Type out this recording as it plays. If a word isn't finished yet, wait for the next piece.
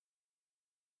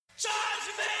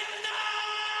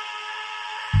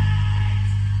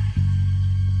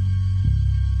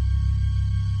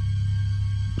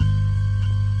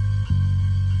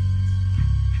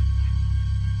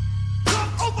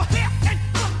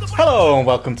Hello and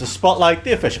welcome to Spotlight,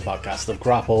 the official podcast of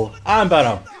Grapple. I'm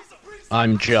Benno.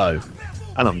 I'm Joe.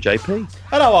 And I'm JP. And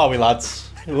how are we, lads?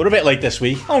 We're a bit late this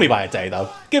week, only by a day though.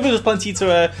 Giving us plenty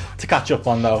to catch up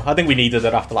on though. I think we needed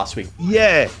it after last week.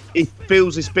 Yeah, it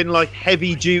feels it's been like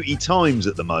heavy duty times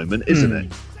at the moment, isn't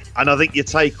it? And I think you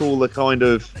take all the kind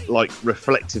of like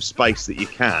reflective space that you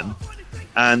can.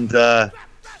 And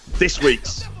this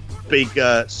week's big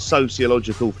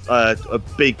sociological, a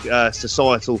big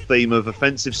societal theme of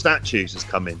offensive statues has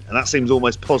come in, and that seems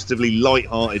almost positively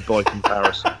light-hearted by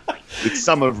comparison with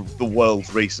some of the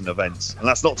world's recent events. And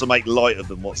that's not to make light of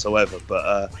them whatsoever,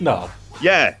 but No.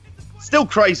 Yeah, still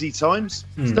crazy times,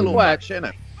 still all that shit,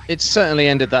 innit? It's certainly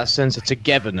ended that sense of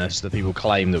togetherness that people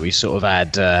claim that we sort of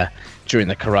had during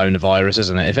the coronavirus,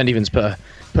 isn't it? If anything's put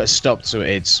a stop to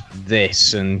it, it's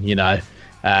this, and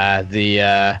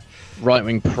the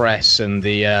right-wing press and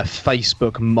the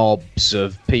Facebook mobs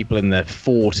of people in their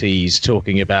 40s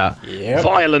talking about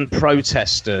violent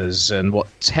protesters and what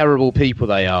terrible people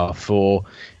they are for,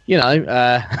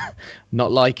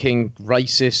 not liking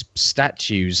racist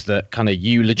statues that kind of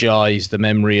eulogise the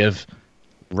memory of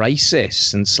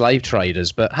racists and slave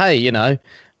traders. But hey,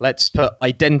 let's put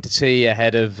identity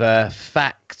ahead of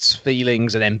facts,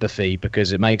 feelings and empathy,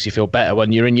 because it makes you feel better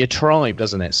when you're in your tribe,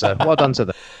 doesn't it? So well done to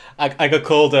them. I got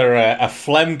called a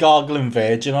phlegm-gargling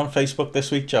virgin on Facebook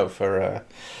this week, Joe, for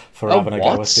having a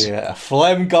go at a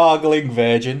phlegm-gargling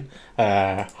virgin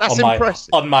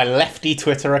on my lefty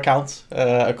Twitter account,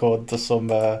 according to some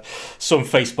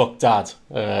Facebook dad.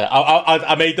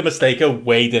 I made the mistake of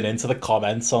wading into the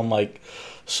comments on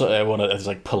one of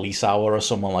those Police Hour or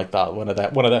someone like that. When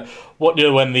the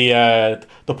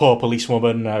poor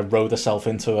policewoman rode herself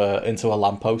into a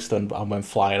lamppost and went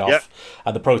flying off,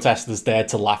 and the protesters dared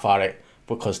to laugh at it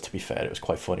because, to be fair, it was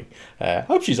quite funny.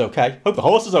 Hope she's okay. Hope the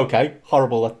horse is okay.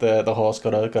 Horrible that the horse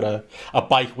got a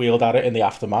bike wheeled at it in the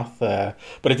aftermath. But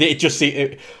it just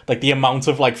the amount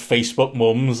of Facebook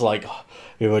mums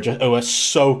who were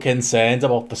so concerned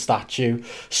about the statue,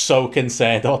 so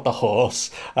concerned about the horse,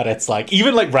 and it's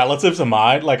even relatives of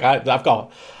mine.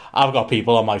 I've got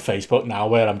people on my Facebook now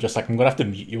where I'm just I'm gonna have to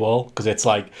mute you all, because it's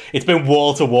it's been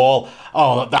wall to wall.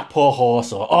 Oh, that poor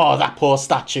horse, or oh, that poor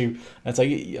statue. And it's I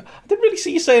didn't really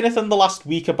see you say anything the last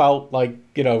week about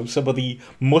some of the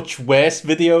much worse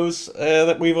videos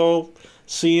that we've all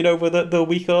seen over the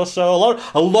week or so.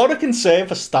 A lot of concern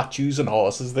for statues and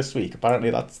horses this week. Apparently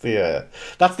that's the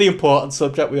important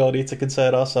subject we all need to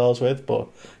concern ourselves with. But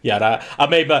yeah,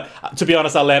 to be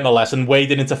honest, I learned a lesson.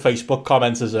 Wading into Facebook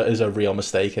comments is a real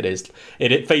mistake. It is.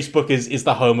 Facebook is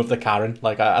the home of the Karen.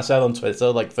 I said on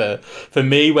Twitter, for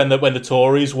me, when the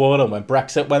Tories won and when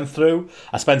Brexit went through,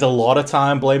 I spent a lot of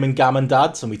time blaming gammon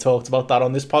dads, and we talked about that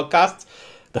on this podcast.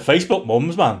 The Facebook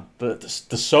mums, man, there's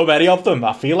so many of them.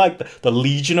 I feel like the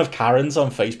legion of Karens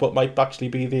on Facebook might actually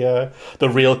be the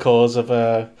real cause of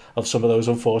some of those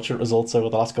unfortunate results over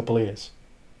the last couple of years.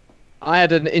 I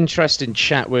had an interesting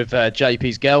chat with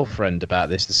JP's girlfriend about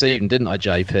this evening, didn't I,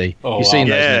 JP? Oh, You've seen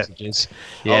those messages?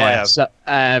 Yeah. Oh, I have. So,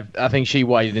 I think she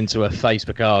waded into a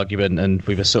Facebook argument, and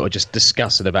we were sort of just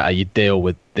discussing about how you deal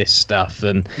with this stuff.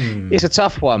 And it's a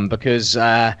tough one, because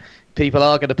people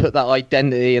are going to put that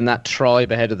identity and that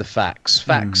tribe ahead of the facts.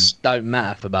 Facts don't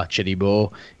matter for much anymore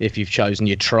if you've chosen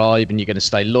your tribe and you're going to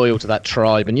stay loyal to that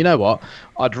tribe. And you know what?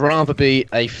 I'd rather be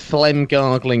a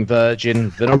phlegm-gargling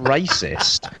virgin than a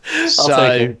racist.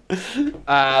 So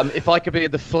if I could be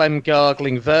the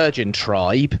phlegm-gargling virgin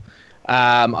tribe,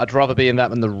 I'd rather be in that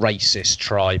than the racist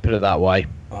tribe, put it that way.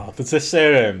 Oh, there's this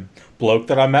bloke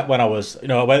that I met when I was,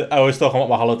 I was talking about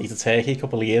my holiday to Turkey a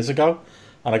couple of years ago.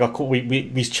 And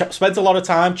we spent a lot of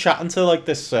time chatting to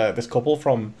this couple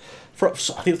from I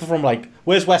think they're from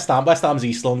where's West Ham? West Ham's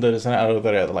East London, isn't it? I know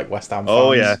they're West Ham fans.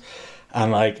 Oh yeah.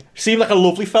 And seemed like a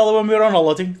lovely fellow when we were on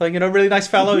holiday. Really nice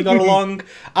fellow. We got along.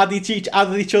 added each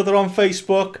other on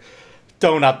Facebook.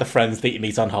 Don't add the friends that you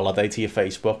meet on holiday to your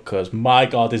Facebook, because my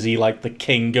God, is he the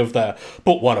king of the.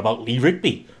 But what about Lee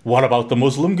Rigby? What about the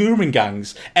Muslim grooming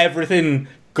gangs? Everything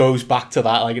goes back to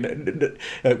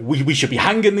that. We should be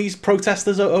hanging these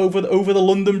protesters over the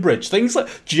London Bridge. Things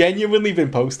genuinely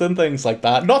been posting things like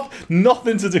that.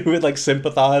 Nothing to do with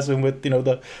sympathising with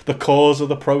the cause of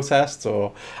the protests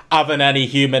or having any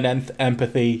human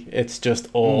empathy. It's just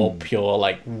all pure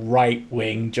right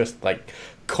wing, just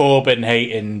Corbyn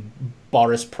hating,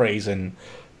 Boris praising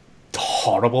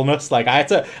horribleness. I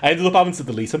ended up having to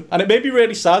delete him, and it made me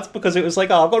really sad, because it was I've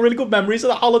got really good memories of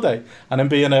that holiday, and him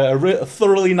being a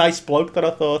thoroughly nice bloke that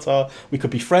I thought we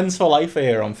could be friends for life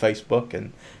here on Facebook.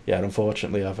 And yeah,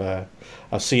 unfortunately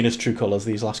I've seen his true colours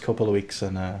these last couple of weeks,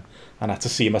 and and I had to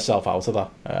see myself out of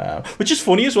that. Which is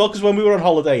funny as well, because when we were on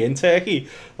holiday in Turkey,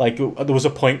 like there was a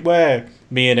point where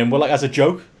me and him were like, as a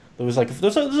joke, there was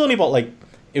only about like,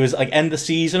 it was like end of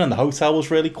season and the hotel was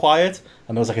really quiet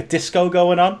and there was like a disco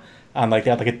going on and like they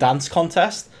had like a dance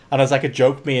contest, and as like a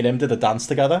joke, me and him did a dance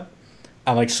together.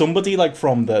 And like somebody like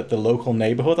from the local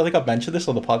neighborhood, I think I've mentioned this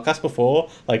on the podcast before,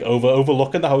 like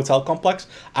overlooking the hotel complex,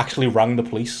 actually rang the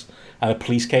police, and the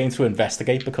police came to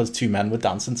investigate because two men were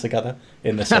dancing together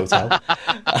in this hotel.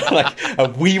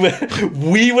 and we were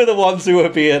the ones who were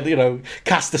being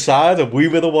cast aside, and we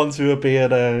were the ones who were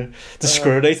being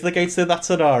discriminated against in that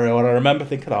scenario. And I remember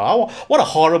thinking, oh, what a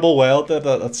horrible world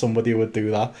that somebody would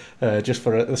do that just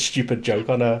for a stupid joke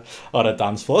on a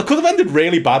dance floor. It could have ended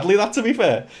really badly, that, to be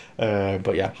fair.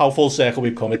 But yeah, how full circle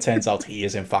we've come. It turns out he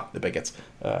is in fact the bigot.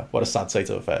 What a sad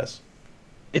state of affairs.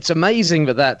 It's amazing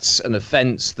that that's an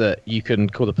offence that you can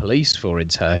call the police for in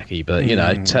Turkey, but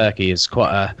Turkey is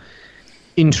quite a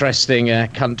interesting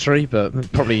country,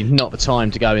 but probably not the time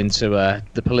to go into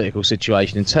the political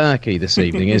situation in Turkey this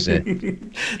evening, is it?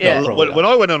 Yeah, when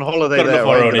I went on holiday there,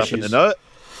 I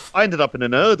ended up in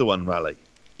an Erdogan rally.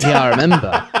 Yeah, I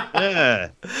remember. Yeah.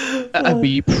 Were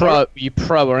you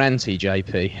pro or anti,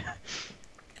 JP?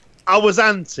 I was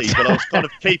anti, but I was kind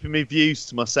of keeping my views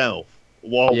to myself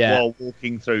while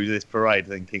walking through this parade,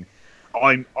 thinking,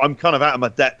 I'm kind of out of my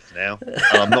depth now, and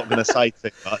I'm not going to say too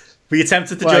much. Were you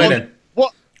tempted to join in?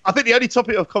 What I think the only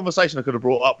topic of conversation I could have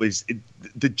brought up was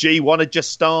the G1 had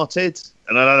just started,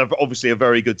 and I had obviously a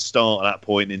very good start at that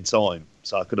point in time,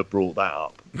 so I could have brought that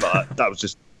up. But that was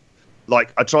just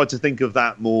like, I tried to think of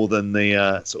that more than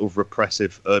the sort of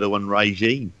repressive Erdogan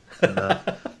regime.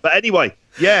 But anyway,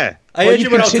 yeah. I heard you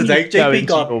went out today,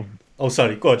 JP. Oh,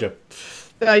 sorry, go on, Joe.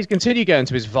 He's continued going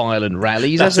to his violent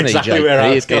rallies, hasn't exactly he, JP?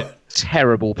 Where He's a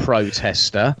terrible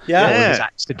protester. Yeah. His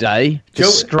acts today.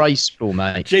 Disgraceful,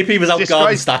 mate. JP was out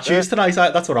guarding statues tonight.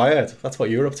 That's what I heard. That's what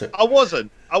you were up to. I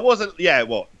wasn't.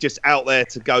 Just out there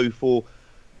to go for...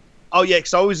 Oh, yeah,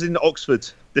 because I was in Oxford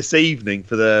this evening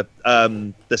for the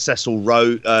Cecil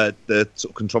Road, the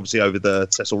sort of controversy over the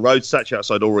Cecil Road statue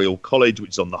outside Oriel College,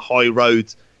 which is on the high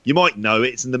road. You might know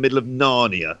it's in the middle of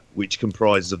Narnia, which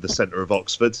comprises of the centre of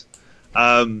Oxford.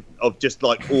 Of just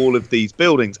like all of these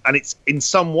buildings, and it's in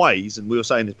some ways, and we were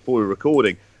saying this before we were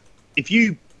recording, if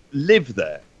you live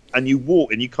there and you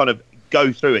walk and you kind of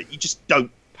go through it, you just don't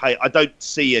pay. I don't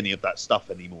see any of that stuff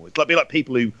anymore. It's like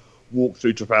people who walk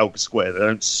through Trafalgar Square, they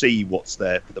don't see what's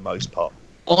there for the most part.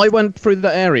 I went through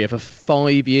that area for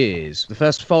 5 years. The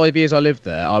first 5 years I lived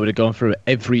there, I would have gone through it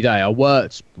every day. I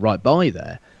worked right by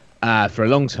there for a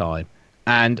long time.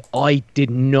 And I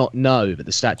did not know that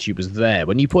the statue was there.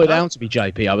 When you pointed out to me,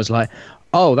 JP, I was like,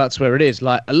 oh, that's where it is.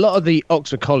 Like, a lot of the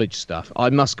Oxford College stuff, I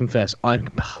must confess, I'm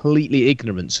completely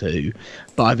ignorant to.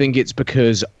 But I think it's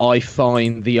because I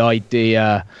find the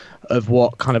idea of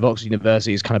what kind of Oxford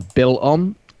University is kind of built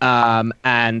on.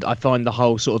 And I find the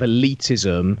whole sort of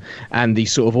elitism and the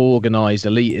sort of organised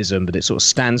elitism that it sort of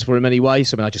stands for in many ways,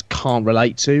 something I just can't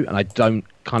relate to and I don't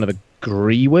kind of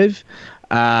agree with.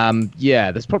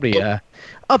 There's probably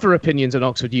other opinions on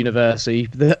Oxford University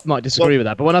that might disagree with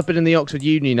that. But when I've been in the Oxford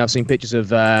Union, I've seen pictures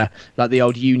of like the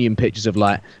old Union pictures of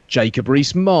like Jacob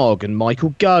Rees-Mogg and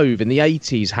Michael Gove in the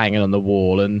 80s hanging on the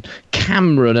wall, and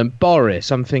Cameron and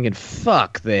Boris. I'm thinking,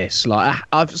 fuck this. Like,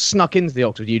 I've snuck into the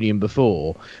Oxford Union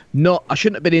before. I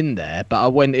shouldn't have been in there, but I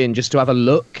went in just to have a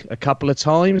look a couple of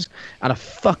times, and I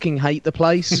fucking hate the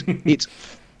place.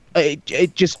 There's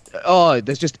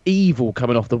just evil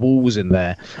coming off the walls in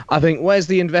there. I think, where's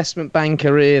the investment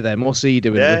banker here then? What's he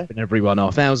doing ripping everyone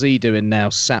off? How's he doing now,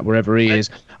 sat wherever he is?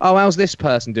 Oh, how's this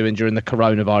person doing during the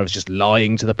coronavirus, just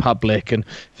lying to the public and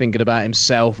thinking about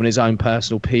himself and his own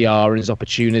personal PR and his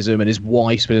opportunism, and his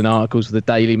wife spinning articles for the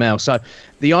Daily Mail? So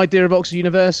the idea of Oxford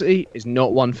University is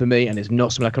not one for me, and it's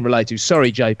not something I can relate to.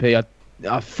 Sorry, JP,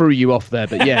 I threw you off there,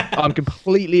 but yeah, I'm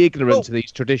completely ignorant to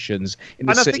these traditions in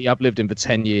the city I've lived in for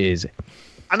 10 years.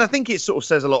 And I think it sort of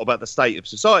says a lot about the state of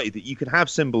society that you can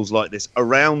have symbols like this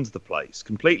around the place,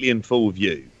 completely in full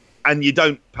view, and you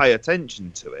don't pay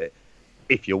attention to it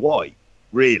if you're white,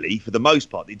 really, for the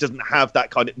most part. It doesn't have that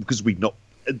kind of... Because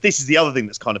this is the other thing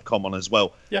that's kind of common as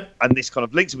well. Yeah. And this kind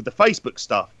of links it with the Facebook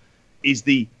stuff, is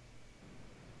the,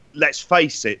 let's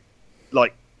face it,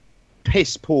 like,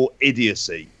 piss-poor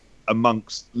idiocy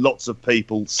amongst lots of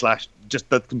people / just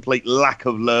the complete lack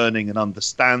of learning and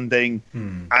understanding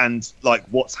and like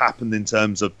what's happened in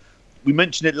terms of, we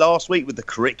mentioned it last week with the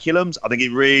curriculums. I think it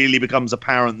really becomes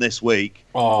apparent this week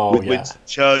with Winston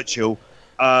Churchill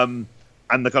and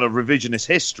the kind of revisionist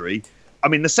history. I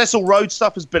mean, the Cecil Rhodes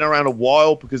stuff has been around a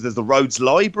while because there's the Rhodes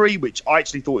Library, which I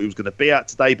actually thought it was going to be at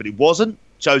today, but it wasn't.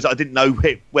 shows that I didn't know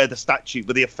where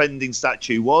the offending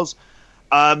statue was.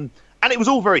 And it was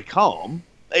all very calm.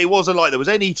 It wasn't like there was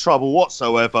any trouble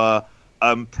whatsoever.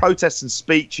 Protests and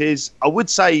speeches. I would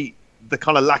say the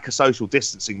kind of lack of social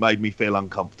distancing made me feel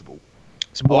uncomfortable.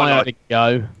 So why I didn't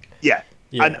go? Yeah.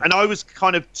 And I was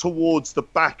kind of towards the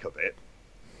back of it.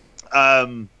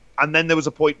 And then there was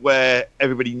a point where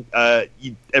everybody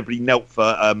knelt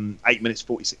for 8 minutes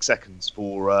 46 seconds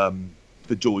for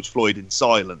George Floyd in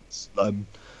silence,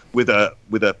 with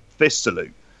a fist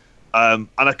salute. And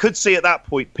I could see at that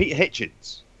point Peter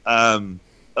Hitchens,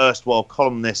 erstwhile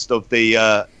columnist of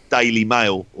the Daily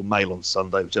Mail or Mail on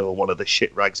Sunday, whichever one of the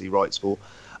shit rags he writes for.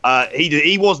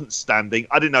 He wasn't standing.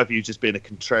 I didn't know if he was just being a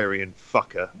contrarian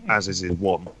fucker, as is his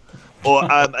wont.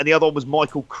 Or and the other one was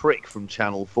Michael Crick from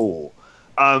Channel 4.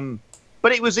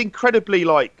 But it was incredibly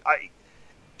the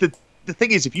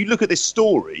thing is, if you look at this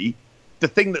story, the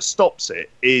thing that stops it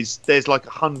is there's like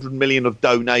 100 million of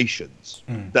donations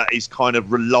that is kind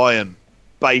of reliant,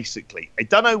 basically. I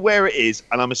don't know where it is,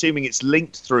 and I'm assuming it's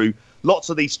linked through lots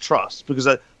of these trusts, because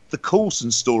the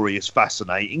Coulson story is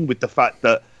fascinating, with the fact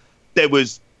that there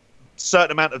was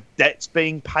certain amount of debts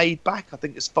being paid back, I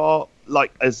think as far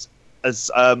as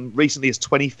recently as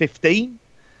 2015,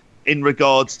 in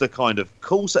regards to kind of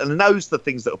Coulson, and those are the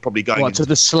things that are probably going into... to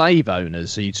the slave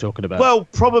owners are you talking about? Well,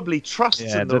 probably trusts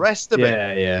and the rest of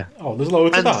it. Yeah. Oh, there's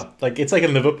loads of that. Like, it's like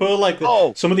in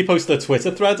Liverpool, somebody posted a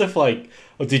Twitter thread of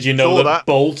did you know that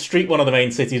Bold Street, one of the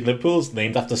main cities in Liverpool, is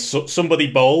named after somebody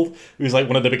Bold, who's like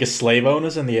one of the biggest slave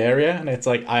owners in the area? And it's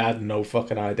like, I had no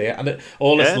fucking idea. And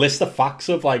this list of facts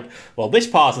of this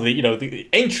part of the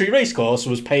Aintree racecourse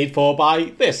was paid for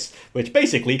by this, which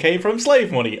basically came from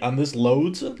slave money. And there's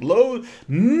loads.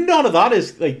 None of that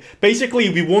is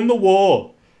basically we won the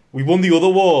war. We won the other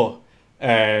war.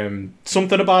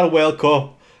 Something about a World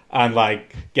Cup. And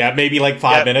maybe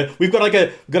 5 minutes. We've got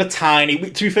a tiny.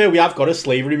 To be fair, we have got a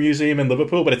slavery museum in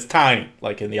Liverpool, but it's tiny,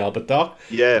 in the Albert Dock.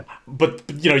 Yeah. But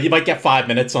you might get 5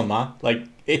 minutes on that.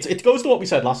 It goes to what we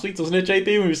said last week, doesn't it, JB?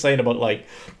 We were saying about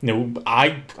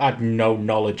I had no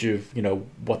knowledge of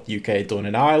what the UK had done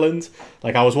in Ireland.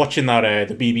 I was watching that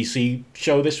the BBC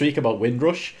show this week about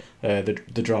Windrush, the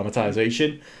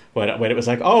dramatisation, where it was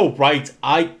oh right,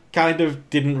 I kind of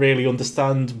didn't really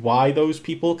understand why those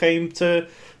people came to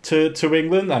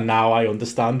England, and now I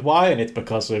understand why, and it's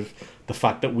because of the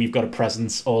fact that we've got a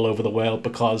presence all over the world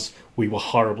because we were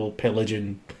horrible,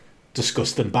 pillaging,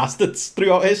 disgusting bastards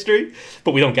throughout history.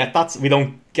 But we don't get that. We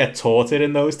don't get taught it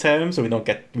in those terms, and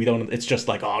we don't. It's just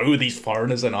who are these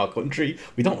foreigners in our country?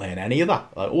 We don't learn any of that.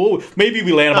 Maybe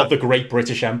we learn about the Great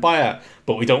British Empire,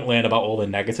 but we don't learn about all the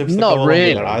negatives. Not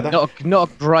really. Either. Not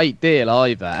a great deal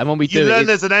either. And when we you learn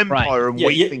there's an empire, and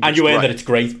we think and you learn that it's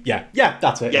great. Yeah,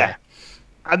 that's it. Yeah.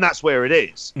 And that's where it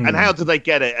is. And how do they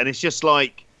get it? And it's just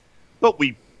but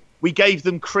we gave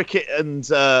them cricket and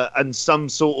some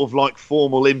sort of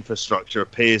formal infrastructure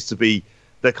appears to be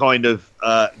the kind of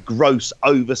gross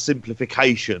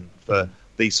oversimplification for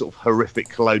these sort of horrific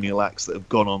colonial acts that have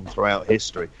gone on throughout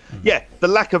history. Yeah, the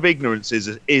lack of ignorance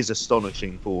is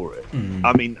astonishing for it.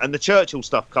 I mean, and the Churchill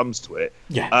stuff comes to it,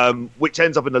 which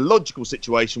ends up in a logical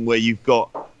situation where you've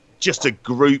got just a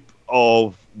group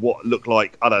of what look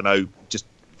like, I don't know, just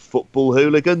football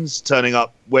hooligans turning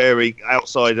up wearing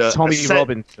outside a Tommy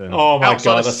Robinson. Oh my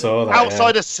god, I saw that.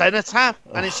 Outside a cenotaph,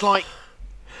 and it's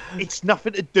it's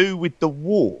nothing to do with the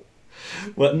war.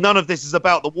 Well, none of this is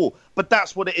about the war, but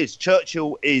that's what it is.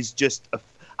 Churchill is just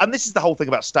and this is the whole thing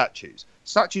about statues.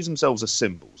 Statues themselves are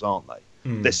symbols, aren't they?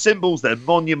 They're symbols, they're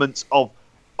monuments of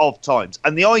times.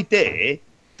 And the idea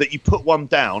that you put one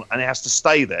down and it has to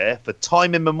stay there for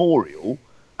time immemorial,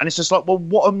 and it's just well,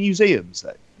 what are museums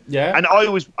then? Yeah. And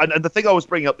and the thing I was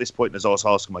bringing up this point as I was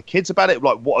asking my kids about it,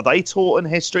 what are they taught in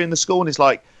history in the school? And it's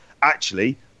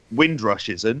actually, Windrush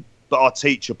isn't, but our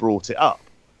teacher brought it up.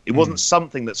 It wasn't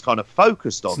something that's kind of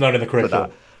focused on. It's not in the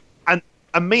curriculum.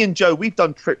 And me and Joe, we've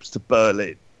done trips to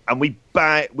Berlin, and we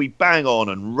bang on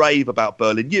and rave about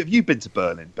Berlin. You've been to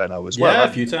Berlin, Benno, as well. Yeah,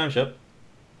 a few times, yep.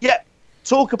 Yeah.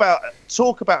 Talk about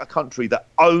a country that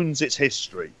owns its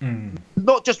history. It's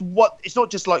not just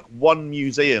one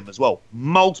museum as well.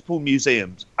 Multiple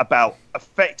museums about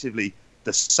effectively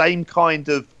the same kind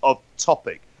of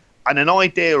topic, and an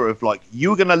idea of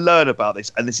you're going to learn about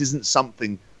this, and this isn't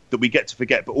something that we get to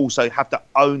forget, but also have to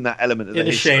own that element of the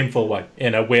history. In a shameful way.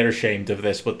 We're ashamed of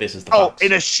this, but this is the facts.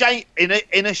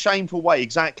 In a shameful way,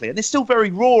 exactly. And it's still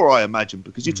very raw, I imagine,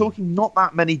 because you're talking not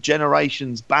that many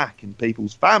generations back in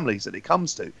people's families that it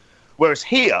comes to. Whereas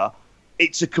here,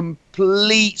 it's a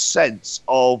complete sense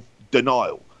of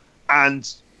denial.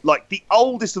 And Like, the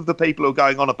oldest of the people who are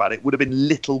going on about it would have been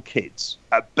little kids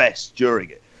at best during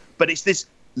it. But it's this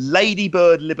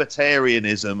ladybird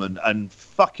libertarianism and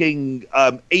fucking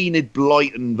Enid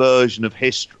Blyton version of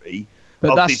history.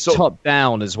 But that's top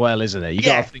down as well, isn't it? You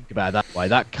got to think about it that way.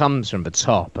 That comes from the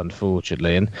top,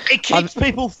 unfortunately, and it keeps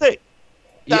people thick.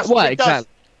 That's exactly.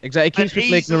 It keeps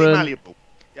people ignorant. Malleable.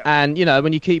 Yeah. And, you know,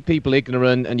 when you keep people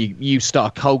ignorant and you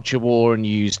start a culture war and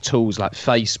you use tools like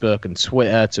Facebook and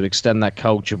Twitter to extend that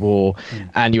culture war,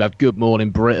 and you have Good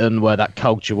Morning Britain, where that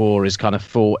culture war is kind of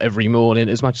fought every morning.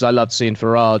 As much as I loved seeing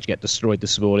Farage get destroyed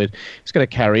this morning, it's going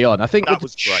to carry on. I think that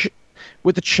was great.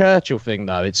 With the Churchill thing,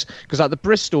 though, it's because like the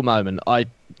Bristol moment, I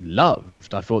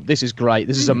loved. I thought, this is great.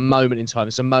 This is a moment in time.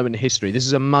 It's a moment in history. This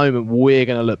is a moment we're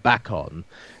going to look back on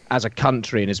as a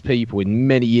country and as people in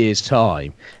many years'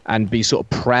 time and be sort of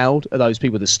proud of those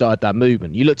people that started that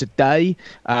movement. You look today,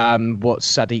 what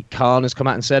Sadiq Khan has come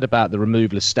out and said about the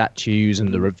removal of statues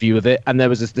and the review of it, and there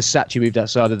was the statue moved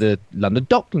outside of the London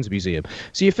Docklands Museum.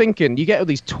 So you're thinking, you get all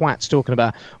these twats talking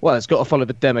about, well, it's got to follow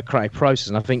the democratic process,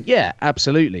 and I think, yeah,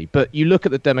 absolutely. But you look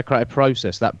at the democratic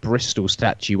process, that Bristol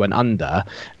statue went under,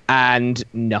 and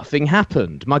nothing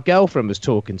happened. My girlfriend was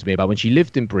talking to me about when she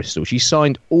lived in Bristol. She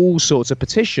signed all sorts of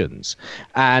petitions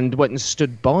and went and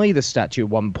stood by the statue at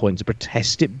one point to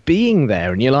protest it being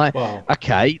there. And you're like, wow.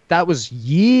 Okay, that was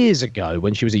years ago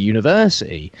when she was at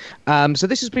university. So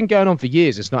this has been going on for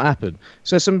years. It's not happened.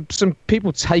 So some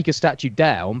people take a statue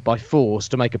down by force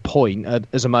to make a point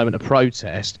as a moment of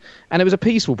protest. And it was a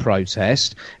peaceful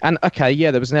protest. And, okay,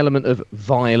 yeah, there was an element of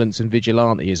violence and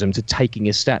vigilantism to taking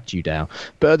a statue down.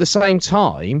 But at the same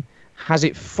time, has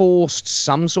it forced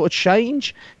some sort of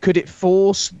change? Could it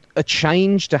force a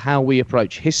change to how we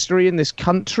approach history in this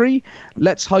country?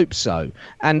 Let's hope so.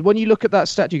 And when you look at that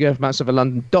statue going from outside the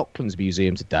London Docklands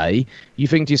Museum today, you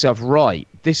think to yourself, right,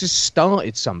 this has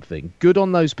started something. Good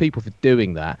on those people for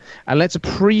doing that. And let's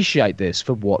appreciate this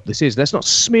for what this is. Let's not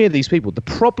smear these people. The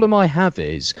problem I have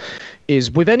is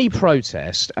with any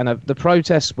protest, and the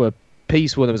protests were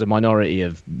peaceful, there was a minority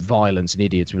of violence and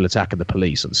idiots who were attacking the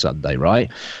police on Sunday, right?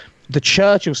 The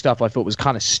Churchill stuff I thought was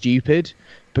kind of stupid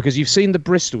because you've seen the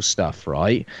Bristol stuff,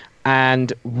 right?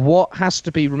 And what has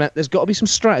to be remembered, there's got to be some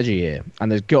strategy here,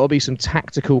 and there's got to be some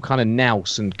tactical kind of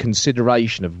nous and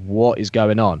consideration of what is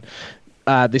going on.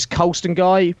 This Colston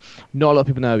guy, not a lot of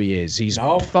people know who he is. He's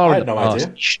far in the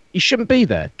past. He shouldn't be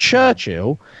there.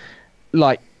 Churchill,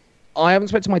 like, I haven't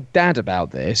spoken to my dad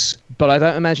about this, but I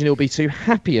don't imagine he'll be too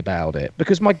happy about it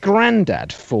because my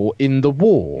granddad fought in the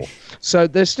war. So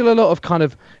there's still a lot of kind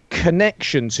of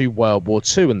connection to World War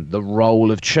II and the role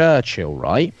of Churchill,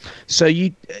 right? So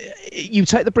you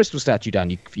take the Bristol statue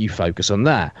down, you focus on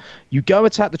that. You go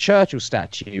attack the Churchill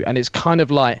statue, and it's kind of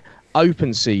like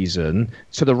open season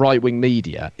to the right-wing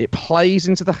media. It plays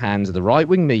into the hands of the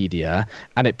right-wing media,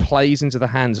 and it plays into the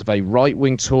hands of a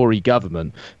right-wing Tory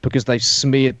government because they've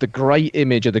smeared the great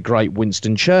image of the great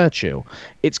Winston Churchill.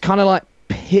 It's kind of like,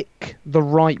 pick the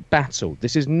right battle.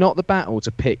 This is not the battle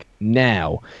to pick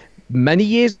now. Many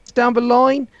years down the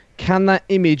line, can that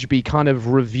image be kind of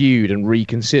reviewed and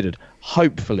reconsidered?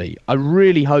 Hopefully. I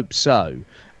really hope so.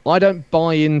 I don't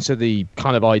buy into the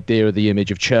kind of idea of the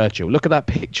image of Churchill. Look at that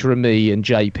picture of me and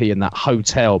JP in that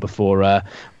hotel before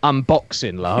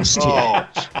unboxing last year.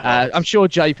 I'm sure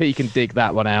JP can dig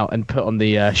that one out and put on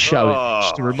the show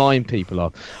just to remind people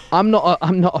of. I'm not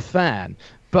a fan,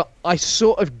 but I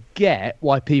sort of get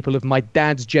why people of my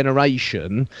dad's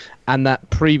generation and that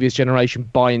previous generation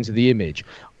buy into the image.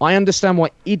 I understand why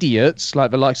idiots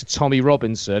like the likes of Tommy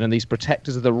Robinson and these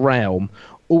protectors of the realm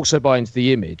also buy into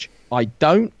the image. I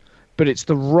don't, but it's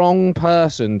the wrong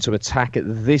person to attack at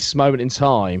this moment in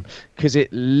time because it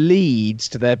leads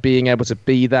to there being able to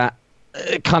be that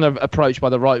kind of approach by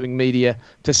the right-wing media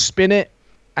to spin it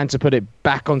and to put it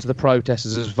back onto the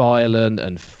protesters as violent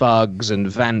and thugs and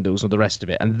vandals and the rest of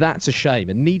it. And that's a shame.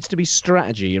 It needs to be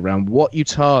strategy around what you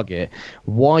target,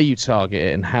 why you target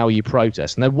it, and how you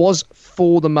protest. And there was,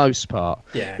 for the most part.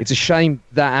 Yeah. It's a shame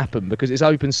that happened because it's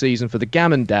open season for the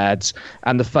gammon dads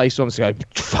and the face ones to go,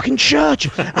 fucking church,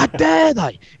 how dare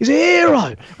they? He's a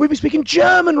hero. We'd be speaking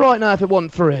German right now if it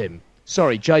wasn't for him.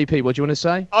 Sorry, JP, what do you want to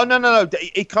say? Oh, no.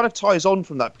 It kind of ties on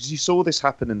from that because you saw this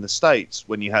happen in the States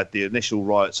when you had the initial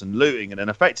riots and looting. And then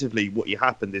effectively what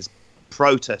happened is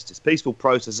protest, peaceful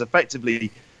protest,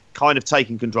 effectively kind of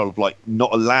taking control of like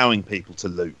not allowing people to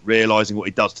loot, realising what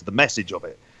it does to the message of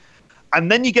it.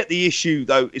 And then you get the issue,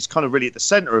 though, it's kind of really at the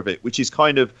centre of it, which is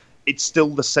kind of it's still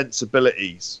the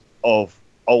sensibilities of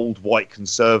old white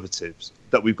conservatives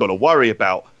that we've got to worry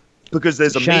about. Because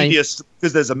there's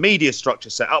a media structure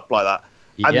set up like that,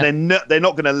 and they're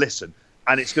not going to listen.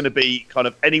 and it's going to be kind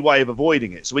of any way of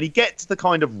avoiding it. So when you get to the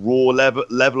kind of raw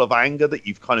level of anger that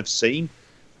you've kind of seen,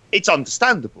 it's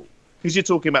understandable, because you're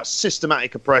talking about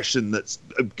systematic oppression that's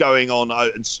going on,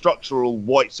 and structural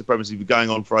white supremacy going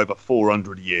on for over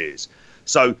 400 years.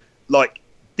 So, like,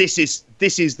 this is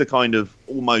the kind of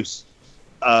almost,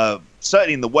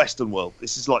 certainly in the Western world,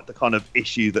 this is like the kind of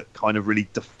issue that kind of really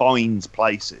defines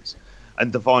places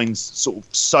and defines sort of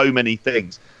so many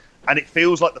things. And it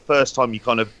feels like this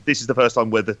is the first time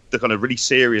where the kind of really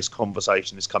serious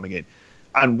conversation is coming in.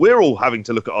 And we're all having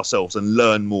to look at ourselves and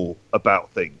learn more about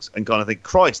things and kind of think,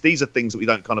 Christ, these are things that we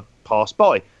don't kind of pass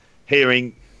by.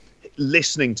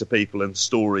 Listening to people and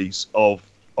stories of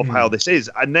how this is.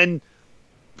 And then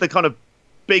the kind of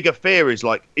bigger fear is,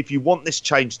 like, if you want this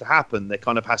change to happen, there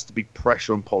kind of has to be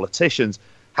pressure on politicians.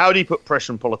 How do you put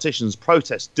pressure on politicians?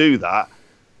 Protests do that.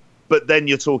 But then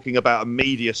you're talking about a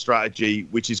media strategy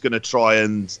which is going to try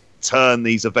and turn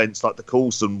these events like the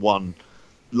Coulson one,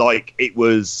 like it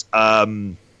was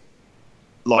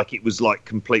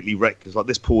completely reckless, like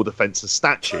this poor defenceless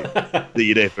statue that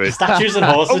you did for it. Statues and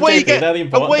horses, where you get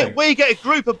a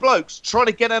group of blokes trying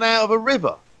to get it out of a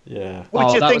river. Yeah.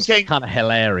 Which you're thinking was kind of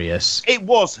hilarious. It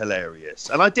was hilarious,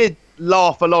 and I did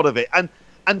laugh a lot of it,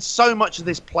 and so much of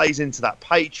this plays into that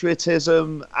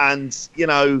patriotism, and you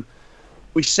know,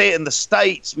 we see it in the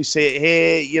States, we see it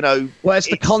here, Well, it's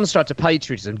the construct of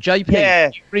patriotism.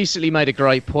 JP, you recently made a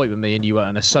great point with me, and you were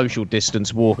on a social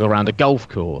distance walk around a golf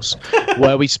course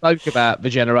where we spoke about the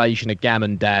generation of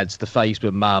gammon dads, the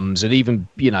Facebook mums, and even,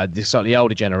 the slightly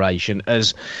older generation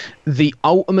as the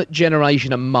ultimate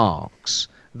generation of marks.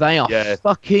 They are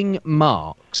fucking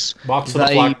marks. Marks for the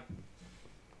flag.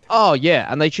 Oh, yeah,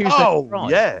 and they choose their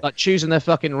pride, like choosing their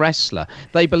fucking wrestler.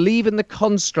 They believe in the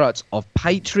construct of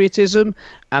patriotism,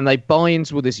 and they buy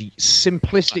into all this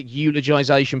simplistic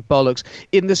eulogization bollocks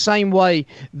in the same way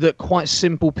that quite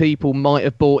simple people might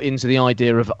have bought into the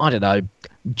idea of, I don't know,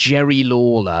 Jerry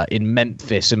Lawler in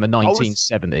Memphis in the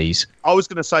 1970s. I was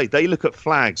going to say, they look at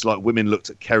flags like women looked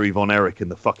at Kerry Von Erich in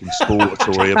the fucking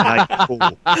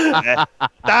Sportatorium. Yeah.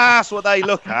 That's what they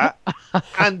look at.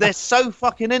 And they're so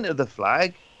fucking into the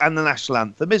flag and the national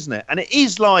anthem, isn't it? And it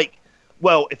is like,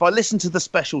 well, if I listen to the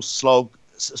special song,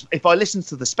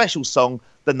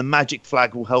 then the magic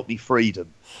flag will help me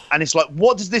freedom. And it's like,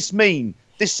 what does this mean?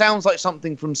 This sounds like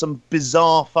something from some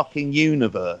bizarre fucking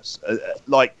universe.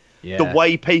 The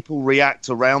way people react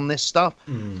around this stuff.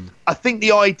 I think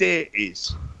the idea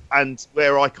is, and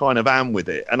where I kind of am with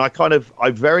it, and I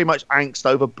very much angst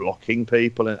over blocking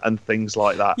people and things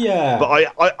like that. Yeah.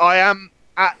 But I am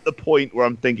at the point where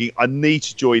I'm thinking I need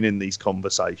to join in these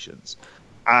conversations.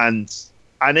 And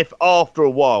if after a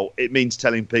while it means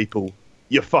telling people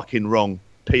you're fucking wrong,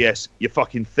 P.S. you're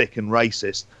fucking thick and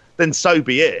racist, then so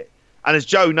be it. And as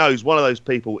Joe knows, one of those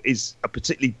people is a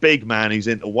particularly big man who's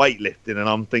into weightlifting, and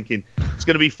I'm thinking it's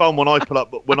going to be fun when I put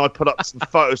up some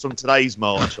photos from today's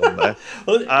march on there.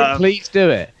 Please do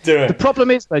it. The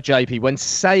problem is though, JP, when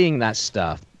saying that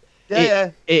stuff,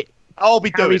 I'll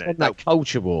be doing it. That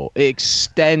culture war, it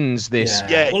extends this.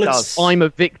 It does. I'm a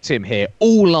victim here.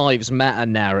 All lives matter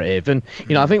narrative, and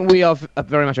I think we have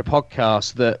very much a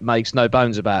podcast that makes no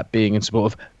bones about being in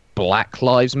support of Black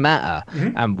Lives Matter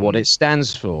and what it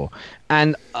stands for.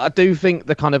 And I do think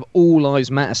the kind of all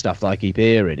lives matter stuff that I keep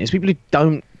hearing is people who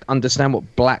don't understand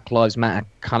what Black Lives Matter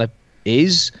kind of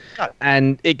is. No.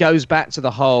 And it goes back to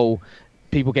the whole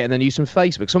people getting their news from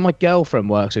Facebook. So my girlfriend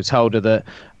works with told her that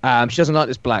she doesn't like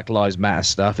this Black Lives Matter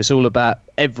stuff. It's all about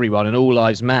everyone and all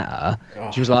lives matter.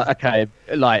 She was like, okay,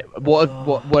 like where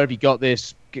have you got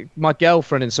this? My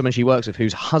girlfriend and someone she works with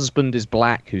whose husband is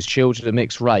black, whose children are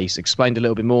mixed race, explained a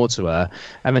little bit more to her,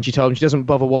 and then she told him she doesn't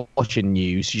bother watching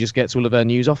news. She just gets all of her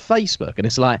news off Facebook. And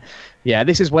it's like,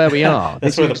 this is where we are.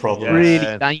 That's where the problem is.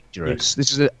 Really dangerous. This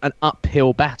is an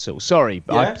uphill battle. Sorry,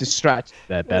 but I've distracted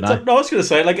there, Ben. I was going to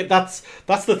say, like, that's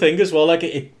the thing as well. Like,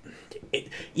 it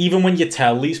even when you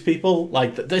tell these people,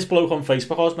 like this bloke on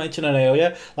Facebook I was mentioning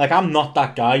earlier, like I'm not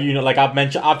that guy, like I've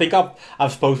mentioned, I think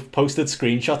I've posted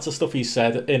screenshots of stuff he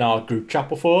said in our group chat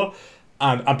before,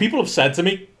 and people have said to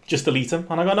me, just delete him,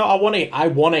 and I go, no, I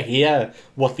want to hear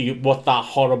what that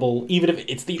horrible, even if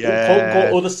it's the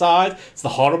quote other side, it's the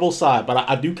horrible side, but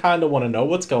I do kind of want to know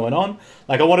what's going on.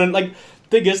 Like I want to, like,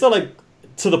 thing is that, like,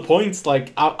 to the point,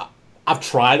 like I've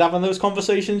tried having those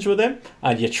conversations with him,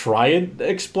 and you try and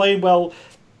explain, well,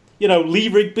 Lee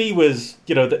Rigby was,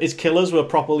 his killers were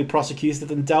properly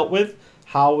prosecuted and dealt with.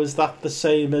 How is that the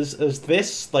same as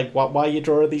this? Like, why are you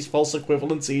drawing these false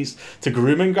equivalencies to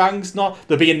grooming gangs?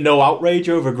 There being no outrage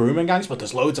over grooming gangs, but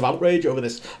there's loads of outrage over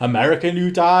this American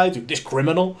who died, this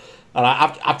criminal. and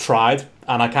I've tried,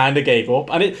 and I kind of gave up,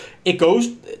 and it goes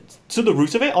to the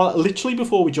root of it. Literally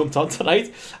before we jumped on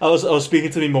tonight, I was speaking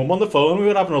to my mum on the phone. We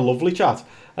were having a lovely chat,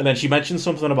 and then she mentioned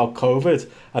something about COVID,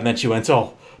 and then she went,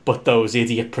 "Oh, but those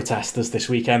idiot protesters this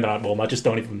weekend." And I'm like,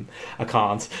 Mum, I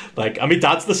can't. Like, and my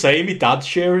dad's the same. My dad's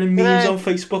sharing memes on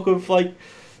Facebook of, like,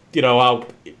 you know, how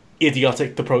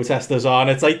idiotic the protesters are, and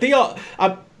it's like they are.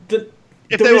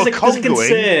 If they were congruent,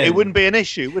 it wouldn't be an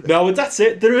issue, would it? No, that's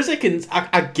it. There is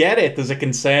I get it. There's a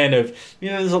concern of, you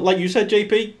know, like you said,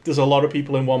 JP, there's a lot of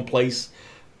people in one place.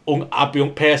 I'd be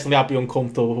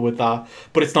uncomfortable with that.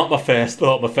 But it's not my first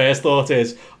thought. My first thought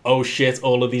is, oh shit,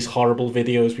 all of these horrible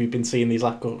videos we've been seeing these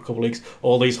last couple of weeks,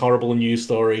 all these horrible news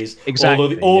stories,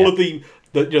 exactly, all of the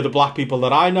you know, the black people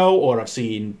that I know or I've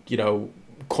seen, you know,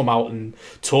 come out and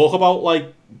talk about,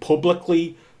 like,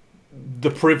 publicly,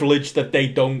 the privilege that they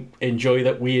don't enjoy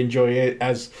that we enjoy it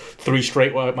as three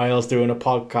straight white males doing a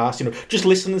podcast. You know, just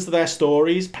listening to their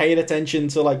stories, paying attention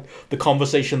to, like, the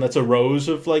conversation that arose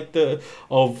of, like, you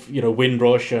know,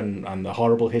 Windrush and the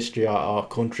horrible history our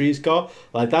country's got.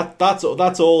 Like, that's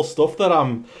all stuff that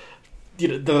I'm,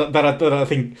 you know, that I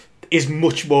think is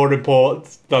much more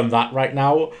important than that right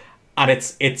now. And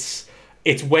it's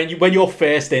when your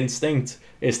first instinct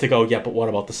is to go, yeah, but what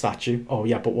about the statue? Oh,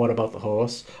 yeah, but what about the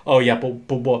horse? Oh, yeah, but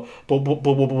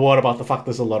what about the fact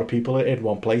there's a lot of people in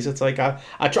one place? It's like,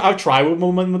 I try with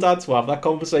mum and my dad to have that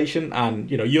conversation, and,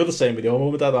 you know, you're the same with your mum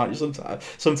and dad, aren't you?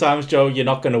 Sometimes, Joe, you're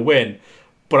not going to win,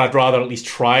 but I'd rather at least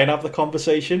try and have the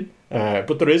conversation.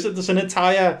 But there's an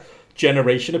entire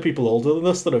generation of people older than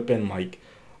us that have been, like,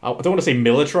 I don't want to say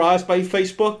militarized by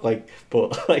Facebook,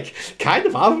 but kind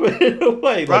of have in a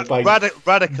way,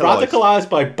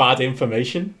 radicalized by bad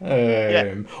information,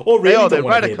 or really don't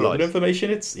want to hear the other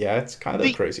information. It's kind of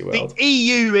a crazy world. The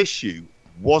EU issue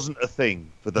wasn't a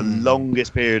thing for the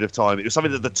longest period of time. It was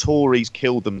something that the Tories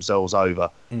killed themselves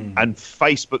over, and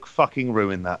Facebook fucking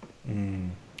ruined that.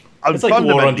 It's like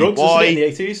the war on drugs, isn't it, in the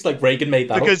 80s? Like, Reagan made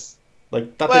that up.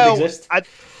 Like, that didn't exist.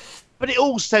 But it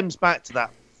all stems back to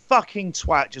that fucking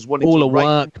twat just wanted all to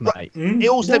work, mate. It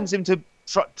all stems him to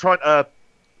trying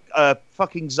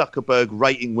fucking Zuckerberg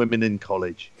rating women in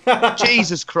college.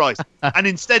 Jesus Christ! And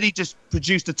instead, he just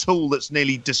produced a tool that's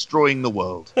nearly destroying the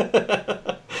world.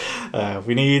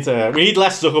 We need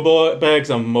less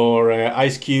Zuckerbergs and more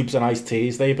Ice Cubes and Ice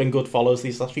Teas. They've been good follows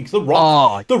these last weeks. The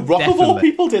Rock definitely. Of all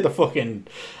people did a fucking.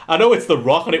 I know it's The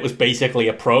Rock and it was basically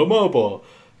a promo, but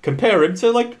compare him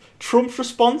to, like, Trump's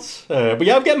response. But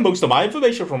yeah, I'm getting most of my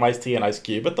information from Ice-T and Ice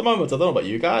Cube at the moment. I don't know about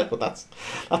you guys, but that's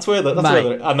where they're.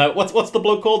 And what's the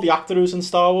bloke called? The actor who's in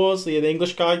Star Wars, the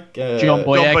English guy, John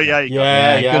Boyega.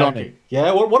 Yeah. Good on him.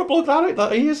 Yeah, what a bloke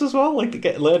that he is as well. Like,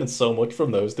 learning so much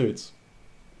from those dudes.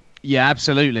 Yeah,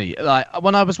 absolutely. Like,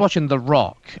 when I was watching The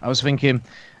Rock, I was thinking,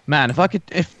 man, if like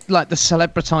the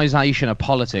celebritization of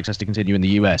politics has to continue in the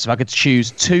US, if I could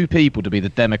choose two people to be the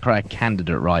Democratic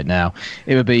candidate right now,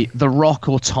 it would be The Rock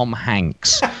or Tom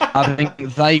Hanks. I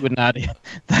think they would know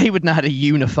how to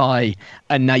unify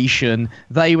a nation.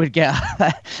 They would get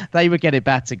it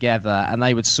back together, and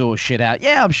they would sort shit out.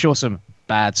 Yeah, I'm sure some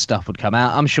bad stuff would come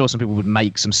out. I'm sure some people would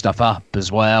make some stuff up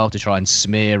as well to try and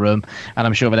smear them, and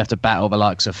I'm sure they'd have to battle the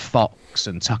likes of Fox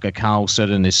and Tucker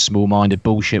Carlson and his small-minded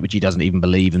bullshit, which he doesn't even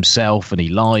believe himself, and he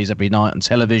lies every night on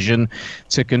television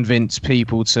to convince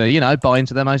people to, you know, buy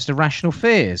into their most irrational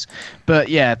fears. But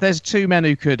yeah, if there's two men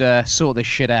who could sort this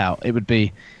shit out, it would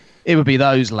be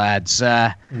those lads.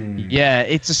 Yeah,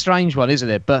 it's a strange one, isn't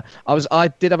it? But I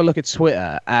did have a look at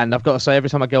Twitter, and I've got to say, every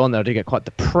time I go on there, I do get quite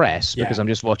depressed because I'm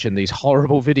just watching these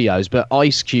horrible videos. But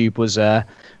Ice Cube was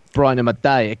brightening my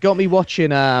day. It got me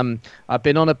watching. I've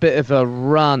been on a bit of a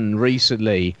run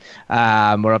recently,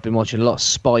 where I've been watching a lot of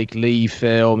Spike Lee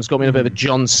films. Got me on a bit of a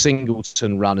John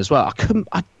Singleton run as well.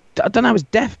 I don't know how his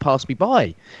death passed me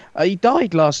by. He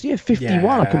died last year,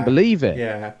 51. I couldn't believe it.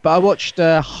 Yeah. But I watched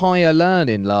Higher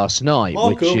Learning last night,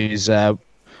 which is.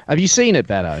 Have you seen it,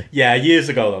 Benno? Yeah, years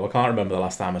ago though. I can't remember the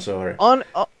last time I saw it.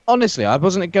 Honestly, I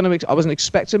wasn't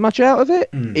expecting much out of it.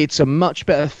 It's a much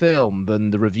better film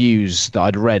than the reviews that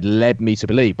I'd read led me to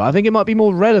believe. But I think it might be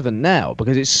more relevant now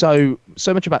because it's so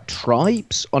much about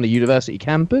tribes on a university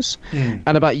campus and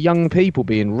about young people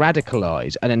being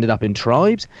radicalized and ended up in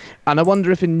tribes. And I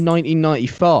wonder if in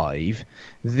 1995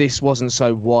 this wasn't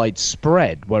so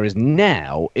widespread, whereas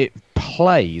now it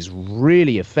plays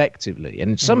really effectively,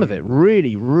 and some of it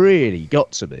really, really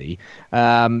got to me,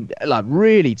 like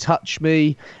really touched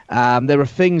me. There are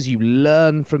things you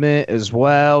learn from it as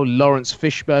well. Lawrence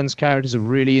Fishburne's character is a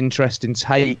really interesting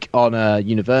take on a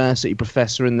university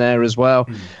professor in there as well.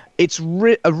 It's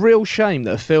a real shame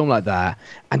that a film like that,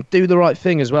 and Do the Right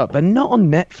Thing as well, they're not on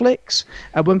Netflix.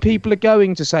 And when people are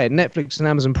going to say Netflix and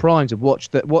Amazon Prime to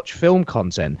watch film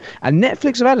content, and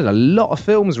Netflix have added a lot of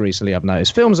films recently, I've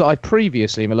noticed. Films that I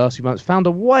previously, in the last few months, found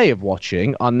a way of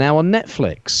watching are now on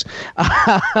Netflix.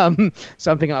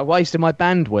 Something I wasted my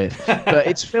bandwidth. But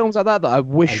it's films like that I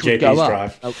wish would go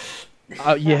up.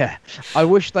 Yeah, I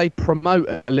wish they'd promote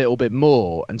a little bit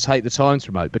more and take the time to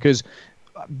promote, because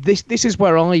this is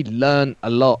where I learned a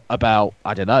lot about,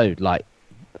 I don't know, like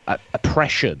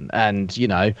oppression and, you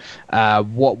know,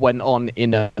 what went on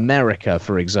in America,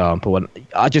 for example. And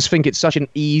I just think it's such an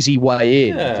easy way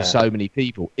in for so many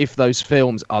people if those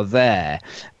films are there.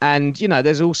 And, you know,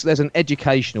 there's an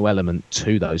educational element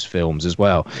to those films as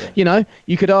well. You know,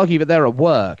 you could argue that they're at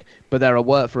work, but they're at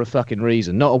work for a fucking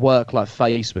reason, not a work like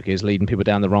Facebook is leading people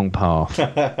down the wrong path.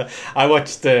 I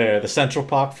watched the Central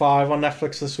Park 5 on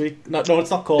Netflix this week. No, it's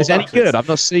not called. Is it any good? I've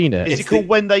not seen it. Is it called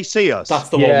When They See Us? That's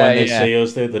the one, When They See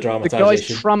Us, the dramatization. The guys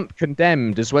Trump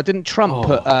condemned as well. Didn't Trump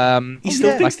put... he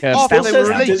still thinks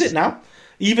they did it now.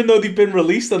 Even though they've been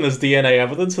released and there's DNA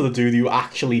evidence of the dude who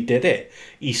actually did it,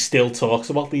 he still talks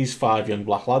about these 5 young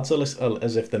black lads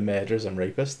as if they're murderers and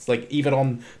rapists. Like, even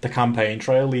on the campaign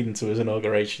trail leading to his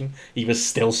inauguration, he was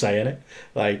still saying it.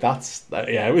 Like,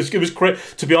 it was great.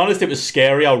 To be honest, it was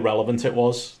scary how relevant it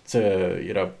was to,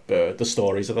 you know, the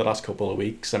stories of the last couple of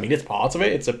weeks. I mean, it's part of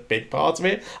it. It's a big part of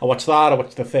it. I watched that. I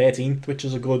watched The 13th, which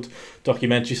is a good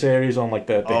documentary series on, like,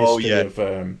 the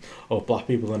history of black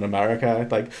people in America.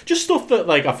 Like, just stuff that,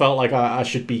 like, I felt like I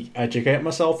should be educating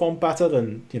myself on better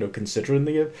than, you know, considering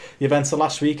the events of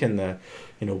last week and the,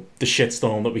 you know, the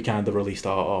shitstorm that we kind of released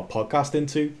our podcast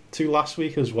into last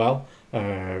week as well.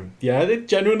 It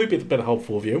genuinely been a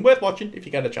helpful view and worth watching if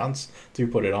you get a chance to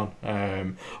put it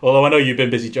on. Although I know you've been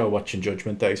busy, Joe, watching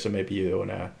Judgment Day, so maybe you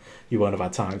won't have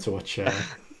had time to watch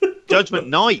Judgment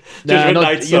Night.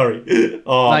 Sorry.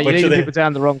 You're leading people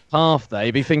down the wrong path there.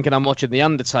 You'd be thinking I'm watching The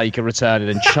Undertaker returning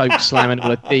and choke slamming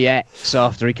all the DX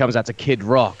after he comes out to Kid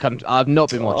Rock. I've not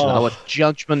been watching that. I watched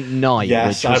Judgment Night.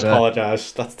 Yes, I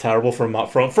apologise. That's terrible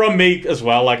from me as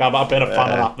well. Like, I've been a fan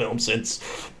of that film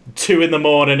since 2 a.m.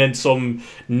 in some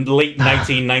late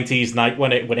 1990s night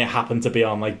when it happened to be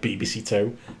on, like, BBC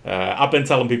Two. I've been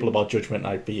telling people about Judgment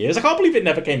Night for years. I can't believe it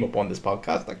never came up on this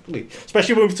podcast, actually,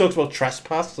 especially when we've talked about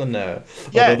Trespass and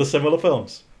other similar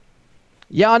films.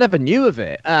 Yeah, I never knew of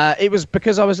it. It was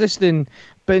because I was listening,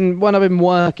 when I've been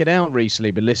working out recently,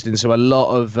 been listening to a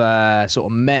lot of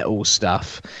sort of metal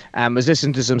stuff, and was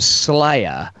listening to some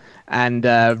Slayer, and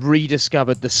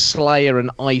rediscovered the Slayer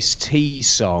and Ice-T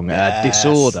song,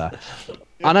 Disorder.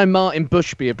 I know Martin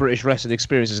Bushby, a British Wrestling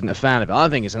Experience, isn't a fan of it. I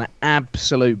think it's an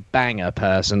absolute banger,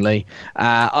 personally.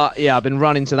 I've been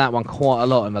running to that one quite a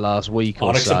lot in the last week or so.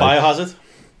 Onyx and Biohazard?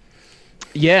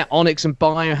 Yeah, Onyx and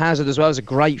Biohazard as well. There's a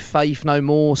great Faith No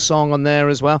More song on there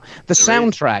as well. The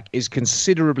soundtrack is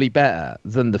considerably better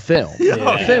than the film.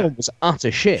 The film was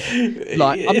utter shit.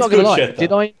 Like, I'm not going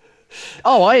to lie.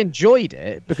 I enjoyed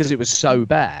it because it was so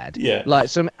bad. Yeah. Like,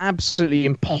 some absolutely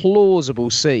implausible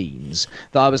scenes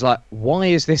that I was like, why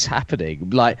is this happening?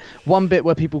 Like, one bit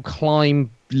where people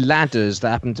climb ladders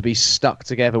that happen to be stuck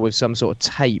together with some sort of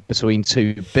tape between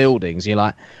 2 buildings. You're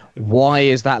like, why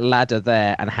is that ladder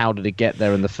there and how did it get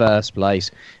there in the first place?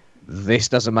 This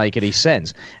doesn't make any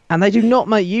sense. And they do not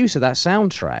make use of that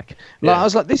soundtrack. Like, I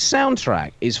was like, this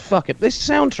soundtrack is fucking... This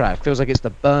soundtrack feels like it's the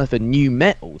birth of new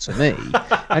metal to me.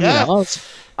 And, you know,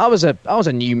 I was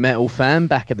a new metal fan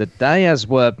back in the day, as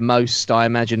were most, I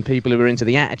imagine, people who were into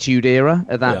the Attitude Era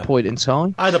at that point in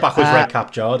time. I had a backwards red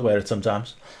cap jar, I'd wear it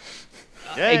sometimes.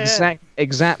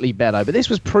 Exactly, Bello. But this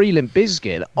was pre-Limp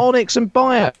Bizkit, Onyx and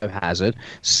Biohazard,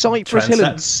 Cypress Hill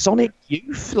and Sonic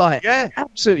Youth. Like,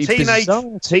 absolutely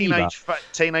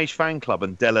Teenage Fan Club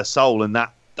and De La Soul, and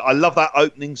that. I love that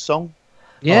opening song.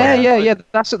 Yeah.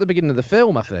 That's at the beginning of the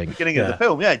film, I think. Beginning of the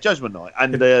film, Judgment Night,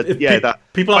 and that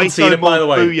people haven't seen it, by the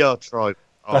way. Booyah Tribe.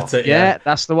 That's it. Yeah,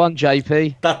 that's the one,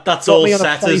 JP. That's all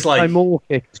set as like more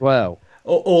kick as well.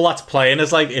 All that's playing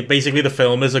is like basically the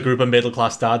film is a group of middle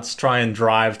class dads try and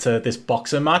drive to this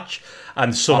boxing match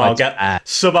and somehow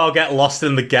get lost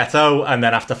in the ghetto and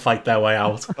then have to fight their way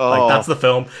out. Like, that's the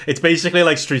film. It's basically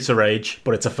like Streets of Rage,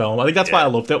 but it's a film. I think that's why I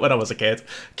loved it when I was a kid.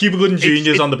 Cuba Gooding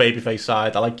Jr.'s on the babyface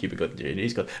side. I like Cuba Gooding Jr.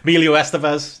 He's good. Emilio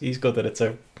Estevez, he's good at it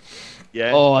too.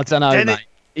 Yeah. Oh, I don't know, mate.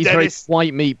 He's very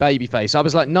white meat babyface. I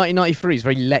was like, 1993. He's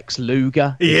very Lex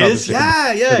Luger. He is.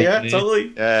 Yeah,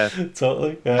 totally. Yeah,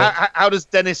 totally. Yeah. How does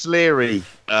Dennis Leary?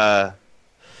 How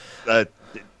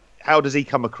does he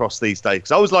come across these days?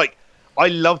 Because I I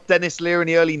loved Dennis Leary in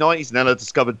the early 90s, and then I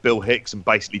discovered Bill Hicks, and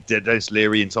basically Dennis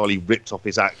Leary entirely ripped off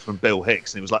his act from Bill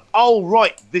Hicks, and it was like, oh,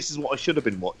 right, this is what I should have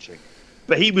been watching.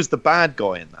 But he was the bad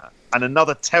guy in that. And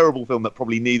another terrible film that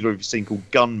probably neither of you have seen called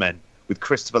Gunmen, with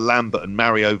Christopher Lambert and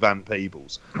Mario Van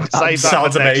Peebles.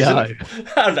 Sounds amazing.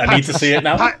 I need to see it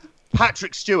now.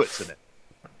 Patrick Stewart's in it.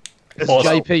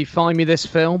 Awesome. JP, find me this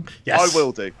film. Yes. I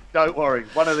will do. Don't worry.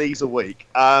 One of these a week.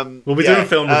 We'll be doing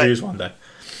film reviews one day.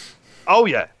 Oh,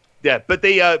 yeah. Yeah, but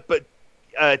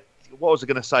what was I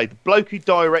going to say? The bloke who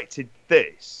directed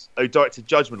this, who directed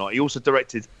Judgment Night, he also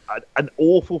directed an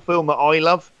awful film that I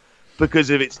love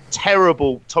because of its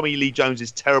terrible, Tommy Lee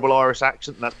Jones's terrible Irish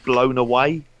accent, and that's Blown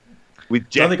Away with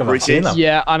Jeff Bridges.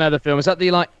 Yeah, I know the film. Is that the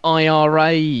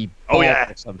IRA? Oh yeah,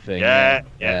 or something.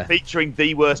 Yeah, featuring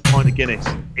the worst pint of Guinness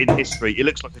in history. It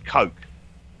looks like a Coke.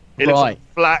 It looks like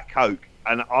flat Coke,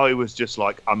 and I was just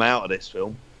like, I'm out of this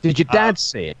film. Did your dad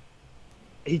see it?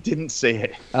 He didn't see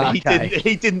it. Okay.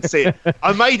 He didn't see it.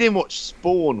 I made him watch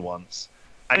Spawn once,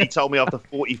 and he told me after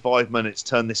 45 minutes,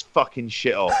 turn this fucking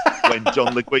shit off when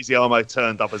John Leguizamo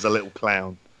turned up as a little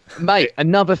clown. Mate,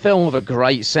 another film with a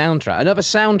great soundtrack. Another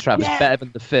soundtrack is better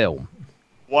than the film.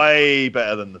 Way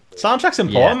better than the film. Soundtrack's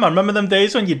important. I remember them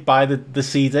days when you'd buy the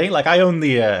CD. Like, I own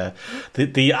the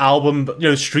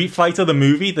album, Street Fighter, the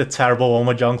movie, the terrible one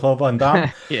with Jean-Claude Van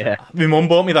Damme. Yeah. My mum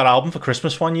bought me that album for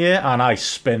Christmas one year, and I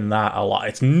spin that a lot.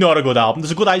 It's not a good album.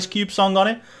 There's a good Ice Cube song on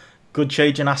it. Good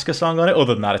Che Janaska song on it.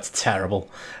 Other than that, it's terrible.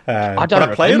 I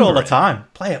play it all the time.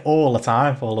 Play it all the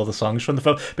time for all of the songs from the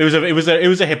film. But it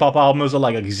was a hip hop album. It was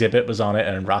like Exhibit was on it,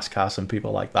 and Raskas and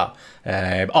people like that.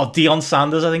 Deion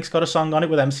Sanders, I think, has got a song on it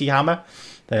with MC Hammer.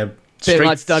 Bit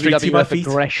like WWF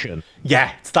aggression.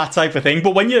 Yeah, it's that type of thing.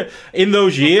 But when you're in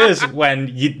those years when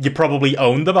you probably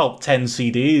owned about 10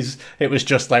 CDs, it was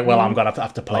just like, well, I'm going to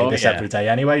have to play this every day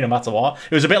anyway, no matter what.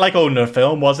 It was a bit like owning a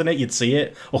film, wasn't it? You'd see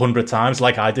it 100 times,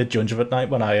 like I did Judge at Night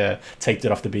when I taped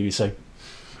it off the BBC.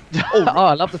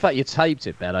 I love the fact you taped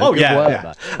it, Ben. Oh,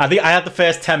 yeah. I think I had the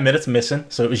first 10 minutes missing,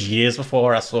 so it was years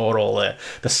before I saw all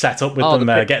the setup with them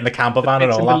getting the camper van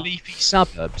and all that. The leafy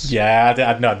suburbs. Yeah, I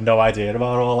had no idea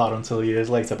about all that until years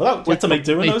later. But what to make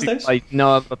do in those days? Played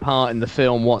no other part in the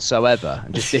film whatsoever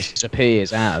and just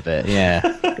disappears out of it. Yeah.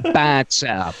 Bad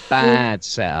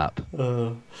setup.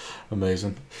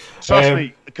 Amazing. Trust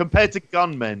me, compared to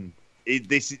Gunmen,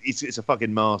 it's a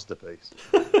fucking masterpiece.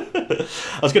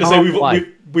 I was going to say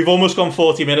we've almost gone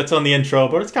 40 minutes on the intro,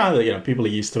 but it's kind of people are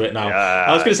used to it now.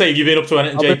 I was going to say, have you been up to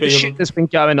anything, JP? The shit that's been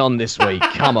going on this week.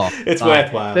 Come on, it's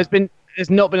worthwhile. There's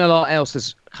not been a lot else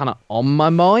that's kind of on my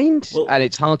mind, and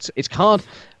it's hard.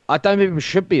 I don't think we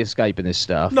should be escaping this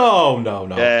stuff. No.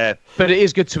 Yeah, but it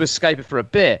is good to escape it for a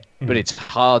bit. But it's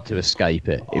hard to escape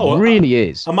it. It really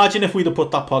is. Imagine if we'd have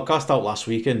put that podcast out last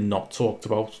week and not talked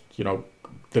about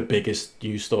the biggest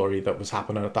news story that was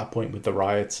happening at that point with the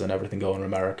riots and everything going in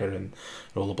America and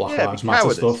all the Black Lives Matter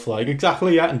stuff.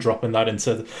 And dropping that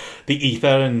into the ether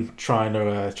and trying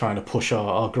to push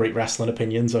our great wrestling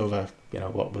opinions over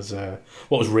what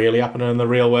was really happening in the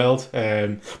real world.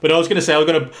 But I was going to say,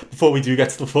 before we do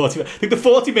get to the 40, I think the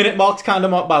 40-minute mark's kind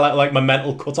of my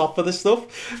mental cut-off for this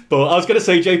stuff. But I was going to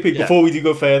say, JP, before we do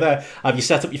go further, have you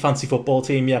set up your fantasy football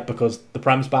team yet? Because the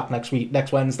Prem's back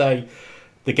next Wednesday.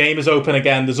 The game is open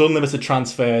again. There's unlimited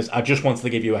transfers. I just wanted to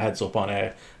give you a heads up on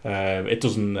it. It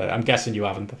doesn't. I'm guessing you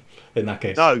haven't. In that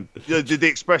case, no. The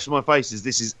expression on my face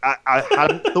is I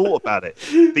hadn't thought about it.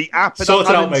 The app had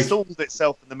uninstalled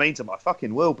itself in the meantime. I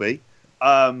fucking will be.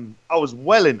 I was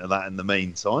well into that in the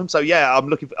meantime. So yeah, I'm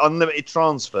looking for unlimited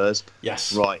transfers.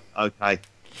 Yes. Right. Okay.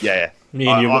 Yeah. Me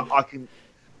and you. I can.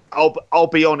 I'll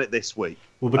be on it this week.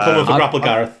 We'll be coming for Grapple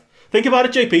Gareth. Think about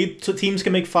it, JP. Teams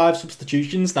can make 5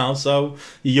 substitutions now, so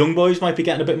your young boys might be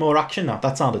getting a bit more action now.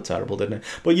 That sounded terrible, didn't it?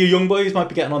 But your young boys might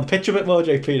be getting on the pitch a bit more,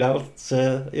 JP. Now, it's,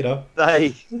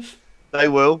 They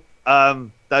will.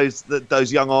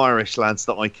 Those young Irish lads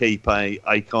that I keep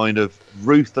a kind of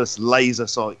ruthless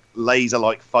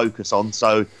laser-like focus on.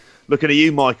 So, looking at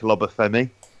you, Michael Obafemi.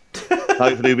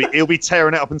 Hopefully he'll be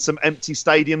tearing it up in some empty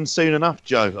stadiums soon enough,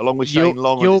 Joe, along with Shane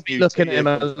Long. You'll be looking at him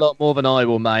a lot more than I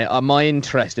will, mate. My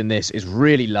interest in this is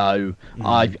really low.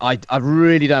 I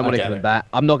really don't want to come back.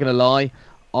 I'm not going to lie.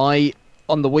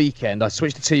 On the weekend, I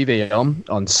switched the TV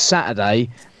on Saturday,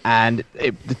 and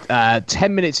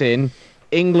 10 minutes in,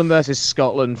 England versus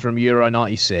Scotland from Euro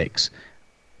 96.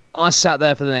 I sat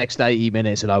there for the next 80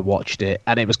 minutes and I watched it,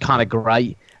 and it was kind of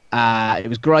great. It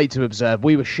was great to observe.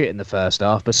 We were shit in the first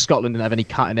half, but Scotland didn't have any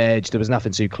cutting edge. There was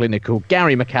nothing too clinical.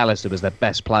 Gary McAllister was their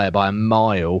best player by a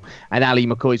mile, and Ali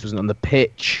McCoy wasn't on the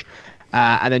pitch.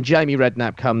 And then Jamie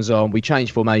Redknapp comes on, we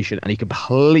change formation, and he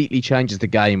completely changes the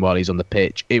game while he's on the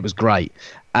pitch. It was great.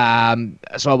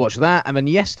 So I watched that, and then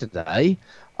yesterday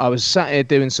I was sat here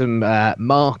doing some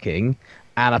marking,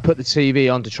 and I put the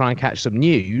TV on to try and catch some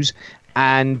news,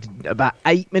 and about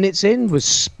 8 minutes in was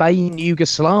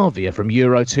Spain-Yugoslavia from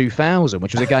Euro 2000,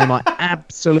 which was a game I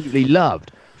absolutely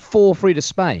loved. 4-3 to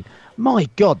Spain. My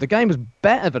God, the game was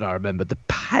better than I remembered. The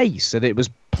pace that it was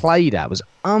played at was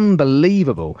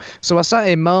unbelievable. So I sat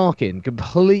here marking,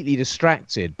 completely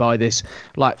distracted by this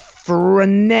like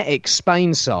frenetic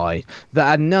Spain side that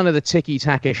had none of the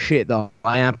tiki-taka shit that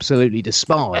I absolutely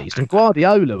despised. And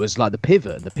Guardiola was like the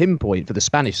pivot, the pinpoint for the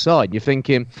Spanish side. And you're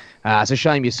thinking, it's a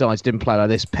shame your sides didn't play like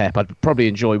this, Pep. I'd probably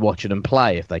enjoy watching them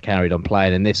play if they carried on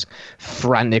playing in this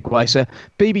frantic way. So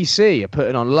BBC are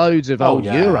putting on loads of old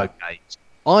Euro games.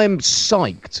 I'm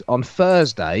psyched on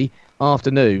Thursday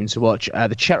afternoon to watch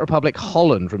the Czech Republic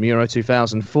Holland from Euro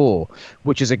 2004,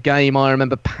 which is a game I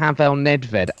remember Pavel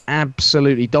Nedved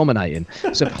absolutely dominating.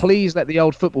 So please let the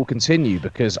old football continue,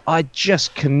 because I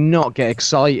just cannot get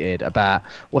excited about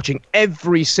watching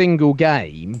every single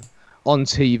game on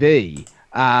TV.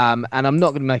 And I'm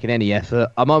not going to make any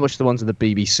effort. I might watch the ones on the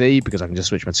BBC because I can just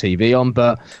switch my TV on,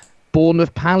 but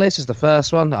Bournemouth Palace is the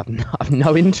first one. I've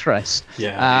no interest.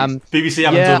 Yeah, BBC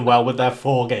haven't done well with their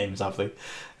 4 games, have they?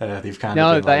 They've kind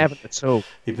of they haven't at all.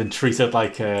 They've been treated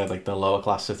like the lower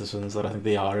class citizens that I think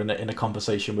they are in a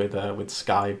conversation with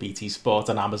Sky, BT Sport,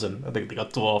 and Amazon. I think they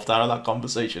got dwarfed out of that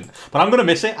conversation. But I'm gonna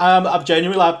miss it. I've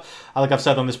genuinely, like I've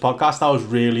said on this podcast, I was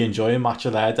really enjoying Match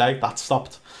of Their Day. That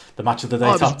stopped. The Match of the Day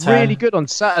top 10. It was really good on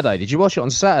Saturday. Did you watch it on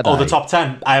Saturday? Oh, the top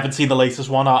 10. I haven't seen the latest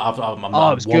one. I'm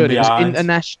it was good. Behind. It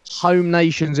was home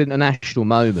nations international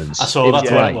moments. I saw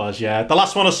that's what it was, yeah. The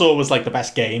last one I saw was like the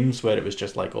best games, where it was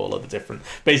just like all of the different...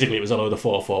 Basically, it was a load of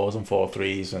 4-4s and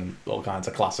 4-3s and all kinds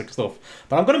of classic stuff.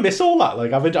 But I'm going to miss all that.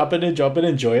 Like, I've been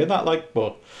enjoying that, like,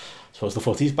 but I suppose the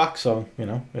footy's back, so, you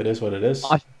know, it is what it is.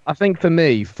 I think for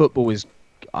me, football is...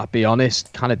 I'll be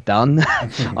honest, kind of done.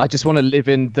 I just want to live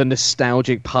in the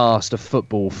nostalgic past of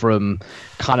football from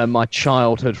kind of my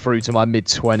childhood through to my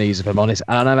mid-20s, if I'm honest.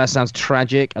 And I know that sounds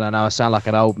tragic, and I know I sound like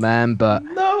an old man, but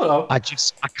no. I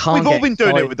can't. We've all been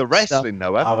doing it with the wrestling,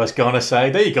 though. I was going to say,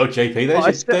 there you go, JP.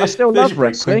 I still love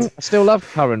wrestling. I still love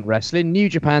current wrestling. New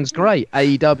Japan's great.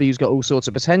 AEW's got all sorts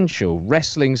of potential.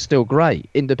 Wrestling's still great.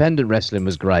 Independent wrestling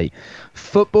was great.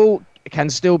 Football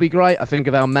can still be great. I think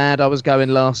of how mad I was going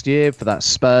last year for that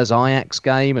Spurs-Ajax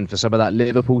game and for some of that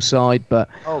Liverpool side, but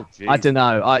I don't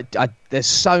know. I there's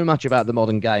so much about the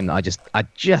modern game that I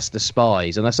just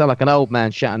despise, and I sound like an old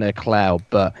man shouting at a cloud,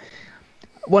 but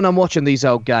when I'm watching these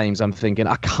old games, I'm thinking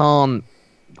I don't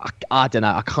know,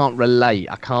 I can't relate,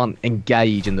 I can't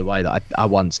engage in the way that I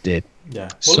once did. Yeah.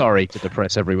 Well, sorry to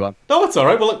depress everyone. No, it's all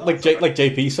right. Well, like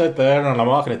JP said there, and I'm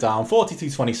marking it down,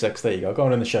 42-26. There you go,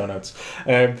 going in the show notes.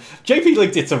 JP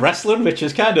linked it to wrestling, which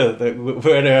is kind of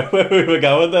where we were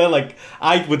going there. Like,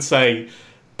 I would say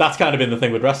that's kind of been the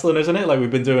thing with wrestling, isn't it? Like,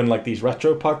 we've been doing like these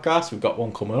retro podcasts. We've got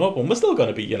one coming up, and we're still going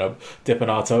to be, you know, dipping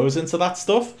our toes into that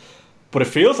stuff. But it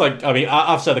feels like, I mean,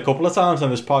 I've said a couple of times on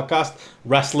this podcast,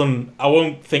 wrestling, I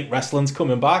won't think wrestling's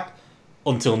coming back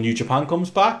until New Japan comes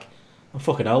back. And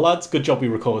fucking hell, lads, good job we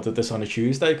recorded this on a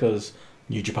Tuesday, because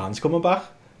New Japan's coming back.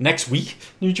 Next week,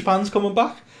 New Japan's coming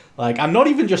back. Like, and not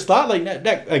even just that, like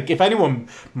if anyone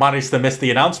managed to miss the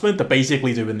announcement, they're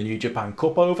basically doing the New Japan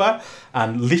Cup over,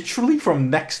 and literally from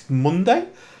next Monday,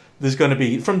 there's going to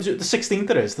be, from the 16th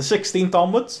it is, the 16th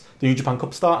onwards, the New Japan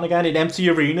Cup starting again in empty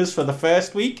arenas for the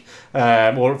first week,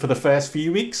 or for the first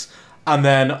few weeks, and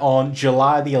then on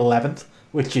July the 11th,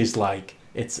 which is like,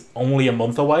 it's only a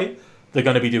month away, they're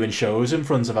going to be doing shows in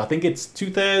front of, I think it's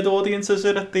 2/3 audiences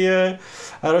at the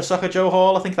Osaka Joe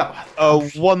Hall. I think that.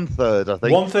 1/3, I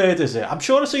think. 1/3 is it? I'm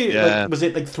sure to see. Yeah. Like, was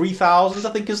it like 3,000?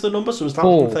 I think is the number. So is that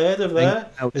 1/3 of there?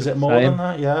 Is it more than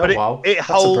that? Yeah. But wow. It That's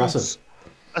holds. impressive.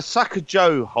 Osaka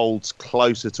Joe holds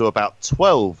closer to about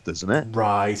 12, doesn't it?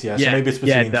 Right. Yeah. So maybe it's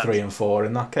between 3 and 4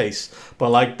 in that case.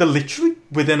 But like, they're literally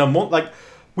within a month. Like,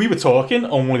 we were talking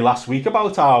only last week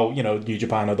about how, you know, New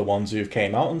Japan are the ones who've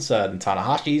came out and said, and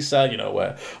Tanahashi said, you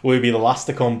know, we'll be the last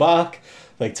to come back.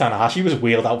 Like, Tanahashi was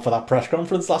wheeled out for that press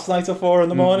conference last night at 4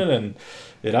 a.m, and,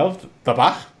 you know, they're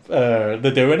back. They're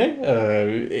doing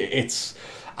it.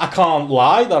 I can't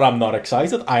lie that I'm not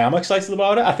excited. I am excited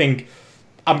about it.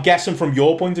 I'm guessing from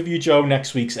your point of view, Joe,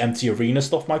 next week's empty arena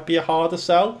stuff might be a harder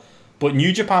sell. But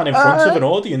New Japan in front of an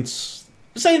audience,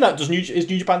 saying that, is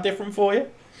New Japan different for you?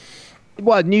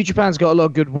 Well, New Japan's got a lot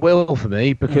of goodwill for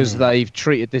me because they've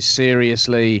treated this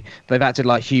seriously. They've acted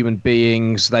like human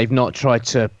beings. They've not tried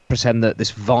to pretend that this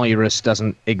virus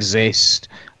doesn't exist.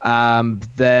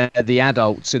 They're the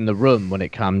adults in the room when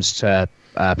it comes to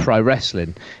pro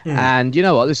wrestling. And you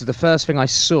know what? This is the first thing I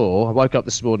saw. I woke up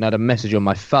this morning, had a message on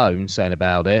my phone saying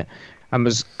about it, and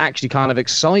was actually kind of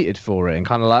excited for it and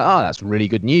kind of like, oh, that's really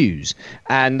good news.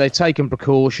 And they've taken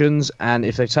precautions, and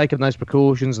if they've taken those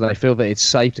precautions and they feel that it's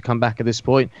safe to come back at this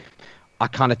point, I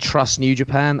kind of trust New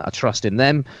Japan. I trust in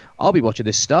them. I'll be watching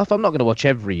this stuff. I'm not going to watch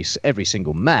every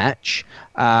single match.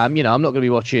 I'm not going to be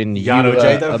watching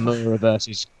Amura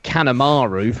versus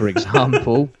Kanemaru, for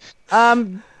example.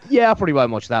 Yeah, I probably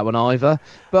won't watch that one either.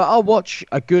 But I'll watch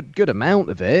a good amount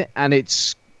of it, and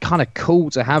it's kind of cool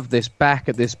to have this back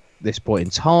at this point in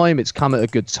time. It's come at a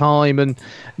good time, and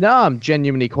no, I'm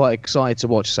genuinely quite excited to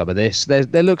watch some of this. There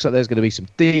looks like there's going to be some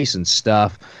decent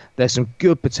stuff. There's some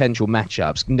good potential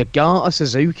matchups. Nagata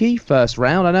Suzuki first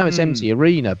round. I know it's empty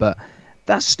arena, but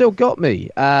that's still got me.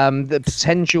 The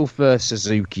potential for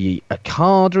Suzuki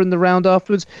Okada in the round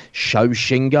afterwards. Sho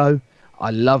Shingo. I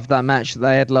love that match that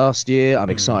they had last year. I'm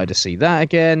excited to see that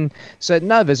again. So,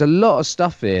 no, there's a lot of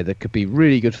stuff here that could be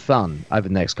really good fun over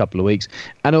the next couple of weeks.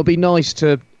 And it'll be nice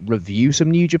to review some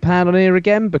New Japan on here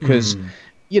again because,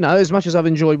 as much as I've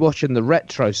enjoyed watching the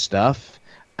retro stuff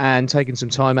and taking some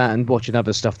time out and watching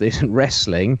other stuff that isn't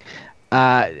wrestling,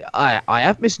 I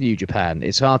have missed New Japan.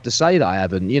 It's hard to say that I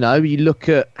haven't. You look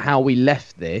at how we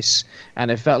left this, and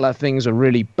it felt like things are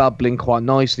really bubbling quite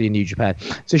nicely in New Japan.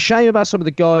 It's a shame about some of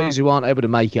the guys who aren't able to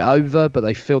make it over, but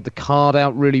they filled the card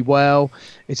out really well.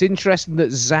 It's interesting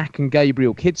that Zach and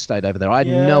Gabriel Kidd stayed over there. I had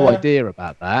no idea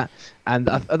about that. And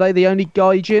are they the only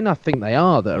gaijin? I think they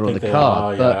are that are on the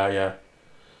card. Yeah.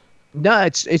 No,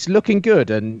 it's looking good,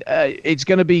 and it's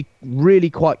going to be really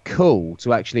quite cool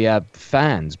to actually have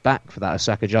fans back for that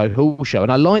Osaka Joe Hall show.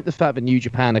 And I like the fact that New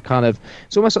Japan are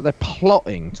it's almost like they're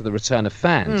plotting to the return of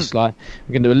fans. Like,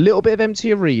 we're going to do a little bit of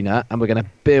empty arena, and we're going to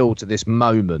build to this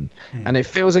moment. And it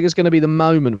feels like it's going to be the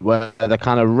moment where the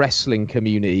kind of wrestling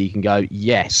community can go,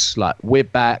 yes, like, we're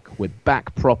back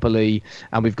properly,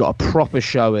 and we've got a proper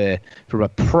show here from a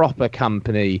proper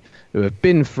company who have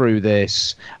been through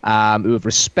this, who have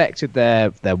respected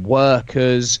their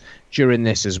workers during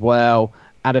this as well,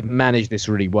 and have managed this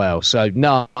really well. So,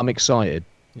 no, I'm excited.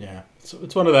 Yeah,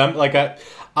 it's one of them. Like,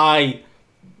 I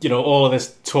all of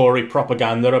this Tory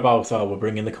propaganda about, we're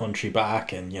bringing the country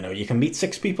back, and, you can meet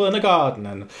 6 people in a garden,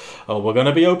 and, we're going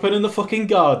to be open in the fucking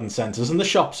garden centres, and the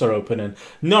shops are open, and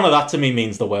none of that to me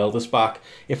means the world is back.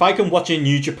 If I can watch a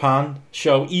New Japan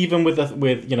show, even with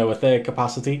a third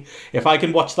capacity, if I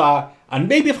can watch that, and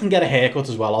maybe if I can get a haircut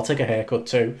as well, I'll take a haircut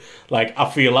too. Like, I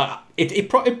feel like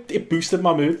it boosted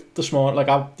my mood this morning. Like,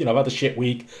 I've had a shit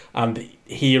week, and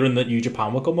hearing that New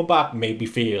Japan were coming back made me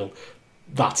feel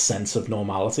that sense of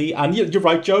normality. And you're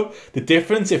right, Joe. The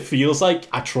difference, it feels like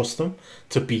I trust them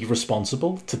to be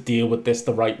responsible, to deal with this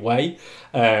the right way.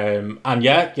 And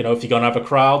yeah, if you're going to have a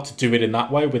crowd, to do it in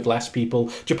that way with less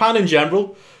people. Japan in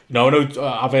general, I know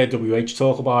I've heard WH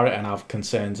talk about it and have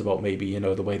concerns about maybe,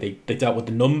 the way they dealt with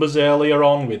the numbers earlier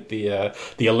on with the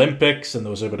Olympics, and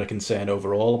there was a bit of concern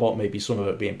overall about maybe some of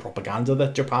it being propaganda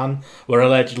that Japan were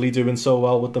allegedly doing so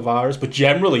well with the virus. But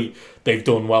generally, they've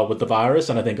done well with the virus,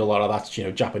 and I think a lot of that's,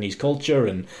 Japanese culture,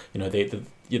 and,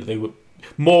 they were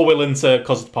more willing to,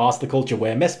 because it's part of the culture,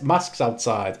 wear masks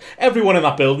outside. Everyone in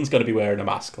that building's going to be wearing a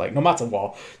mask, like, no matter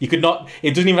what. It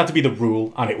doesn't even have to be the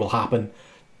rule, and it will happen.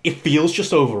 It feels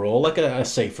just overall like a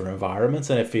safer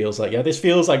environment, and it feels like, this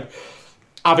feels like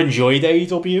I've enjoyed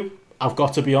AEW, I've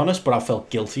got to be honest, but I felt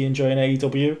guilty enjoying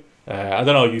AEW. I don't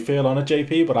know how you feel on it,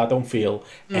 JP, but I don't feel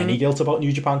any guilt about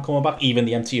New Japan coming back. Even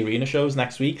the empty arena shows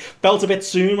next week felt a bit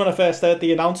soon when I first heard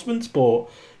the announcements, but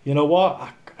you know what?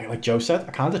 Like Joe said,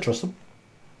 I kind of trust them.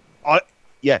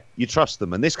 Yeah, you trust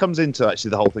them, and this comes into actually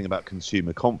the whole thing about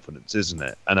consumer confidence, isn't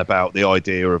it? And about the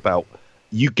idea about,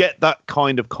 you get that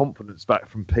kind of confidence back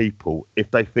from people if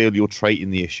they feel you're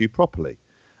treating the issue properly.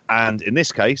 And in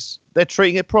this case, they're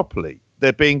treating it properly.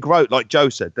 They're being like Joe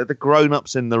said, they're the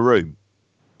grown-ups in the room.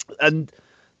 And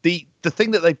the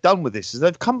thing that they've done with this is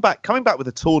they've coming back with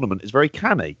a tournament is very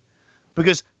canny.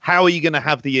 Because how are you going to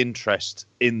have the interest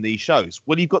in these shows?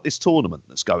 Well, you've got this tournament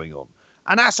that's going on.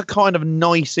 And that's a kind of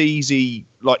nice, easy,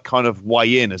 like, kind of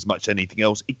way in as much as anything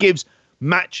else. It gives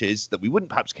matches that we wouldn't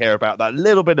perhaps care about that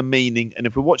little bit of meaning, and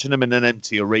if we're watching them in an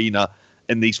empty arena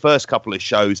in these first couple of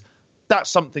shows, that's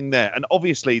something there. And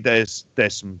obviously there's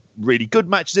some really good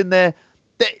matches in there.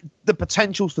 The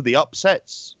potentials for the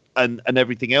upsets and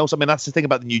everything else. I mean, that's the thing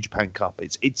about the New Japan Cup.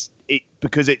 It's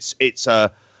because it's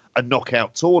a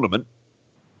knockout tournament.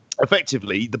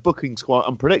 effectively the booking's quite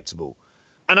unpredictable,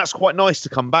 and that's quite nice to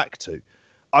come back to.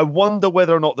 I wonder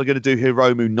whether or not they're going to do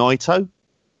Hiromu Naito,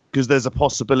 because there's a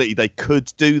possibility they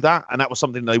could do that, and that was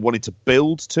something they wanted to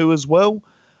build to as well.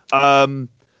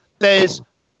 There's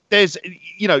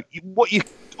what you're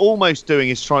almost doing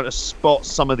is trying to spot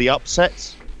some of the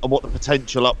upsets and what the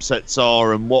potential upsets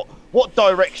are and what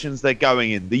directions they're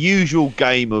going in. The usual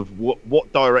game of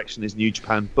what direction is New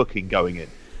Japan booking going in.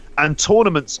 And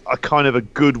tournaments are kind of a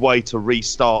good way to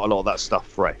restart a lot of that stuff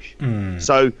fresh.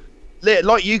 So,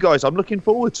 like you guys, I'm looking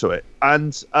forward to it.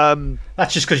 And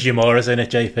that's just because Yamura's in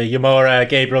it, JP. Yamura,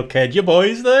 Gabriel Kidd, your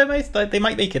boys there, mate. They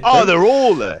might make it. Oh, they're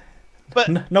all there.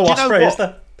 But no Ospreay, is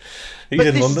there? He's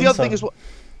in London. The other thing is,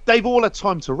 they've all had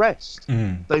time to rest.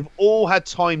 They've all had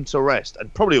time to rest,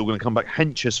 and probably all going to come back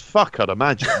hench as fuck, I'd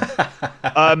imagine.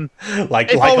 like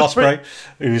Ospreay,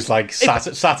 who's like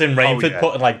sat in Rainford,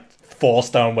 putting like 4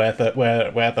 stone worth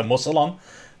of muscle on.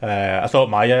 I thought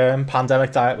my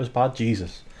pandemic diet was bad.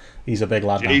 Jesus, he's a big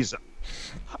lad. Jesus.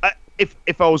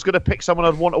 If I was going to pick someone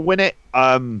I'd want to win it,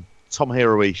 Tomohiro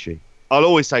Ishii. I'll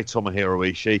always say Tomohiro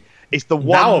Ishii. It's the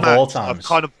one match of all times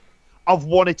I've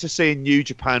wanted to see in New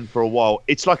Japan for a while.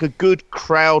 It's like a good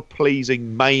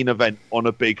crowd-pleasing main event on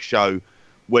a big show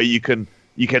where you can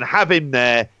have him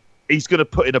there. He's going to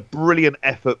put in a brilliant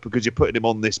effort because you're putting him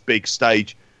on this big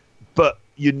stage, but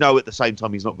you know at the same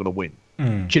time he's not going to win.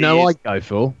 Do you know what I'd go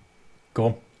for? Go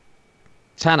on.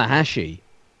 Tanahashi,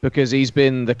 because he's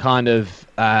been the kind of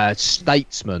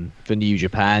statesman for New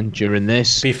Japan during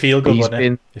this. Be feel good,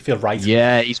 wouldn't it? You feel right.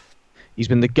 Yeah, he's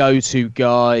been the go-to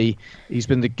guy. He's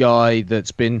been the guy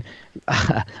that's been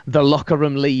the locker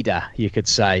room leader, you could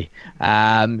say.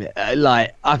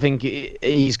 I think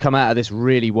he's come out of this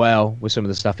really well with some of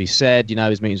the stuff he said.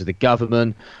 His meetings with the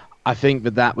government. I think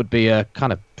that would be a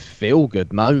kind of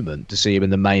feel-good moment to see him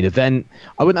in the main event.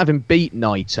 I wouldn't have him beat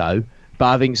Naito, but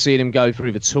I think seeing him go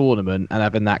through the tournament and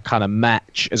having that kind of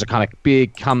match as a kind of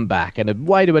big comeback and a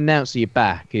way to announce that you're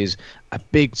back is a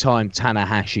big-time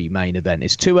Tanahashi main event.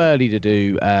 It's too early to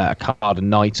do a card of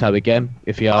Naito again,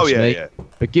 if you ask me. Yeah.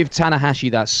 But give Tanahashi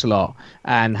that slot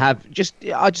and I just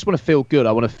want to feel good.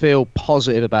 I want to feel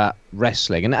positive about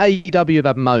wrestling. And AEW have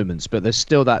had moments, but there's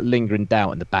still that lingering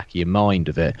doubt in the back of your mind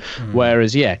of it.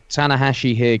 Whereas,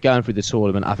 Tanahashi here going through the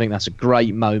tournament, I think that's a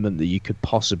great moment that you could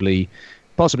possibly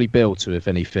build to, if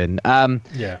anything.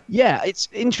 It's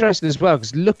interesting as well,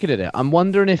 because looking at it, I'm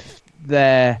wondering if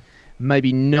they're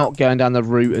maybe not going down the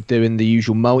route of doing the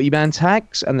usual multi-man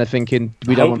tags, and they're thinking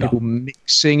we don't want people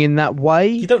mixing in that way.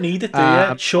 You don't need it, do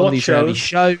you? Short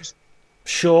shows.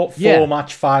 Short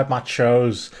 4-match, 5-match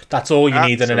shows. That's all you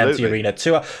need in an empty arena.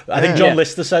 I think John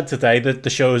Lister said today that the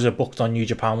shows are booked on New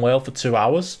Japan World for 2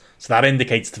 hours. So that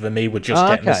indicates to me we're just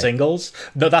getting the singles.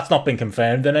 No, that's not been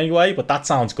confirmed in any way, but that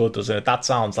sounds good, doesn't it? That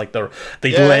sounds like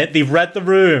they've read the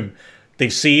room.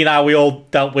 They've seen how we all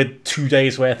dealt with 2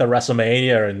 days worth of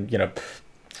WrestleMania and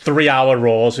 3-hour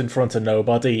Raws in front of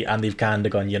nobody, and they've kind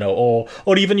of gone,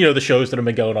 or even the shows that have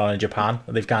been going on in Japan,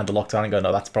 and they've kind of looked down and gone,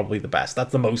 no, that's probably the best.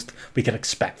 That's the most we can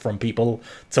expect from people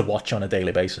to watch on a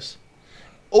daily basis.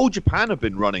 All Japan have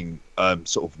been running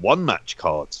sort of 1-match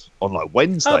cards on like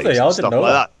Wednesdays and stuff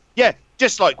like that. Yeah,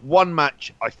 just like 1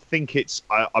 match. I think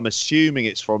I'm assuming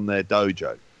it's from their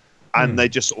dojo. And they're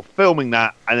just sort of filming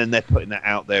that, and then they're putting that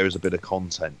out there as a bit of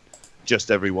content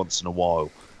just every once in a while.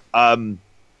 And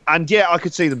I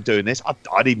could see them doing this.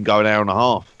 I'd even go an hour and a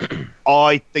half.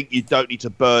 I think you don't need to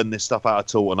burn this stuff out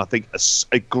at all. And I think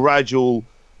a gradual,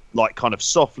 like kind of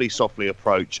softly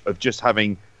approach of just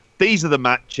having, these are the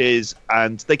matches,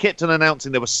 and they kept on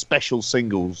announcing there were special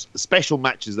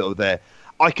matches that were there.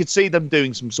 I could see them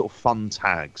doing some sort of fun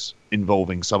tags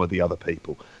involving some of the other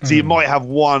people. So you might have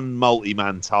one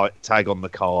multi-man tag on the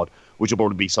card, which will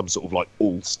probably be some sort of like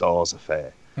all-stars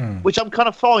affair, which I'm kind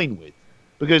of fine with,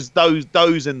 because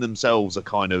those in themselves are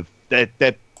kind of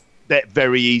they're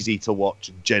very easy to watch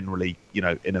and generally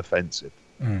inoffensive.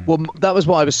 Well, that was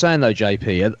what I was saying though,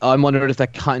 JP. I'm wondering if they're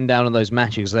cutting down on those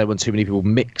matches because they want too many people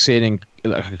mixing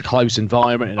in like a close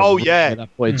environment. At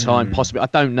that point in time, possibly. I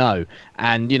don't know,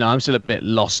 and I'm still a bit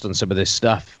lost on some of this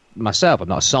stuff myself. I'm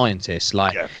not a scientist.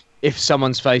 If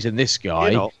someone's facing this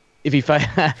guy, if he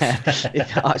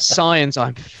science,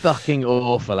 I'm fucking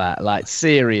awful at, like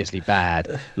seriously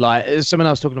bad. Like someone I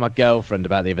was talking to my girlfriend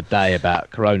about the other day about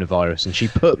coronavirus, and she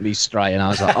put me straight, and I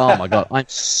was like, oh my god, I'm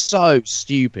so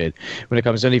stupid when it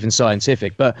comes to anything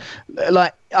scientific. But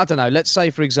like, I don't know. Let's say,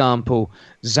 for example,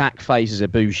 Zack faces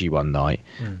Ibushi one night.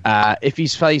 If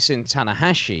he's facing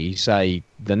Tanahashi, say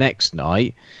the next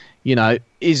night,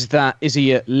 is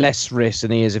he at less risk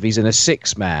than he is if he's in a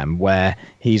 6-man where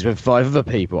he's with 5 other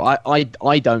people? I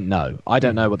don't know. I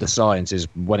don't know what the science is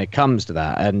when it comes to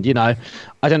that. And,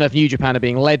 I don't know if New Japan are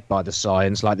being led by the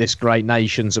science like this great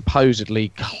nation supposedly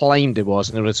claimed it was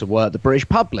in order to work the British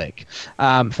public.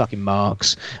 Fucking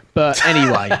marks. But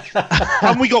anyway.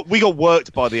 And we got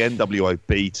worked by the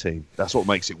NWOB team. That's what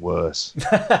makes it worse.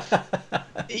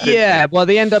 Yeah, well,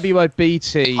 the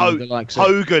NWOB team... Hogan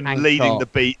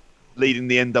leading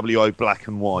the NWO Black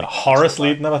and White. Horace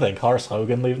leading them, I think. Horace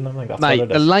Hogan leading them. I think that's Mate,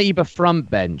 what it the is. Labour front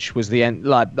bench was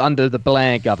under the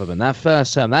Blair government. That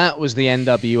first term, that was the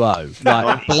NWO.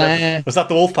 Like Blair, was that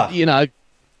the Wolfpack?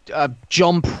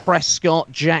 John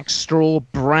Prescott, Jack Straw,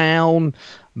 Brown,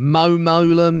 Mo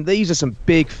Molam. These are some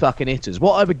big fucking hitters.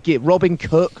 What I would give Robin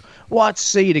Cook, what I'd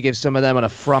see to give some of them on a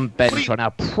front bench right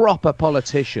now, proper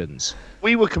politicians.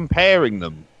 We were comparing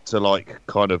them to like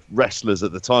kind of wrestlers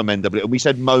at the time, NWO, and we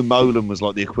said Mo Molam was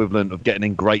like the equivalent of getting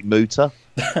in Great Muta.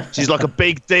 She's like a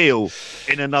big deal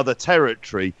in another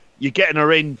territory. You're getting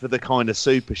her in for the kind of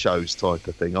super shows type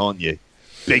of thing, aren't you?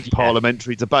 Big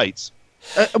parliamentary debates.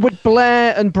 Would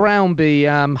Blair and Brown be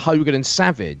Hogan and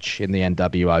Savage in the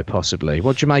NWO possibly?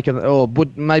 What do you make of that? Or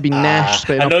would maybe Nash?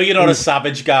 I know you're not a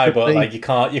Savage guy, but like you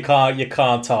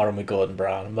can't tar him with Gordon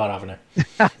Brown. I'm not having it.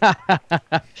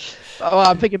 Oh,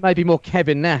 I'm thinking maybe more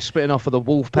Kevin Nash splitting off of the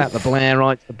Wolfpack, the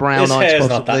Blairites, the Brownites. His hair's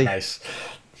possibly. not that nice.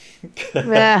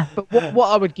 Yeah, but what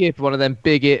I would give one of them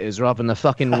big hitters rather than the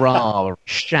fucking Ra or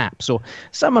Shaps or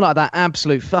someone like that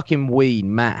absolute fucking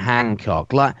ween Matt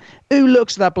Hancock. Like, who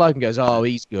looks at that bloke and goes, oh,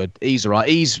 he's good, he's all right,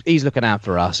 he's looking out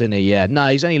for us, isn't he? Yeah, no,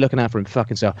 he's only looking out for him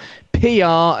fucking self.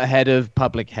 PR ahead of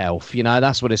public health,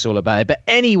 that's what it's all about. But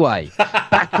anyway,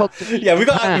 back on to yeah, we've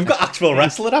got actual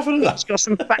wrestling, haven't we? It's got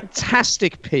some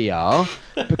fantastic PR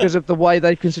because of the way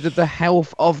they've considered the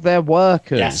health of their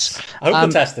workers. Yes, I hope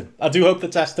the testing. I do hope the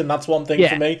testing. That's one thing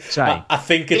for me. I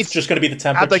think it's just going to be the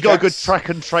temperature. Have they got checks. a good track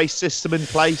and trace system in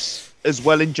place as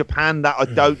well in Japan? That I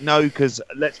don't know, because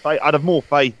let's face, I'd have more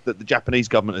faith that the Japanese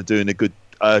government are doing a good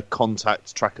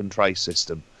contact track and trace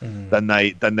system than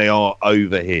they are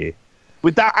over here.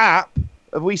 With that app,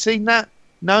 have we seen that?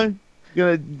 No,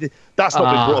 that's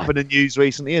not been brought up in the news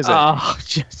recently, is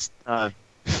it?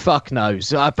 Fuck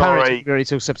knows. Apparently, really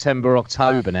till September,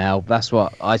 October now. That's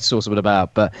what I saw something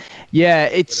about. But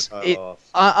yeah,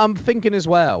 I'm thinking as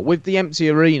well with the empty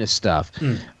arena stuff.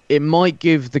 It might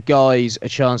give the guys a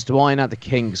chance to iron out the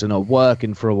kinks and not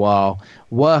working for a while,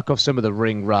 work off some of the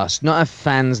ring rust, not have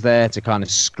fans there to kind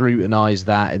of scrutinise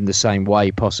that in the same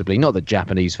way, possibly. Not that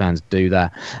Japanese fans do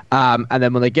that. And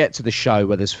then when they get to the show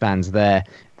where there's fans there,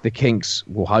 the kinks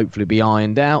will hopefully be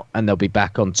ironed out and they'll be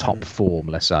back on top form,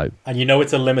 let's hope. And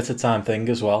it's a limited time thing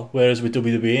as well. Whereas with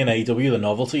WWE and AEW, the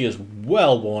novelty is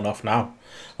well worn off now.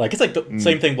 Like, it's like the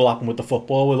same thing will happen with the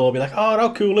football. We'll all be like, oh,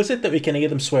 how cool is it that we can hear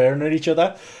them swearing at each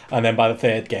other? And then by the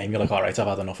third game, you're like, all right, I've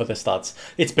had enough of this, lads.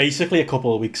 It's basically a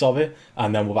couple of weeks of it,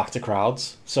 and then we're back to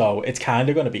crowds. So it's kind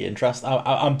of going to be interesting.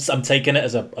 I'm taking it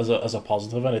as a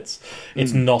positive, and it's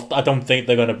not. I don't think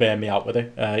they're going to burn me out with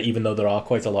it, even though there are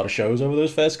quite a lot of shows over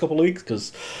those first couple of weeks.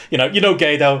 Because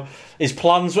Gato, his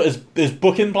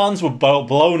booking plans were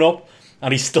blown up.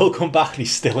 And he's still come back and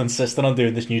he's still insisting on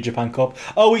doing this New Japan Cup.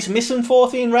 Oh, he's missing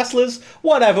 14 wrestlers?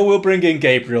 Whatever, we'll bring in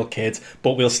Gabriel Kidd,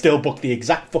 but we'll still book the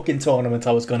exact fucking tournament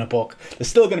I was going to book. There's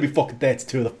still going to be fucking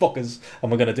 32 of the fuckers,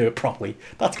 and we're going to do it properly.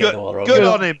 That's good. Good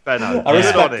on him, Benno.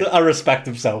 I respect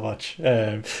him so much.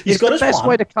 He's got the best plan.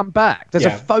 way to come back. There's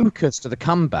a focus to the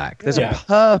comeback. There's a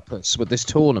purpose with this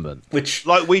tournament. Which,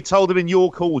 like we told him in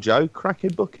your call, Joe,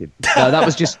 cracking booking. No, that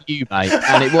was just you, mate,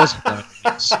 and it was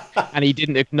and he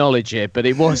didn't acknowledge it. But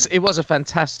it was a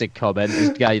fantastic comment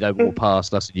as Gato walked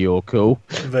past us and you're cool.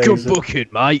 Amazing. Good booking,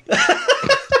 mate.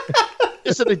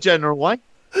 Just in a general way.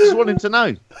 Just wanting to know.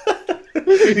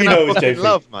 He knows, JP.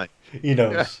 Love, mate. He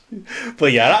knows. Yeah.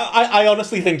 But yeah, I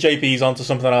honestly think JP's onto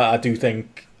something. I do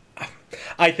think.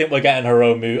 I think we're getting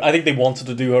Hiromu. I think they wanted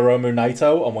to do Hiromu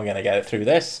Naito, and we're going to get it through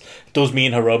this. It does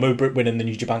mean Hiromu winning the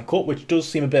New Japan Cup, which does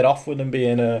seem a bit off with him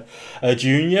being a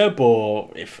junior, but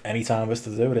if any time was to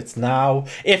do it, it's now.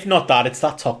 If not that, it's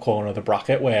that top corner of the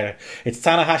bracket where it's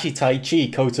Tanahashi,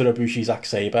 Taichi, Kota Ibushi, Zack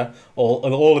Sabre,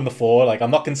 all in the four. Like,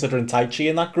 I'm not considering Taichi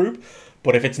in that group,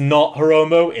 But if it's not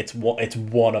Hiromu, it's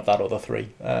one of that other three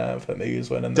for me who's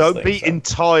winning this Don't thing, be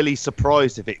entirely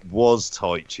surprised if it was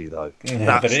Taichi, though.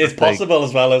 Yeah, but it is possible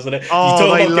as well, isn't it? Oh, you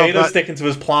talk they about love Gato that. sticking to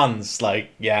his plans, like,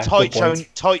 yeah.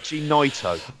 Taichi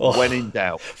Naito, when in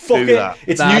doubt. Fuck do it. that.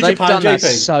 It's Nah, New they've Japan, done that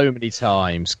JP. so many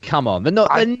times. Come on, they're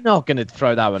not going to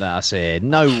throw that one at us here.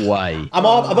 No way. I'm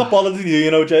not bothered with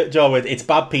you, Joe. It's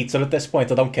bad pizza at this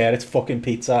point. I don't care. It's fucking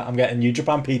pizza. I'm getting New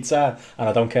Japan pizza, and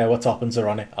I don't care what toppings are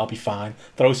on it. I'll be fine.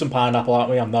 Throw some pineapple at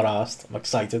me. I'm not arsed. I'm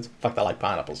excited. In fact, I like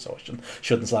pineapple, so I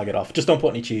shouldn't slag it off. Just don't put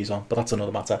any cheese on, but that's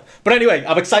another matter. But anyway,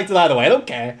 I'm excited either way. I don't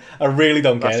care. I really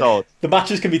don't care. That's odd. The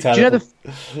matches can be terrible.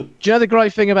 Do you know the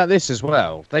great thing about this as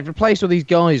well? They've replaced all these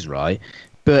guys, right?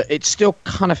 But it still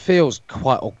kind of feels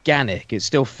quite organic. It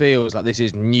still feels like this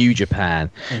is New Japan,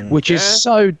 which is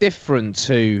so different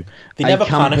to a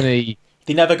company. Panic.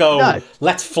 They never go,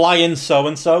 let's fly in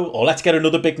so-and-so, or let's get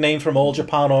another big name from All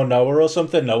Japan or Noah or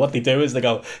something. No, what they do is they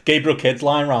go, Gabriel Kidd's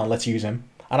lying around, let's use him.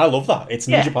 And I love that. It's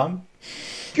New Japan.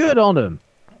 Good on them.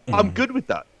 I'm good with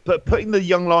that. But putting the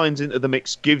young lions into the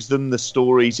mix gives them the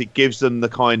stories. It gives them the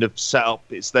kind of setup.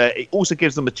 It's there. It also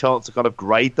gives them a chance to kind of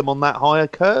grade them on that higher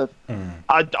curve.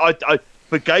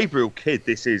 For Gabriel Kidd,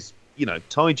 this is,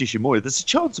 Taiji Shimura. There's a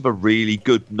chance of a really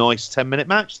good, nice 10-minute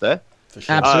match there.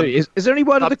 Sure. Absolutely. Is there any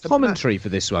word of the commentary for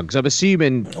this one? Because I'm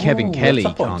assuming Kevin Kelly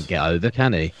can't get over,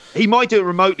 can he? He might do it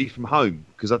remotely from home,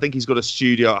 because I think he's got a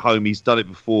studio at home. He's done it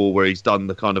before where he's done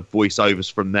the kind of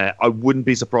voiceovers from there. I wouldn't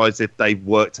be surprised if they've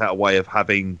worked out a way of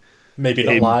having maybe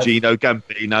him, not live. Gino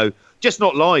Gambino, just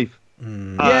not live.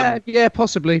 Yeah,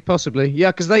 possibly.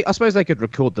 Yeah, because I suppose they could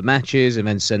record the matches and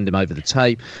then send them over the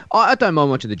tape. I don't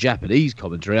mind watching the Japanese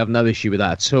commentary. I have no issue with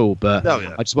that at all. But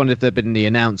I just wondered if there'd been any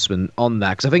announcement on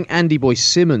that, because I think Andy Boy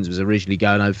Simmons was originally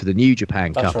going over for the New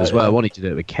Japan Cup as well. I wanted to do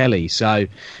it with Kelly, so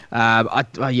I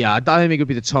don't think it would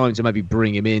be the time to maybe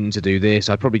bring him in to do this.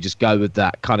 I'd probably just go with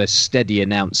that kind of steady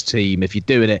announced team. If you're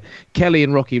doing it, Kelly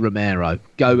and Rocky Romero,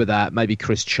 go with that. Maybe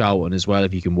Chris Charlton as well,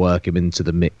 if you can work him into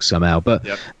the mix somehow. But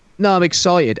no, I'm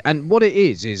excited. And what it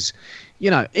is,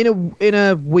 in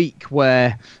a week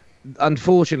where,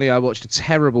 unfortunately, I watched a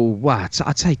terrible,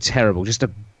 I'd say terrible, just a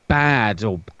bad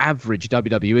or average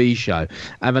WWE show.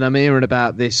 And then I'm hearing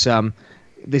about this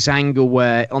angle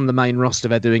where on the main roster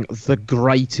they're doing the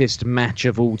greatest match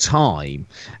of all time.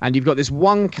 And you've got this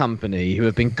one company who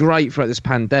have been great throughout this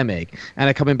pandemic and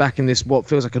are coming back in this what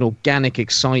feels like an organic,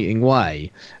 exciting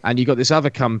way. And you've got this other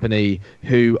company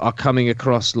who are coming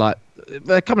across like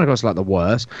the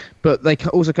worst, but they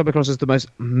also come across as the most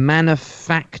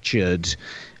manufactured,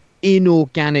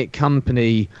 inorganic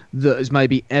company that has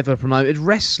maybe ever promoted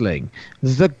wrestling.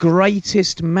 The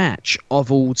greatest match of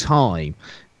all time.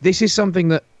 This is something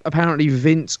that apparently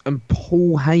Vince and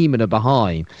Paul Heyman are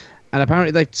behind. And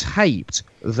apparently they've taped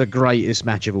the greatest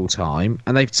match of all time.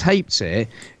 And they've taped it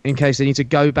in case they need to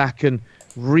go back and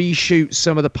reshoot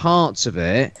some of the parts of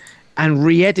it and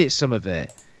re-edit some of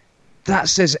it. That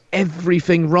says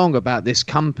everything wrong about this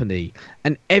company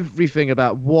and everything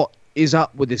about what is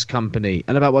up with this company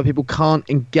and about why people can't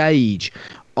engage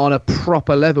on a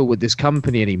proper level with this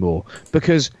company anymore,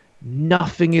 because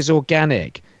nothing is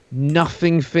organic.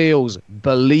 Nothing feels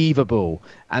believable.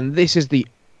 And this is the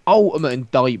ultimate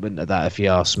indictment of that, if you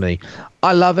ask me.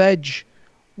 I love Edge.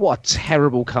 What a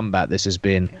terrible comeback this has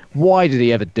been. Why did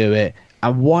he ever do it?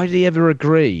 And why did he ever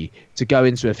agree to go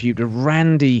into a feud with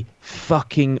Randy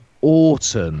fucking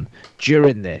Orton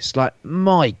during this? Like,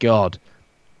 my God.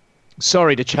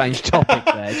 Sorry to change topic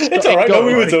there. It's all right. No,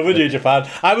 we were done with New Japan.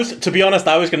 To be honest,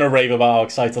 I was going to rave about how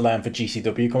excited I am for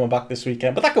GCW coming back this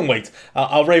weekend, but that can wait.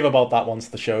 I'll rave about that once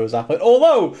the show is up.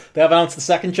 Although they have announced the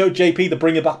second show, JP, they're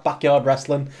bringing back Backyard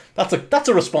Wrestling. That's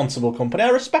a responsible company. I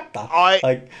respect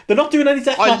that. They're not doing any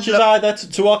tech matches either.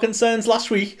 To our concerns last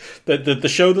week, the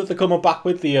show that they're coming back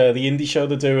with, the indie show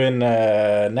they're doing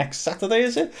next Saturday,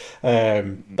 is it?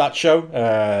 That show,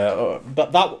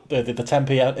 the 10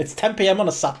 p.m. It's 10 p.m. on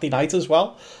a Saturday night as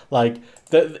well.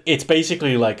 It's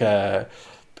basically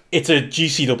it's a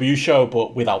GCW show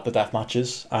but without the death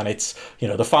matches, and it's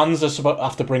the fans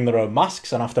have to bring their own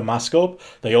masks and have to mask up.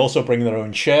 They also bring their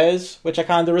own chairs, which I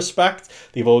kind of respect.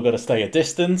 They've all got to stay a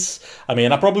distance. I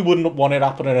mean, I probably wouldn't want it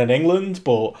happening in England,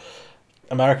 but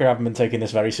America haven't been taking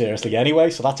this very seriously anyway,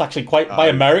 so that's actually quite, by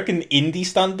American indie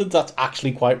standards, that's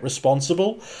actually quite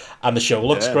responsible. And the show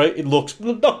looks great. It looks,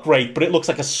 not great, but it looks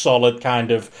like a solid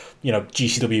kind of,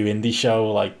 GCW indie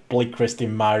show, like Blake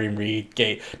Christian, Myron Reed,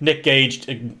 Nick Gage,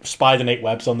 Spider Nate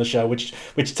Webb's on the show, which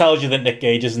tells you that Nick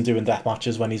Gage isn't doing death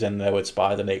matches when he's in there with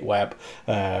Spider Nate Webb.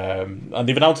 And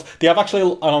they have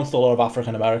actually announced a lot of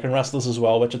African American wrestlers as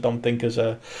well, which I don't think is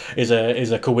a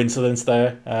coincidence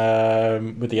there.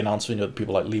 With the announcement of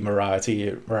people like Lee Moriarty,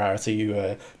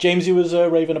 who James, you was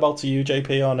raving about to you,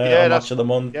 JP, on Match of the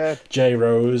Month, Jay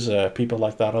Rose, people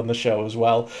like that on the show as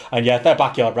well. And their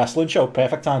backyard wrestling show,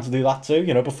 perfect time to do that too,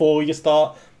 before you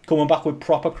start coming back with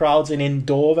proper crowds in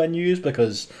indoor venues,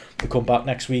 because the comeback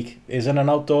next week is in an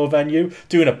outdoor venue.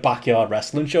 Doing a backyard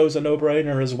wrestling show is a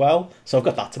no-brainer as well, so I've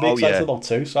got that to be excited about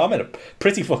too. So I'm in a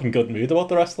pretty fucking good mood about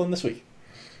the wrestling this week.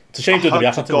 It's a shame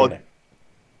WWF had to win it.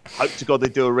 Hope to God they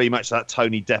do a rematch of that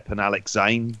Tony Depp and Alex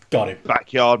Zane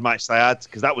backyard match they had,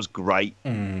 because that was great.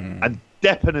 And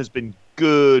Deppen has been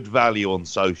good value on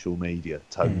social media,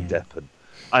 Tony Deppen.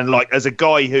 And like, as a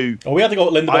guy who... we had to go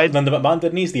with Linda McMahon,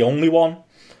 didn't he? He's the only one.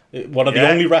 One of the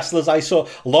only wrestlers I saw.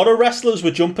 A lot of wrestlers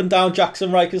were jumping down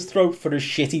Jackson Riker's throat for his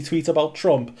shitty tweet about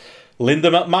Trump. Linda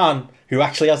McMahon, who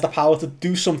actually has the power to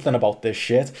do something about this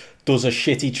shit, does a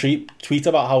shitty tweet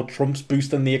about how Trump's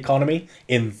boosting the economy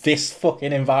in this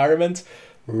fucking environment.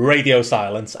 Radio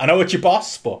silence. I know it's your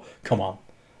boss, but come on.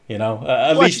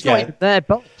 At least, their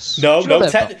boss. No,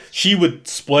 she would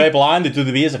swear blind. The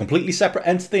WWE is a completely separate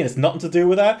entity and it's nothing to do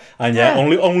with her. And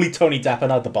only Tony Deppen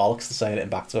had the bollocks to say anything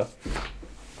back to her.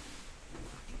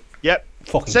 Yep.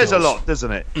 Says a lot,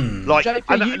 doesn't it? Like,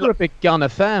 JP, you were a big Gunner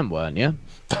fan, weren't you?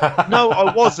 No,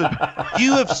 I wasn't.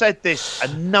 You have said this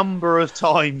a number of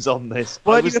times on this.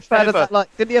 Weren't you a fan of that?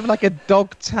 Like, did he have like a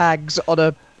dog tags on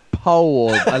a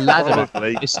pole or a ladder?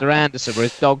 Mr. Anderson, where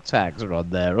his dog tags are on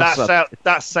there.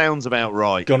 That sounds about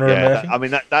right. Gunner and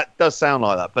Murphy? That does sound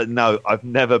like that. But no, I've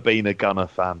never been a Gunner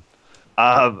fan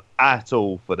at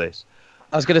all for this.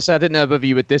 I was going to say, I didn't know whether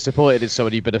you were disappointed in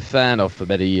someone you've been a fan of for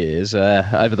many years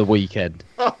over the weekend.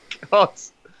 Oh, God.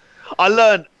 I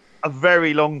learned a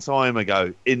very long time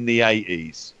ago in the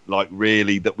 80s, like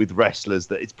really, that with wrestlers,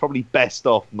 that it's probably best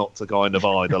off not to kind of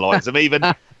idolise them.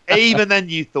 Even then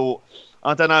you thought,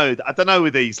 I don't know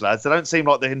with these lads. They don't seem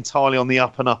like they're entirely on the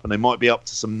up and up, and they might be up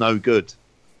to some no good.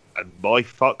 And by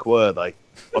fuck were they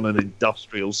on an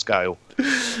industrial scale.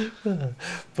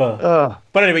 But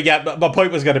anyway, my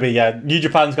point was going to be, New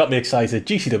Japan's got me excited,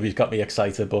 GCW's got me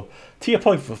excited, but to your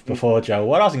point before, Joe,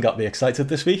 what hasn't got me excited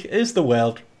this week is the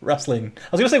World Wrestling... I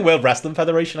was going to say World Wrestling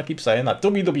Federation, I keep saying that.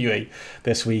 WWE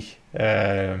this week. We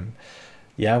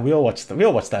all watched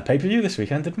that pay-per-view this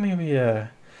weekend, didn't we?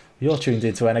 We all tuned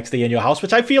into NXT in your house,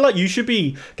 which I feel like you should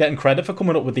be getting credit for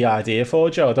coming up with the idea for,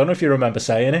 Joe. I don't know if you remember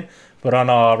saying it, but on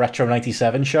our Retro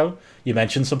 97 show, you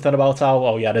mentioned something about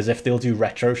how, as if they'll do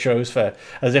retro shows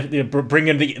as if they're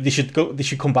bringing they should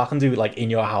come back and do like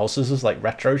in your houses as like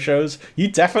retro shows. You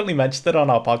definitely mentioned it on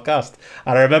our podcast,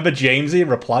 and I remember Jamesy in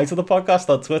reply to the podcast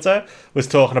on Twitter was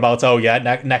talking about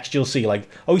next you'll see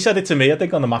he said it to me I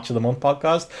think on the Match of the Month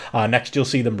podcast. Next you'll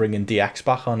see them bringing DX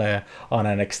back on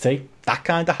NXT. That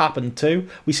kind of happened too.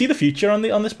 We see the future on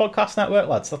this podcast network,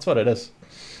 lads. That's what it is.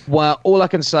 Well, all I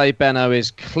can say, Benno, is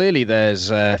clearly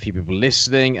there's a few people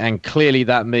listening, and clearly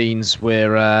that means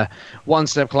we're one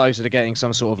step closer to getting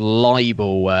some sort of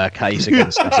libel case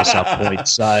against us at some point.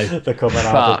 So, they're coming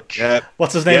out.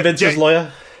 What's his name, Vince's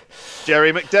lawyer?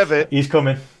 Jerry McDevitt. He's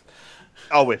coming.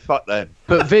 Oh, we're fucked then.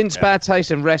 But Vince, bad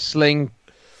taste in wrestling.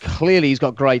 Clearly, he's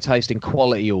got great taste in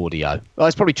quality audio. Well,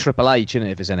 it's probably Triple H, isn't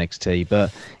it, if it's NXT?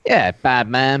 But yeah, bad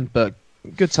man, but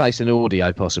good taste in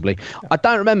audio, possibly. I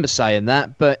don't remember saying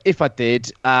that, but if I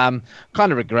did, kind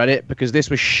of regret it, because this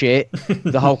was shit.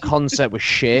 The whole concept was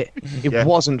shit. It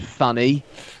wasn't funny.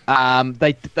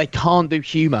 They can't do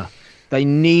humour. They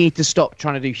need to stop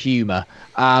trying to do humour.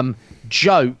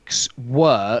 Jokes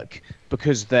work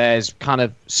because there's kind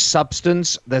of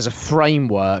substance, there's a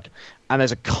framework, and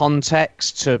there's a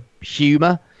context to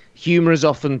humour. Humour is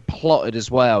often plotted as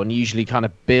well and usually kind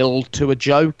of build to a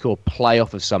joke or play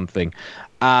off of something.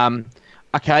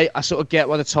 Okay, I sort of get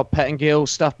why the Todd Pettengill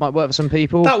stuff might work for some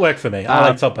people. That worked for me. I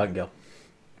like Todd Pettengill.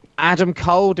 Adam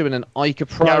Cole doing an Ica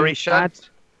Pro ad.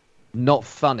 Not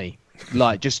funny.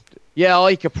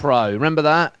 Ica Pro. Remember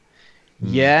that?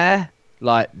 Yeah.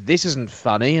 This isn't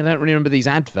funny. I don't really remember these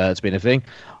adverts being a thing.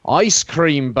 Ice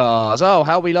cream bars. Oh,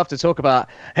 how we love to talk about,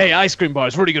 hey, ice cream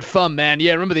bars, really good fun, man.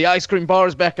 Yeah, remember the ice cream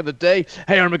bars back in the day?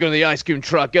 Hey, I remember going to the ice cream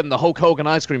truck, getting the Hulk Hogan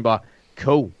ice cream bar.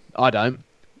 Cool. I don't.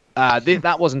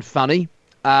 That wasn't funny.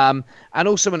 And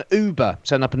also an Uber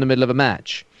turning up in the middle of a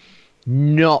match.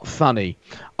 Not funny.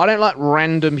 I don't like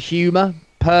random humour,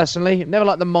 personally. Never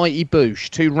like the Mighty Boosh.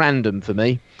 Too random for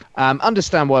me.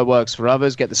 Understand why it works for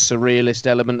others, get the surrealist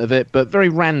element of it, but very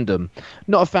random.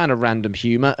 Not a fan of random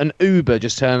humour. And Uber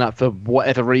just turning up for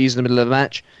whatever reason in the middle of the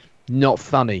match, not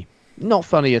funny. Not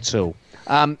funny at all.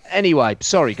 Anyway,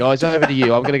 sorry guys, over to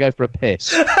you. I'm going to go for a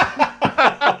piss.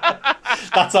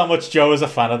 That's how much Joe is a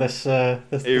fan of this.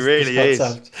 It really is.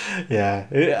 Yeah.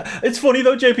 It's funny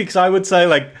though, JP, because I would say,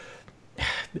 like,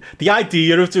 the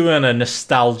idea of doing a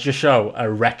nostalgia show, a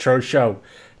retro show,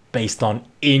 based on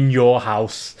In Your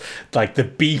House, like the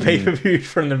B pay-per-view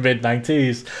from the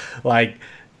mid-90s, like,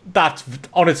 that's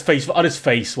on its face,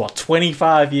 what,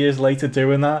 25 years later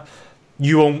doing that?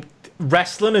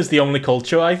 Wrestling is the only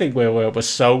culture, I think, where we're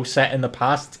so set in the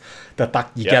past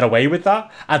that you get away with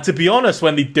that. And to be honest,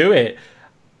 when they do it,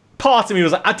 part of me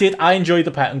was like, I enjoyed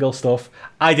the Pettingill stuff.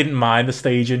 I didn't mind the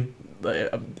staging.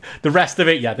 The rest of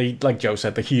it, like Joe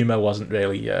said, the humour wasn't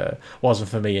really wasn't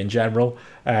for me in general.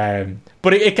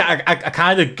 But I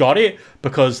kind of got it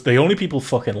because the only people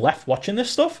fucking left watching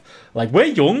this stuff, like, we're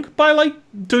young by like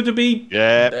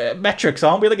WWE metrics,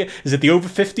 aren't we? Like, is it the over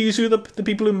 50s who are the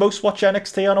people who most watch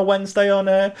NXT on a Wednesday on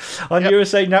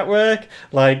USA Network?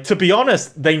 Like, to be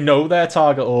honest, they know their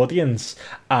target audience,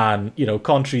 and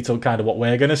contrary to kind of what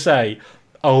we're gonna say,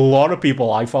 a lot of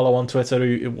people I follow on Twitter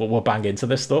who will bang into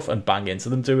this stuff and bang into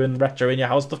them doing retro In Your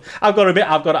House stuff. I've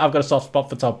got a soft spot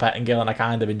for Todd Pettingill, and I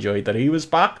kind of enjoyed that he was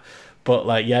back. But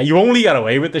like, you only get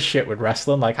away with this shit with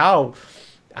wrestling. Like, how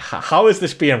is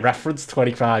this being referenced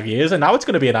 25 years, and now it's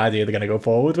going to be an idea they're going to go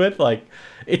forward with? Like,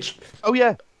 it's. Oh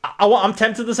yeah. I'm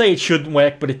tempted to say it shouldn't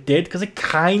work, but it did, because it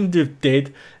kind of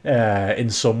did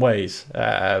in some ways.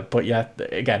 But yeah,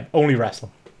 again, only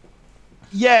wrestling.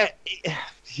 Yeah.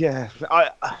 Yeah,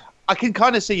 I can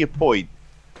kind of see your point,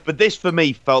 but this for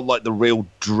me felt like the real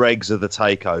dregs of the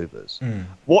takeovers.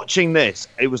 Watching this,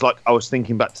 it was like I was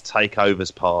thinking back to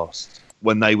takeovers past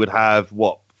when they would have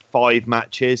 4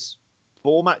 matches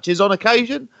on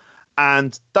occasion,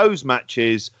 and those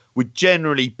matches would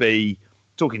generally be,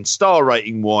 talking star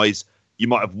rating wise, you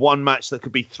might have one match that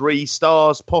could be 3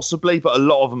 stars possibly, but a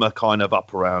lot of them are kind of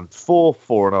up around 4,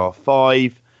 4.5,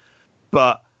 5.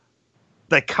 But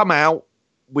they come out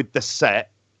with the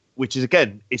set, which is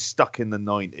stuck in the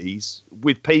 90s,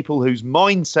 with people whose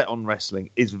mindset on wrestling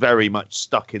is very much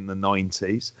stuck in the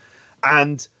 90s,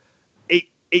 and it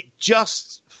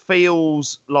just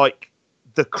feels like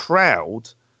the crowd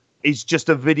is just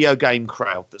a video game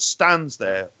crowd that stands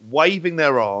there waving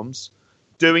their arms,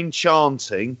 doing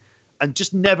chanting, and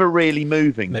just never really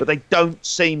moving. But they don't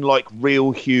seem like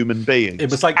real human beings.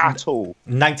 It was like at all.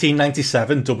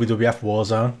 1997 WWF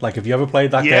Warzone. Like, have you ever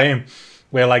played that game?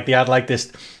 Where, like, they had, like, this...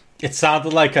 It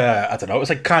sounded like I don't know, it was,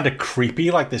 like, kind of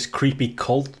creepy, like this creepy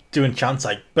cult doing chants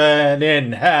like, burn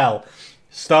in hell,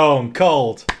 stone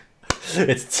cold.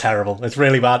 It's terrible. It's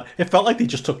really bad. It felt like they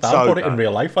just took that and put it in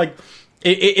real life. Like,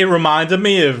 it reminded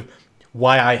me of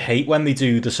why I hate when they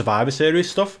do the Survivor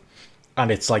Series stuff,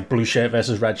 and it's, like, blue shirt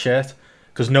versus red shirt.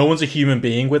 Because no one's a human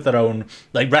being with their own...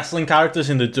 Like, wrestling characters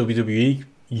in the WWE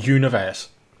universe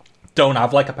don't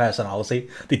have, like, a personality.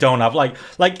 They don't have, like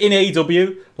in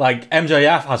AEW, like,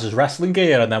 MJF has his wrestling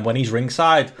gear, and then when he's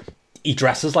ringside, he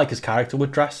dresses like his character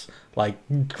would dress. Like,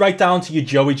 right down to your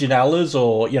Joey Janela's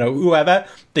or, whoever,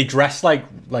 they dress like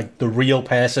the real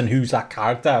person who's that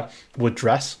character would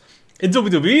dress. In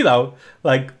WWE, though,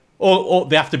 like, or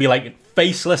they have to be, like,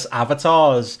 faceless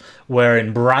avatars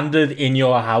wearing branded In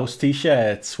Your House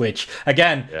t-shirts, which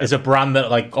again is a brand that,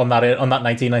 like, on that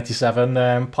 1997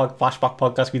 flashback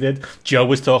podcast we did, Joe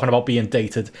was talking about being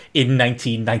dated in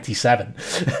 1997.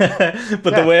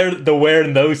 But they're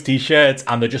wearing those t-shirts,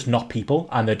 and they're just not people,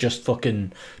 and they're just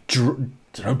fucking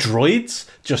droids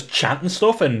just chanting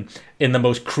stuff, and in the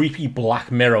most creepy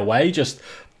Black Mirror way, just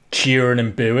cheering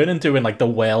and booing and doing, like, the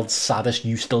world's saddest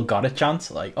 "you still got it" chant.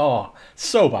 Like, oh,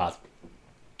 so bad.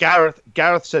 Gareth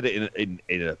said it in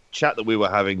a chat that we were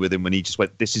having with him when he just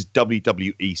went, this is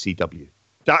WWECW.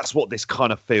 That's what this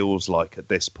kind of feels like at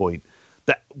this point.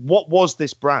 What was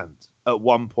this brand at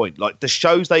one point? Like, the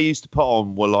shows they used to put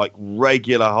on were like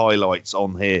regular highlights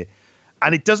on here.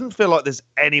 And it doesn't feel like there's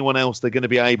anyone else they're going to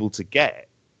be able to get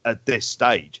at this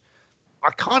stage.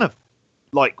 I kind of,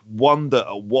 like, wonder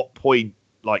at what point,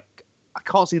 like, I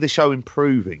can't see the show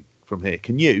improving from here.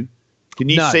 Can you? Can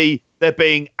you see there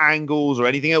being angles or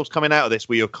anything else coming out of this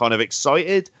where you're kind of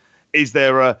excited? Is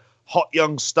there a hot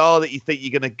young star that you think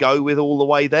you're going to go with all the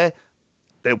way there?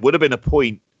 There would have been a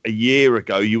point a year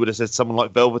ago you would have said someone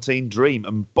like Velveteen Dream,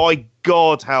 and by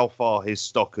God, how far his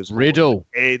stock has Riddle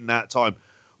in that time.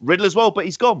 Riddle as well, but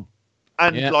he's gone,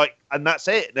 and and that's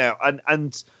it now.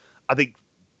 And I think,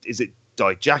 is it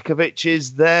Dijakovic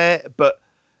is there? But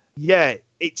yeah,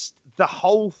 it's the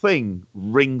whole thing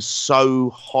rings so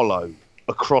hollow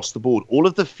across the board. All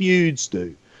of the feuds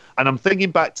do. And I'm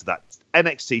thinking back to that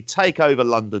NXT Takeover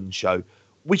London show,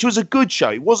 which was a good show.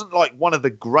 It wasn't like one of the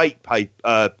great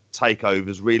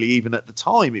takeovers, really, even at the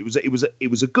time. It was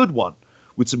a good one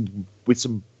with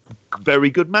some very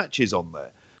good matches on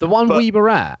there. The one we were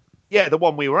at. Yeah, the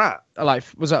one we were at. Like,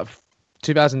 was that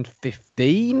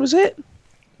 2015? Was it?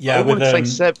 Yeah, I want to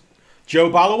say Joe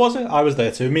Balla, was it? I was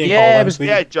there too. Me and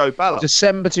Cole. Joe Balla.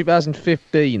 December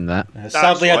 2015. That.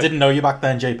 Sadly, right. I didn't know you back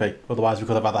then, JP. Otherwise, we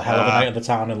could have had a hell of a night at the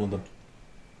town in London.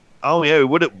 Oh yeah, we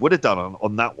would have done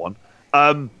on that one.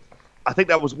 I think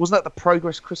that wasn't that the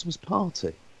Progress Christmas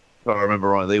party? If I remember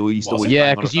right, they all used to.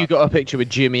 Yeah, because you got a picture with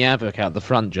Jimmy Havoc out the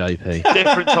front, JP.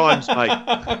 Different times,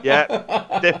 mate.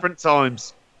 Yeah, different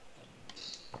times.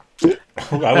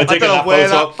 We're digging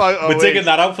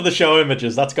that out for the show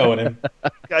images. That's going in.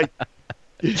 Okay.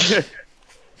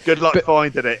 Good luck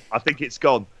finding it. I think it's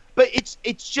gone. But it's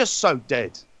just so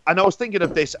dead. And I was thinking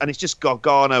of this, and it's just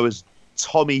Gargano as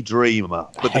Tommy Dreamer,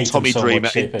 but the Tommy Dreamer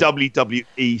in WWE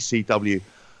CW.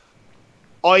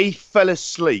 I fell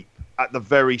asleep at the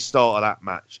very start of that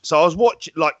match. So I was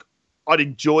watching, like, I'd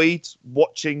enjoyed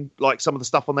watching like some of the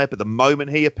stuff on there, but the moment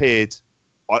he appeared,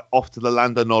 off to the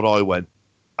Lando nod I went.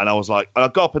 And I was like, I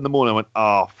got up in the morning and went,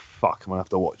 oh, fuck, I'm going to have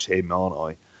to watch him, aren't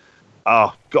I?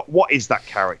 Oh, God, what is that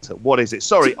character? What is it?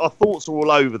 Sorry, our thoughts are all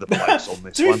over the place on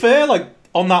this To be fair, like,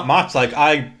 on that match, like,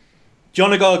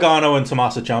 Johnny Gargano and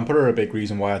Tommaso Ciampa are a big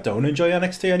reason why I don't enjoy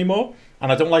NXT anymore.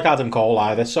 And I don't like Adam Cole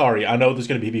either. Sorry, I know there's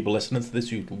going to be people listening to this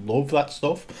who love that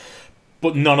stuff.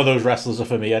 But none of those wrestlers are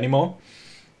for me anymore.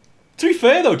 To be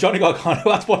fair, though, Johnny Gargano,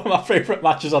 that's one of my favourite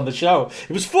matches on the show.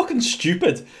 It was fucking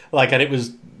stupid. Like, and it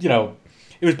was, you know...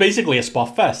 It was basically a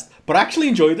spot fest, but I actually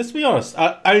enjoyed this. To be honest,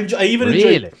 I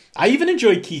even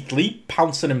enjoyed Keith Lee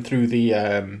pouncing him through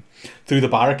the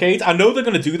barricades. I know they're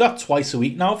going to do that twice a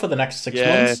week now for the next 6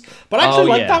 months, but I actually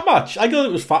liked that match. I thought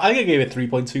it was fun. I think I gave it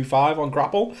 3.25 on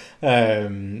Grapple.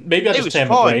 Maybe I just turned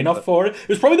my brain off for it. It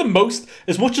was probably the most,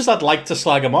 as much as I'd like to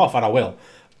slag him off, and I will.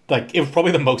 Like, it was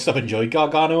probably the most I've enjoyed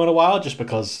Gargano in a while, just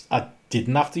because I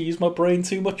didn't have to use my brain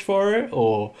too much for it,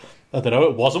 or. I don't know,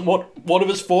 it wasn't one of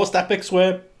his forced epics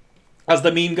where, as the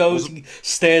meme goes, he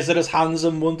stares at his hands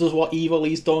and wonders what evil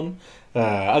he's done.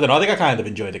 I don't know, I think I kind of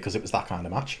enjoyed it because it was that kind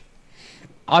of match.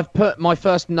 I've put my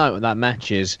first note on that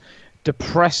match is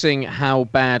depressing how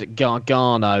bad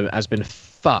Gargano has been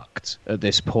fucked at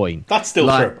this point. That's still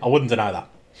true, I wouldn't deny that.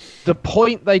 The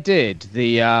point they did,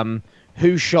 the...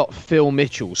 Who Shot Phil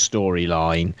Mitchell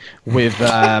storyline with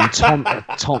Tom?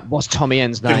 What's Tommy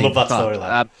N's name? I love that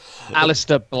storyline.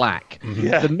 Alistair Black. Mm-hmm.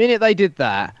 Yeah. The minute they did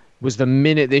that was the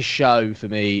minute this show for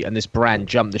me and this brand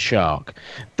jumped the shark.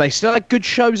 They still had good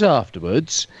shows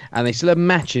afterwards, and they still had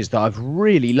matches that I've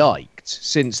really liked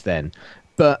since then.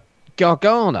 But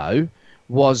Gargano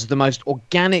was the most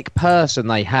organic person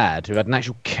they had who had an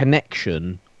actual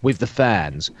connection with the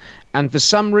fans. And for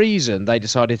some reason, they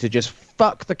decided to just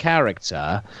fuck the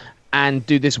character and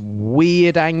do this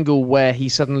weird angle where he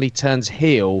suddenly turns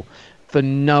heel for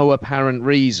no apparent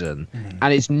reason.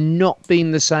 And it's not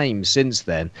been the same since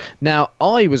then. Now,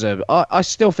 I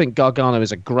still think Gargano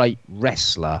is a great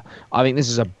wrestler. I think this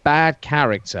is a bad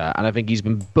character, and I think he's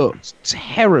been booked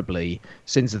terribly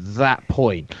since that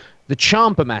point. The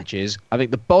Ciampa matches, I think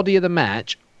the body of the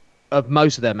match, of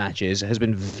most of their matches, has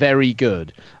been very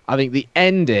good. I think the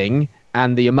ending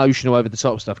and the emotional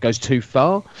over-the-top stuff goes too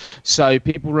far. So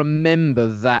people remember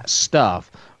that stuff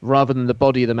rather than the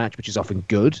body of the match, which is often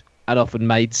good and often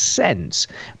made sense.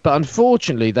 But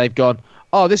unfortunately, they've gone,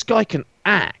 oh, this guy can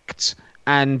act.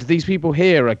 And these people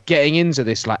here are getting into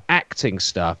this like acting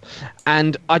stuff.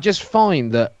 And I just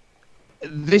find that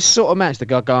this sort of match, the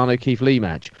Gargano-Keith Lee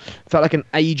match, felt like an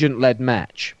agent-led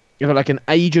match. You know, like an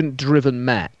agent-driven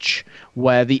match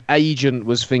where the agent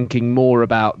was thinking more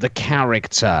about the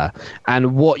character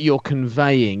and what you're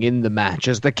conveying in the match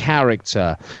as the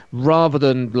character rather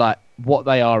than like what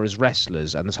they are as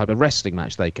wrestlers and the type of wrestling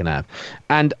match they can have.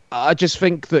 And I just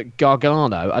think that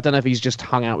Gargano, I don't know if he's just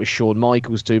hung out with Shawn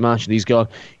Michaels too much and he's gone,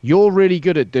 you're really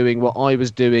good at doing what I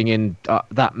was doing in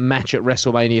that match at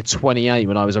WrestleMania 28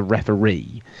 when I was a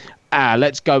referee.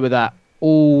 Let's go with that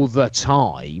all the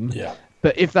time. Yeah.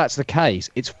 But if that's the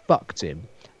case, it's fucked him,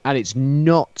 and it's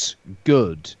not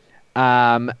good.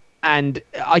 And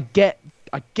I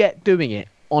get doing it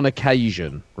on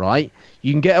occasion, right?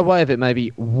 You can get away with it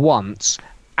maybe once,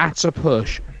 at a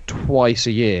push, twice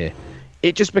a year.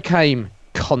 It just became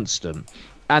constant.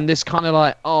 and this kind of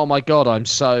like, oh my God, I'm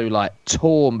so like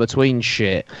torn between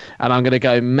shit and I'm going to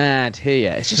go mad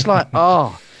here. It's just like,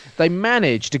 they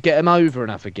managed to get him over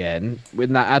enough again with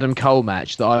that Adam Cole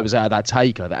match that I was at that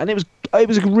takeover. And it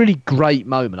was a really great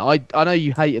moment. I know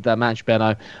you hated that match,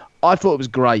 Benno. I thought it was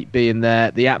great being there.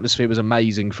 The atmosphere was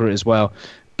amazing for it as well.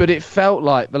 But it felt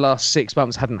like the last 6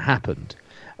 months hadn't happened.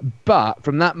 But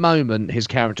from that moment, his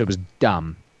character was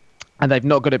dumb. And they've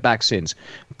not got it back since.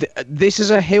 This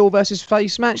is a heel versus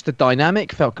face match. The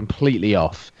dynamic felt completely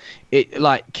off.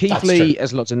 Keith Lee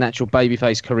has lots of natural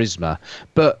babyface charisma,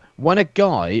 but when a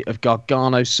guy of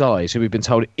Gargano's size, who we've been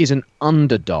told is an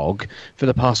underdog for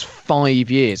the past 5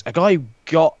 years, a guy who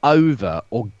got over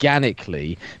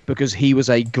organically because he was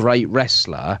a great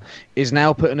wrestler, is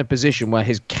now put in a position where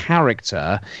his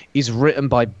character is written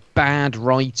by bad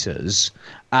writers,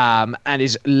 and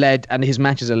his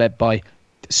matches are led by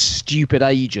stupid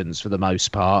agents for the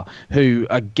most part who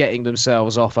are getting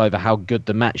themselves off over how good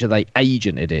the match of the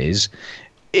agent it is.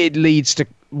 It leads to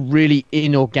really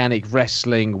inorganic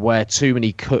wrestling where too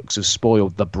many cooks have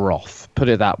spoiled the broth, put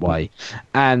it that way.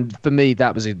 And for me,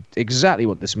 that was exactly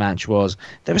what this match was.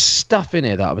 There was stuff in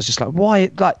it that I was just like,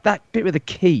 why? Like that bit with the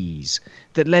keys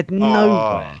that led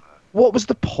nowhere. What was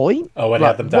the point? When he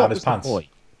had them down his pants.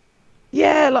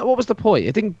 Yeah, what was the point?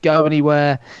 It didn't go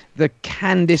anywhere. The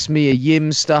Candice Mia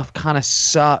Yim stuff kind of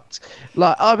sucked.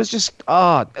 I was just,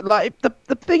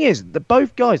 the thing is, that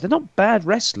both guys, they're not bad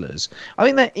wrestlers. I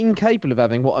think they're incapable of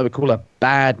having what I would call a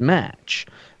bad match.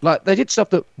 They did stuff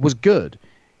that was good,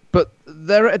 but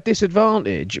they're at a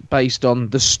disadvantage based on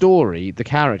the story, the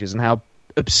characters, and how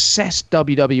obsessed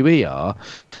WWE are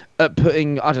at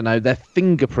putting, I don't know, their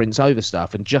fingerprints over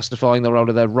stuff and justifying the role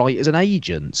of their writers and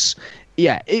agents.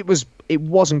 Yeah, it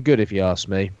wasn't good, if you ask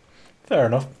me. Fair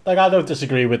enough. I don't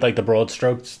disagree with the broad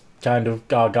strokes kind of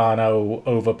Gargano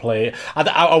overplay.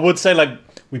 I would say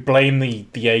we blame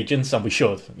the agents, and we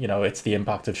should. It's the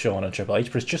impact of Shawn and Triple H,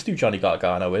 but it's just who Johnny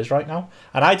Gargano is right now.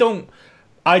 And I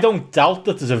don't doubt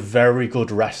that there's a very good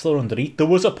wrestler underneath. There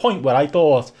was a point where I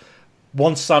thought,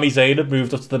 once Sami Zayn had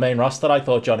moved up to the main roster, I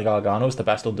thought Johnny Gargano was the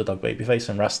best underdog babyface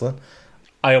in wrestling.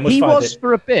 He was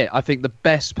for a bit, I think, the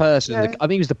best person. Yeah. I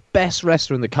think he was the best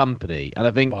wrestler in the company, and I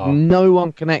think no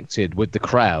one connected with the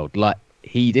crowd like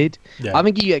he did. Yeah. I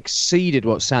think he exceeded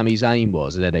what Sami Zayn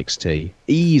was at NXT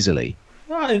easily.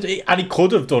 And he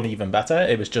could have done even better.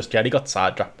 It was just, he got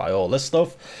sidetracked by all this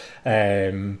stuff.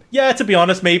 To be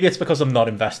honest, maybe it's because I'm not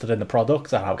invested in the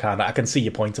product, and I can see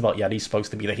your point about he's supposed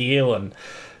to be the heel, and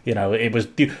it was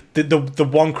the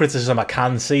one criticism I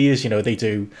can see is they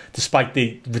do, despite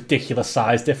the ridiculous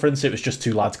size difference, it was just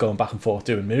two lads going back and forth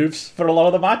doing moves for a lot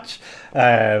of the match.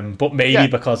 But maybe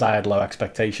because I had low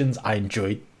expectations, I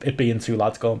enjoyed it being two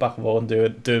lads going back and forth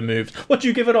and doing moves. What do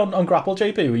you give it on Grapple,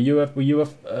 JP? Were you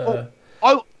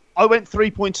I went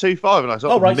 3.25, and I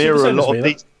sort of mirror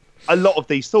a lot of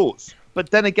these thoughts. But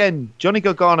then again, Johnny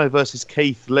Gargano versus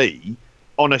Keith Lee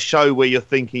on a show where you're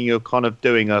thinking you're kind of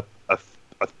doing a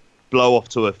blow off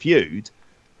to a feud,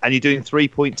 and you're doing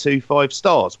 3.25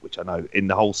 stars, which I know in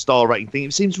the whole star rating thing,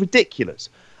 it seems ridiculous.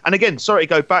 And again, sorry to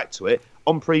go back to it,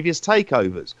 on previous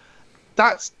takeovers,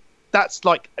 that's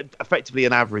effectively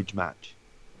an average match.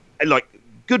 And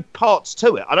good parts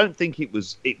to it. I don't think it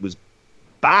was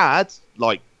bad,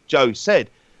 like Joe said,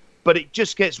 but it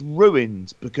just gets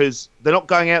ruined because they're not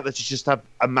going out there to just have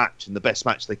a match and the best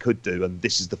match they could do, and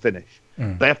this is the finish.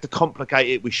 They have to complicate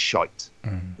it with shite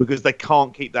because they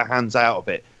can't keep their hands out of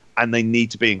it, and they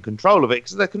need to be in control of it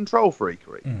because they're control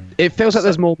freakery. It feels like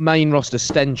there's more main roster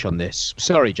stench on this.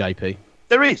 Sorry, JP.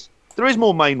 There is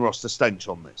more main roster stench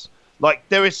on this.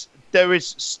 There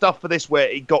is stuff for this where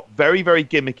it got very, very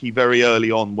gimmicky very early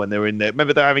on when they were in there.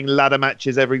 Remember, they're having ladder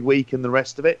matches every week and the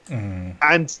rest of it.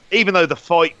 And even though the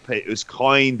fight pit was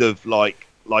kind of like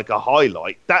a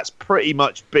highlight, that's pretty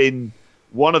much been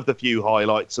one of the few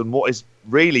highlights and what is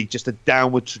really just a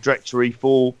downward trajectory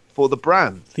for the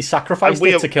brand. He sacrificed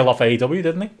it to kill off AEW,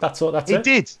 didn't he? That's it. He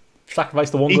did.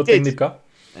 Sacrificed the one good thing they've got.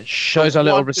 It shows how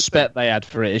little respect they had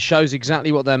for it. It shows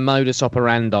exactly what their modus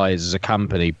operandi is as a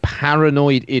company.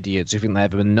 Paranoid idiots who think they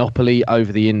have a monopoly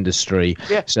over the industry.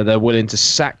 Yeah. So they're willing to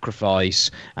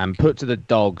sacrifice and put to the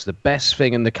dogs the best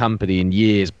thing in the company in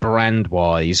years,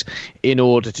 brand-wise, in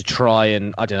order to try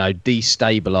and,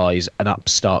 destabilise an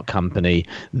upstart company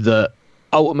that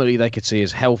ultimately they could see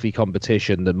as healthy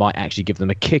competition that might actually give them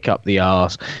a kick up the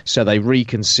arse, so they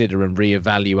reconsider and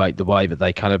reevaluate the way that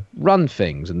they kind of run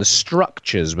things and the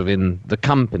structures within the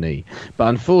company. But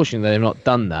unfortunately, they've not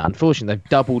done that. Unfortunately, they've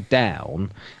doubled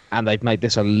down and they've made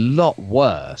this a lot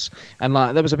worse. And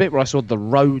there was a bit where I saw the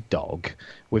Road Dog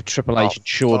with Triple H and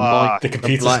Shawn Michaels. The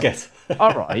computer skit.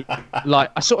 all right,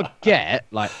 like I sort of get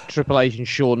like Triple H and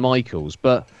Shawn Michaels,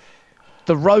 but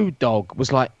the Road Dogg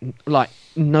was like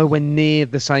nowhere near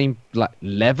the same like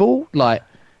level. Like,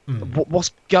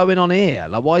 what's going on here?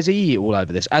 Like, why is he all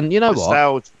over this? And you know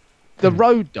what? The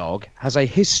Road Dogg has a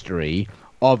history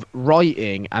of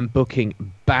writing and booking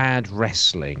bad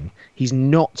wrestling. He's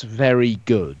not very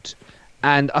good.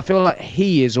 And I feel like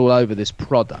he is all over this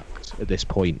product at this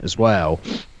point as well.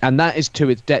 And that is to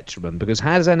its detriment, because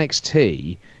has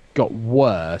NXT got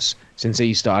worse since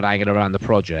he started hanging around the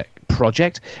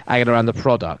hanging around the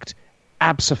product?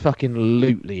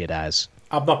 Abso-fucking-lutely it has.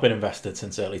 I've not been invested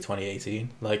since early 2018,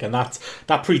 and that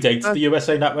predates the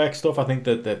USA Network stuff. I think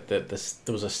that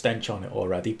there was a stench on it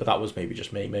already, but that was maybe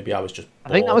just me. Maybe I was just bored.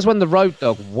 I think that was when the Road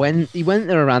Dogg went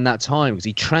there around that time, because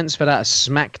he transferred out of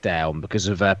SmackDown because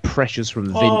of pressures from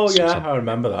Vince. Oh yeah, I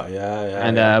remember that. Yeah.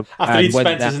 And after he'd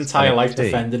spent his entire life NXT.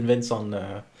 defending Vince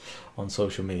on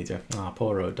social media.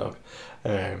 Poor Road Dogg.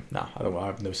 I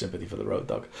have no sympathy for the Road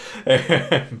Dogg.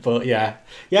 But yeah,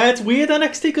 it's weird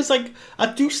NXT, because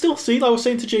I do still see, like I was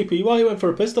saying to JP while he went for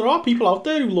a piss, there are people out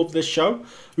there who love this show,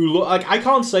 I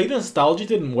can't say the nostalgia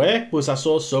didn't work, because I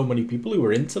saw so many people who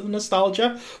were into the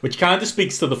nostalgia, which kind of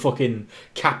speaks to the fucking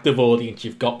captive audience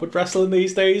you've got with wrestling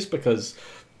these days, because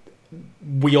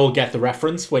we all get the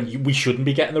reference when we shouldn't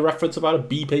be getting the reference about a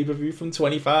B pay-per-view from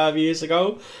 25 years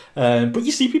ago. But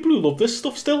you see people who love this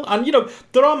stuff still. And,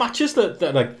 there are matches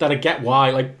that I get why.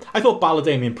 Like, I thought Balor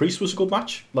Damian Priest was a good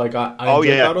match. Like, I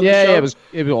enjoyed that on the show.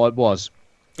 Yeah, it was.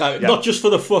 Not just for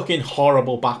the fucking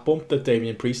horrible back bump that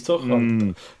Damian Priest took.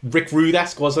 Rick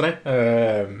Rude-esque, wasn't it?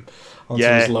 Onto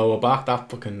his lower back.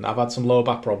 I've had some lower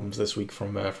back problems this week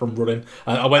from running.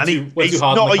 I went too hard. He's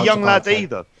not a young lad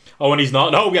either. Oh, and he's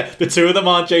not. No, yeah, the two of them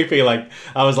aren't, JP.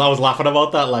 I was laughing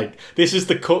about that. This is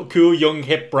the cool, young,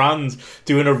 hip brand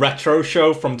doing a retro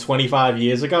show from 25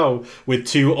 years ago with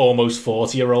two almost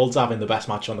 40-year-olds having the best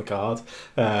match on the card.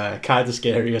 Kind of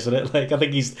scary, isn't it? I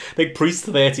think Priest's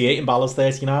 38 and Balor's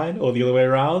 39, or the other way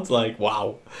around.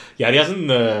 Wow. Yeah, he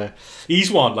hasn't.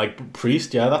 He's one.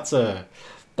 Priest. Yeah, that's a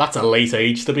late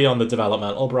age to be on the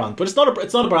developmental brand, but it's not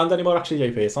a brand anymore. Actually,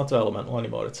 JP, it's not developmental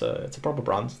anymore. It's a proper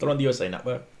brand. They're on the USA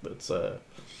Network. It's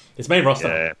main roster.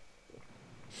 Yeah.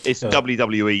 It's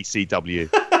WWE CW.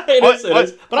 It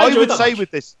is. But I would say with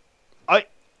this,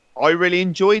 I really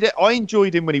enjoyed it. I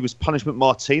enjoyed him when he was Punishment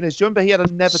Martinez. Do you remember he had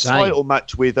a never title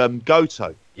match with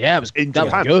Goto? Yeah, that was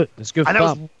good. That's good. And that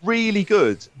was really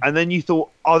good. And then you thought,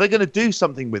 they're going to do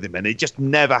something with him, and it just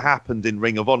never happened in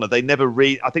Ring of Honor. They never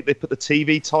I think they put the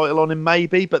TV title on him,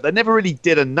 maybe, but they never really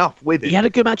did enough with him. He had a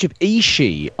good match with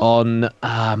Ishii on.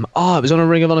 It was on a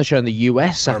Ring of Honor show in the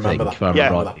US. I think.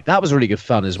 That was really good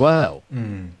fun as well.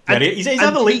 Yeah, he's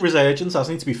had a late resurgence,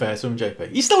 hasn't he? To be fair to him,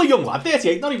 JP, he's still a young lad,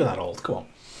 38, not even that old. Come on.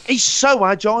 He's so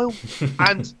agile,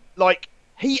 and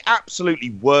he absolutely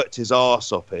worked his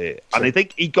arse off here, and I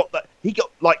think he got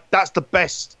that's the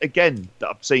best again that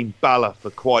I've seen Balor for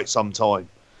quite some time,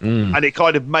 and it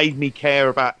kind of made me care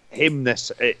about him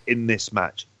in this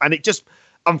match, and it just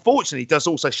unfortunately does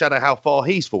also shadow how far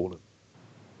he's fallen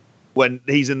when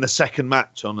he's in the second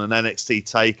match on an NXT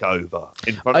takeover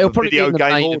in front of a video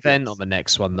game audience. Event on the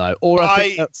next one though,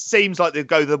 it seems like they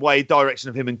go the direction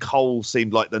of him and Cole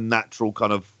seemed like the natural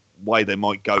kind of way they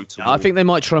might go to. I think they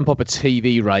might trump up a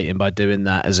TV rating by doing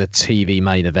that as a TV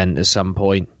main event at some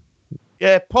point.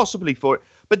 Yeah, possibly for it.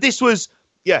 But this was,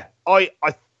 I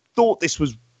thought this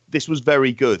was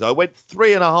very good. I went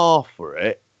 3.5 for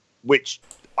it, which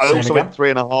I also went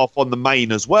 3.5 on the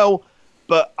main as well.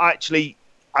 But actually,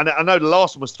 and I know the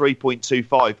last one was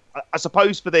 3.25. I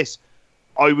suppose for this,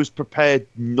 I was prepared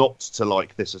not to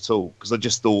like this at all, because I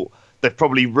just thought they've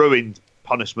probably ruined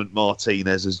Punishment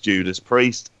Martinez as Judas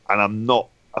Priest, and I'm not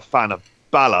a fan of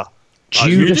Balor.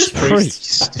 Judas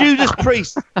Priest. Judas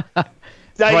Priest.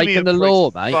 Breaking the law,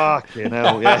 mate. Fucking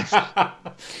hell, yes.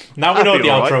 Now we know what the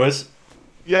outro is.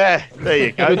 Yeah, there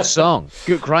you go. Good song.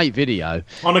 Great video.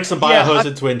 Onyx and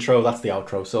Biohazard to intro, that's the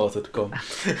outro sorted. Go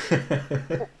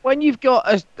on. When you've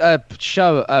got a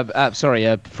show, a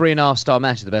 3.5-star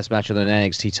match, the best match on an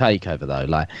NXT takeover,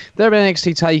 though, there are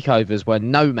NXT takeovers where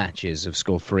no matches have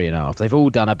scored 3.5. They've all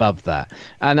done above that.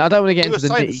 And I don't want to get into the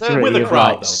nitty-gritty with the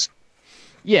crowd,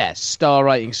 star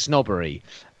rating snobbery.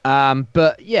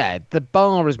 But yeah, the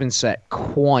bar has been set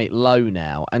quite low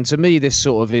now, and to me this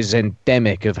sort of is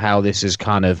endemic of how this has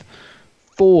kind of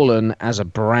fallen as a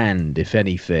brand, if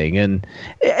anything. And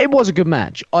it was a good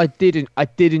match. I did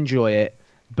enjoy it,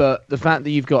 but the fact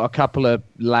that you've got a couple of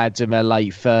lads in their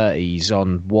late 30s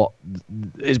on what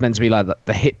is meant to be like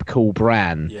the hip cool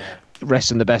brand,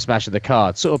 wrestling the best match of the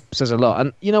card. Sort of says a lot.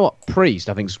 And you know what? Priest,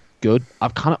 I think's good.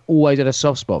 I've kind of always had a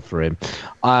soft spot for him.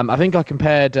 I think I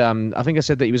compared. I think I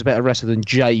said that he was a better wrestler than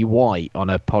Jay White on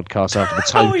a podcast after the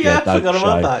Tokyo I forgot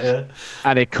about that. Yeah,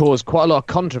 and it caused quite a lot of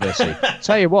controversy.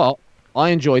 Tell you what, I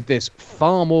enjoyed this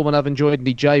far more than I've enjoyed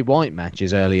the Jay White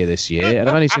matches earlier this year, and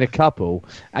I've only seen a couple.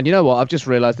 And you know what? I've just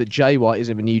realised that Jay White is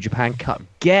in the New Japan Cup.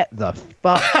 Get the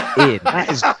fuck in! That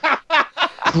is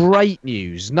great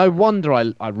news. No wonder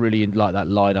I really like that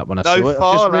lineup when I saw it.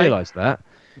 I just realised that.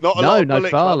 No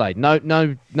Farley. No,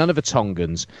 none of the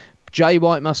Tongans. Jay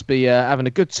White must be having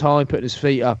a good time putting his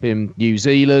feet up in New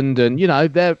Zealand, and you know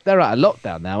they're out of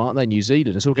lockdown now, aren't they? New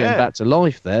Zealand, it's all getting back to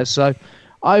life there. So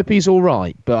I hope he's all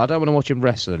right, but I don't want to watch him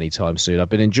wrestle anytime soon. I've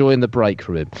been enjoying the break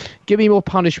from him. Give me more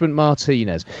Punishment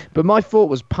Martinez. But my thought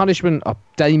was Punishment of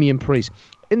Damian Priest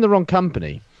in the wrong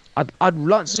company. I'd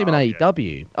like to see him in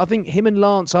AEW. I think him and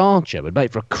Lance Archer would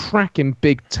make for a cracking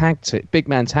big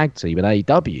man tag team in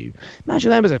AEW. Imagine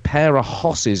them as a pair of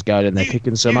hosses going in there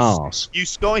kicking some arse. You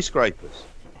skyscrapers.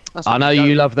 I know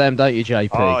you love them, don't you, JP?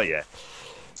 Oh, yeah.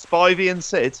 Spivey and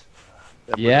Sid.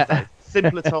 Yeah.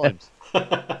 Simpler times.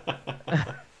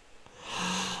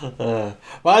 Well,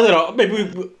 I don't know.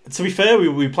 Maybe to be fair,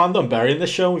 we planned on burying this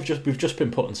show. We've just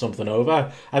been putting something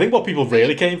over. I think what people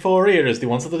really came for here is they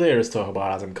wanted to hear us talk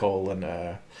about Adam Cole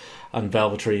and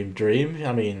Velveteen Dream.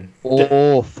 I mean,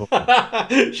 awful.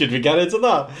 Should we get into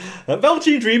that?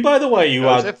 Velveteen Dream, by the way, you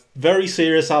had very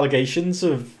serious allegations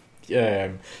of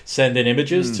sending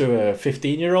images to a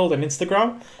 15-year-old on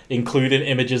Instagram, including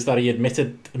images that he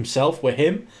admitted himself were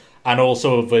him, and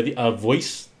also a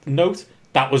voice note.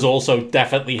 That was also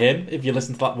definitely him. If you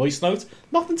listen to that voice note,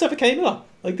 nothing's ever came of that.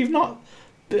 Like they've not.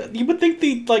 You would think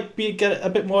they'd get a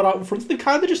bit more out in front. They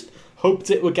kind of just hoped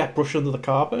it would get brushed under the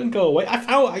carpet and go away.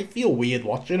 I feel weird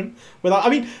watching him without. I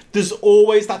mean, there's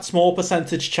always that small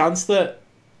percentage chance that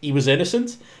he was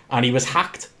innocent and he was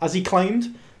hacked, as he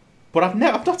claimed. But I've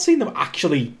not seen them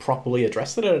actually properly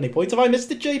address it at any point. Have I missed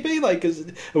it, JP? Like,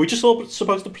 are we just all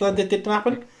supposed to pretend it didn't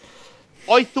happen?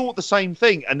 I thought the same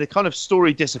thing, and the kind of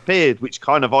story disappeared, which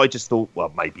kind of I just thought,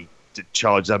 well, maybe the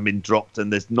charges have been dropped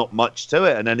and there's not much to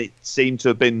it, and then it seemed to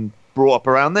have been brought up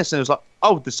around this, and it was like,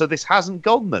 oh, so this hasn't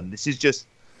gone then? This is just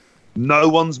no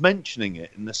one's mentioning it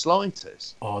in the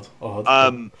slightest. Odd.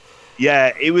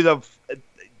 Yeah, it was a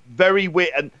very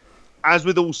weird, and as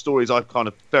with all stories, I'm kind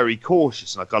of very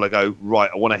cautious, and I kind of go,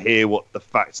 right, I want to hear what the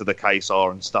facts of the case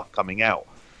are and stuff coming out,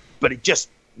 but it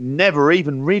just never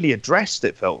even really addressed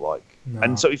it, felt like. No.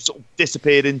 And so it sort of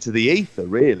disappeared into the ether,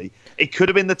 really. It could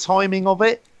have been the timing of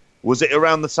it. Was it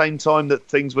around the same time that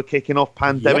things were kicking off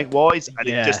pandemic-wise, and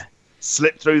it just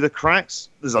slipped through the cracks?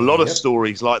 There's a lot of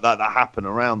stories like that happen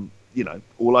around,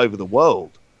 all over the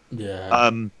world. Yeah.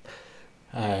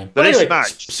 But anyway, this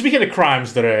match... Speaking of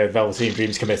crimes that Velveteen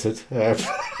Dream's committed...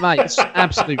 Mate, it's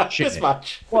absolute shit. This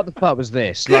match. What the fuck was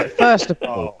this? Like, first of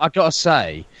all, I got to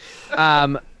say...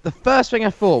 the first thing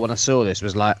I thought when I saw this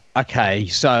was like, okay,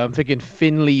 so I'm thinking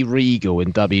Finlay Regal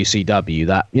in WCW,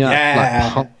 that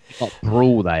like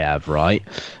brawl they have, right?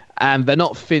 And they're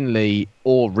not Finlay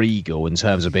or Regal in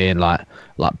terms of being like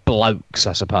blokes,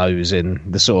 I suppose, in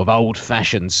the sort of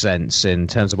old-fashioned sense in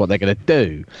terms of what they're going to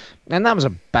do. And that was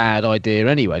a bad idea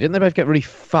anyway. Didn't they both get really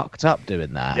fucked up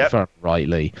doing that, if I'm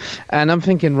rightly? And I'm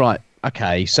thinking, right,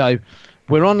 okay, so...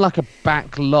 we're on like a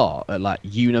back lot at like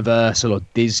Universal or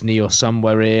Disney or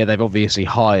somewhere here. They've obviously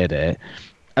hired it.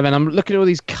 And then I'm looking at all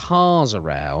these cars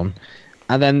around,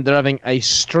 and then they're having a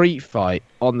street fight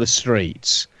on the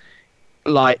streets.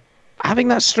 Like, having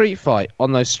that street fight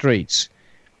on those streets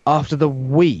after the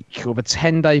week or the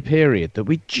 10-day period that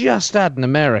we just had in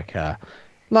America.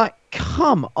 Like,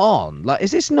 come on. Like,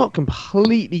 is this not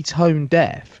completely tone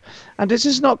deaf? And does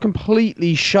this not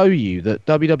completely show you that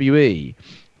WWE...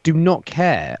 do not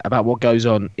care about what goes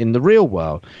on in the real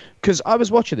world? Because I was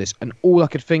watching this and all I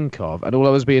could think of and all I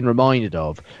was being reminded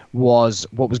of was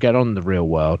what was going on in the real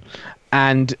world.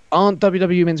 And aren't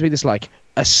WWE meant to be this like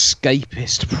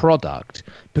escapist product?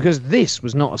 Because this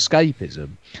was not escapism.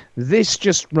 This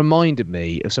just reminded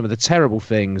me of some of the terrible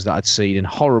things that I'd seen in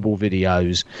horrible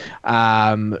videos.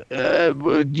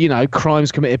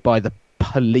 Crimes committed by the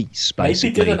police, basically.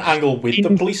 Maybe did an angle with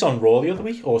the police on Raw the other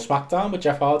week, or SmackDown with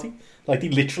Jeff Hardy. Like, they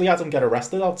literally had him get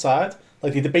arrested outside.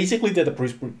 Like, they basically did a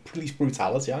police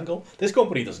brutality angle. This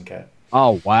company doesn't care.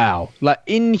 Oh, wow. Like,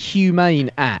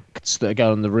 inhumane acts that are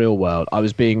going on in the real world, I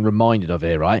was being reminded of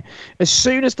here, right? As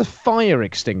soon as the fire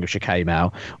extinguisher came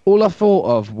out, all I thought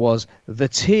of was the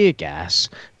tear gas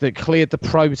that cleared the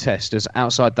protesters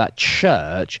outside that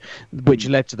church, which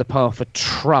led to the path for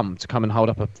Trump to come and hold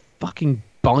up a fucking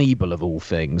Bible of all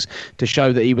things, to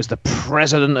show that he was the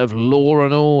president of law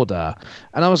and order.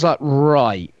 And I was like,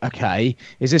 right, okay,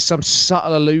 is this some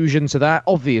subtle allusion to that?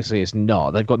 Obviously it's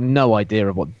not. They've got no idea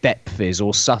of what depth is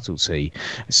or subtlety.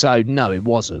 So no, it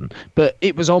wasn't. But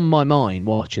it was on my mind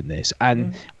watching this,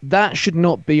 and that should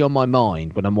not be on my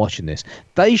mind when I'm watching this.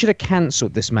 They should have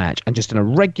cancelled this match and just done a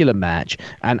regular match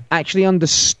and actually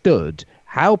understood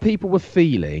how people were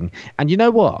feeling. And you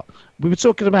know what? We were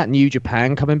talking about New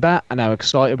Japan coming back and how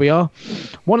excited we are.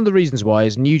 One of the reasons why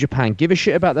is New Japan give a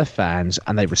shit about their fans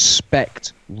and they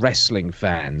respect wrestling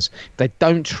fans. They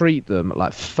don't treat them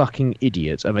like fucking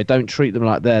idiots, and they don't treat them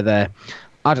like they're their,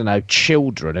 I don't know,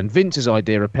 children. And Vince's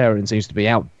idea of parenting seems to be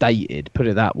outdated, put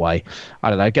it that way. I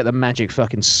don't know, get the magic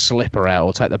fucking slipper out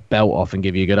or take the belt off and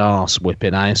give you a good arse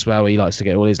whipping. That's how he likes to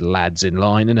get all his lads in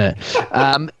line, isn't it?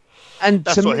 And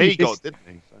that's what he got, didn't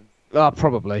he?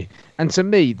 Probably. And to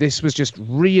me, this was just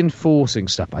reinforcing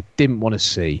stuff I didn't want to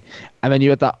see. And then you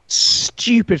had that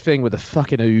stupid thing with the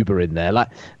fucking Uber in there. Like,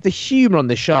 the humour on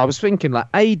this show, I was thinking,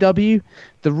 like, AEW,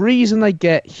 the reason they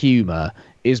get humour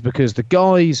is because the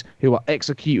guys who are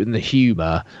executing the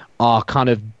humour are kind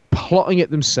of plotting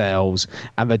it themselves,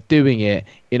 and they're doing it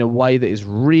in a way that is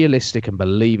realistic and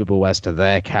believable as to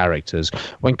their characters.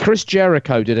 When Chris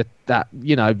Jericho did that,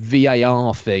 you know,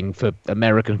 VAR thing for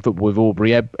American football with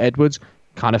Aubrey Edwards,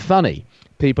 kind of funny.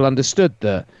 People understood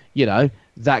that, you know,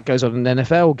 that goes on in an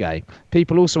NFL game.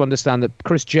 People also understand that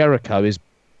Chris Jericho is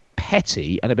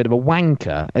petty and a bit of a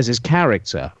wanker as his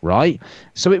character, right?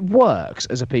 So it works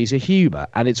as a piece of humour,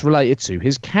 and it's related to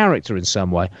his character in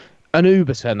some way. An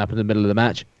Uber turned up in the middle of the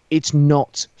match. It's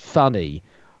not funny.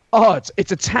 Oh,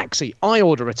 it's a taxi. I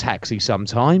order a taxi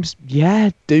sometimes. Yeah,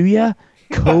 do you?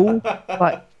 Cool.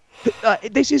 like,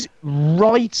 this is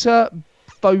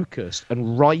writer-focused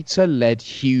and writer-led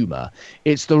humour.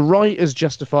 It's the writers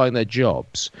justifying their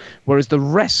jobs, whereas the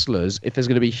wrestlers, if there's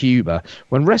going to be humour,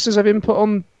 when wrestlers have input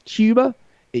on humour,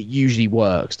 it usually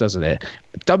works, doesn't it?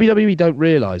 WWE don't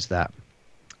realise that.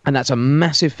 And that's a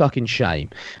massive fucking shame.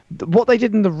 What they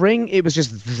did in the ring, it was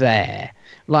just there.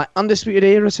 Like, Undisputed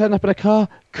Era turned up in a car,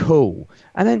 cool.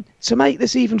 And then, to make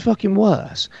this even fucking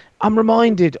worse, I'm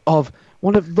reminded of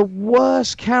one of the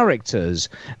worst characters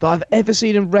that I've ever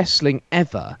seen in wrestling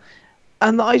ever.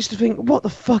 And I used to think, what the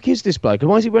fuck is this bloke?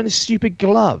 And why is he wearing this stupid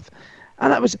glove?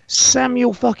 And that was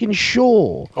Samuel fucking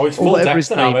Shaw. Oh, it's full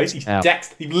Dexter now, mate. He's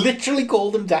Dexter. He literally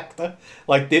called him Dexter.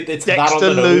 Like, it's Dexter that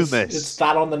on the nose. Loomis. It's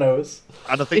that on the nose.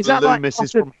 And I think the Loomis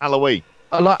is from Halloween.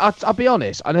 I'll be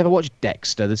honest, I never watched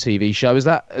Dexter, the TV show. Is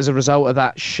that as a result of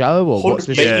that show? Or what's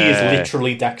this? He is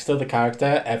literally Dexter, the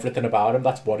character. Everything about him,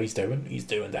 that's what he's doing. He's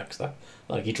doing Dexter.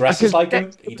 Like, he dresses like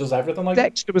him. He does everything like him.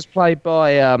 Dexter was played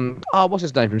by, what's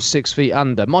his name from 6 Feet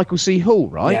Under? Michael C. Hall,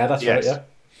 right? Yeah, that's right, yeah.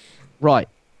 Right.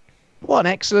 What an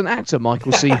excellent actor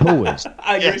Michael C. Hall is.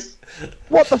 I agree. Yes.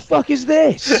 What the fuck is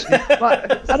this?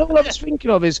 Like, and all I was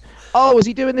thinking of is, is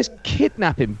he doing this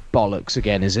kidnapping bollocks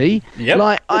again, is he? Yep.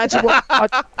 Like, I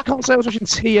can't say I was watching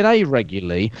TNA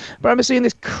regularly, but I remember seeing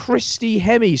this Christy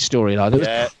Hemme storyline that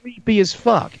was creepy as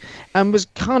fuck, and was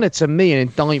kind of, to me, an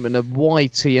indictment of why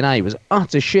TNA was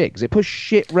utter shit, because it pushed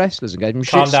shit wrestlers and gave them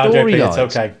shit storylines. Calm down, JP, it's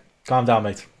okay. Calm down,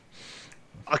 mate.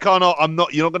 You're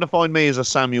not going to find me as a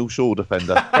Samuel Shaw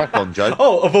defender. Back on, Joe.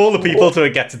 Of all the people to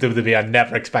get to WWE, I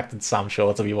never expected Sam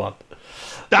Shaw to be one.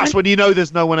 That's when you know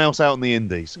there's no one else out in the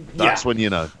indies. That's when you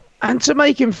know. And to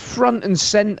make him front and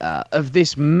centre of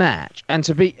this match, and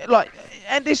to be like,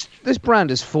 and this brand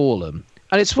has fallen,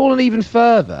 and it's fallen even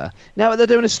further now that they're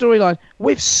doing a storyline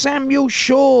with Samuel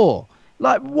Shaw.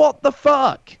 Like, what the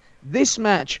fuck? This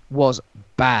match was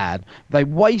bad. They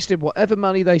wasted whatever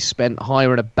money they spent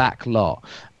hiring a back lot.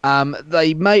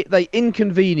 They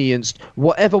inconvenienced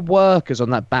whatever workers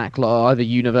on that back lot, either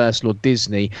Universal or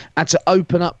Disney, had to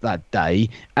open up that day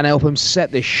and help them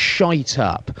set this shite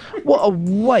up. What a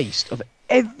waste of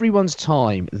everyone's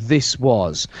time this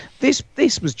was. This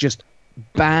was just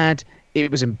bad. It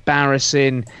was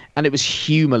embarrassing, and it was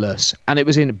humourless, and it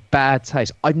was in bad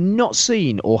taste. I've not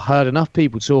seen or heard enough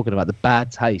people talking about the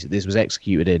bad taste that this was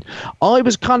executed in. I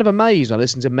was kind of amazed when I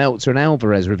listened to Meltzer and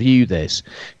Alvarez review this,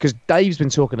 because Dave's been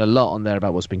talking a lot on there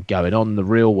about what's been going on in the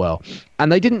real world, and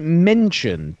they didn't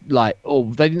mention, they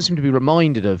didn't seem to be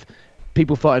reminded of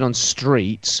people fighting on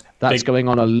streets. That's going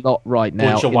on a lot right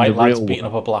now. Bunch of white lads beating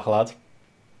up a black lad.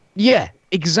 Yeah,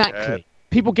 exactly.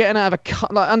 People getting out of a car,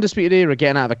 like Undisputed Era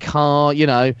getting out of a car, you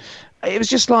know. It was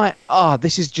just like,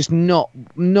 this is just not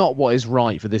what is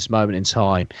right for this moment in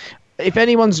time. If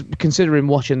anyone's considering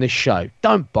watching this show,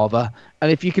 don't bother.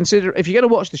 And if you're going to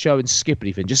watch the show and skip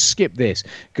anything, just skip this,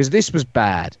 because this was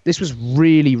bad. This was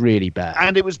really, really bad.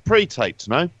 And it was pre-taped,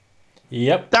 no?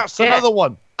 Yep. That's another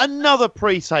one. Another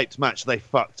pre-taped match they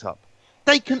fucked up.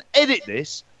 They can edit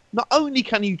this. Not only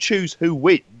can you choose who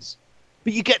wins,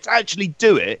 but you get to actually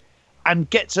do it and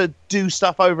get to do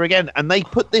stuff over again. And they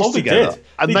put this together. Did.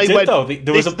 And they did, though.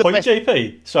 There was a point,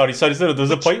 JP. Sorry. There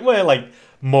was a point where, like,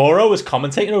 Moro was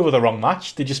commentating over the wrong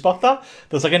match. Did you spot that?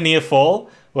 There's like a near fall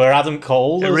where Adam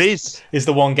Cole is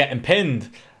the one getting pinned.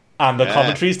 And the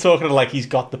commentary's talking like he's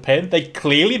got the pin. They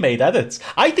clearly made edits.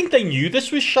 I think they knew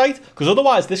this was shite, because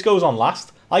otherwise this goes on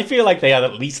last. I feel like they had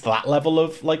at least that level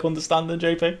of like understanding,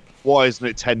 JP. Why isn't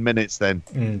it 10 minutes then?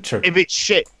 True. If it's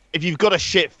shit, if you've got a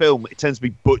shit film, it tends to be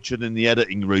butchered in the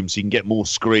editing room so you can get more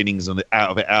screenings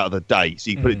out of the day. So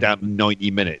you can put it down to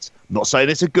 90 minutes. I'm not saying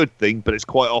it's a good thing, but it's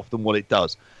quite often what it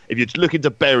does. If you're looking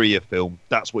to bury a film,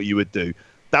 that's what you would do.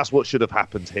 That's what should have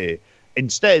happened here.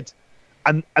 Instead...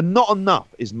 And not enough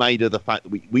is made of the fact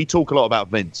that we talk a lot about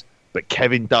Vince, but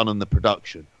Kevin Dunn and the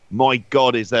production. My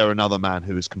God, is there another man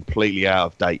who is completely out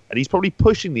of date? And he's probably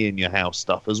pushing the In Your House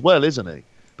stuff as well, isn't he?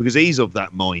 Because he's of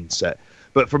that mindset.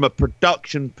 But from a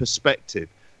production perspective,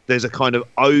 there's a kind of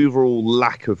overall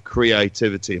lack of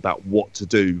creativity about what to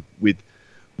do with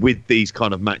these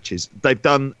kind of matches. They've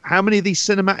done how many of these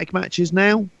cinematic matches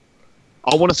now?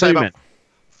 I want to say about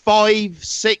 5,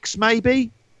 6 maybe.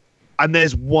 And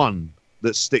there's one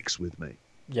that sticks with me.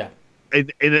 Yeah.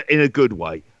 In a good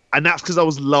way. And that's because I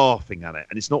was laughing at it.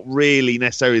 And it's not really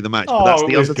necessarily the match, but that's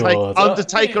the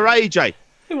Undertaker AJ.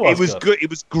 It was good. It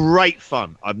was great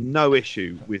fun. I've no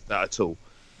issue with that at all.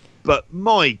 But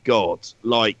my God,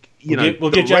 like, we'll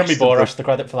give Jeremy Borash the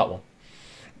credit for that one.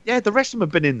 Yeah, the rest of them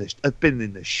have been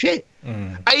in the shit.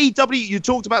 AEW, you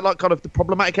talked about like kind of the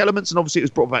problematic elements, and obviously it was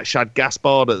brought about Shad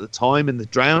Gaspard at the time in the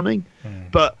drowning.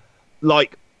 But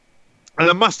like, and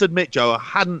I must admit, Joe, I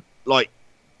hadn't like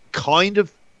kind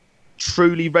of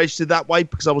truly registered that way,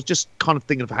 because I was just kind of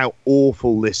thinking of how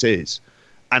awful this is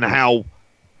and how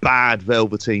bad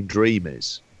Velveteen Dream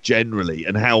is generally,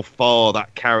 and how far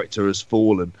that character has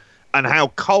fallen, and how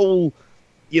Cole,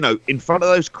 in front of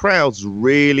those crowds,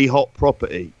 really hot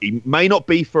property. He may not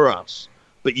be for us,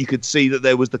 but you could see that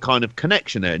there was the kind of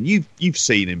connection there. And you've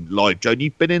seen him live, Joe, and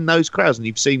you've been in those crowds and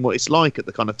you've seen what it's like at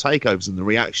the kind of takeovers and the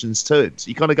reactions to him. So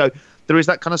you kind of go, there is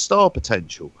that kind of star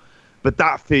potential. But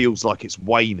that feels like it's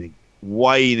waning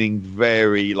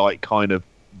very, like, kind of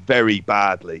very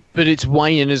badly. But it's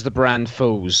waning as the brand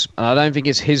falls. And I don't think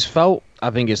it's his fault. I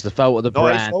think it's the fault of the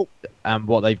brand and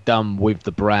what they've done with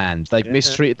the brand. They've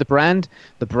mistreated the brand.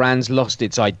 The brand's lost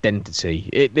its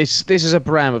identity. This is a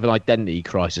brand with an identity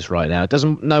crisis right now. It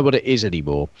doesn't know what it is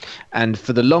anymore. And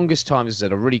for the longest time, as I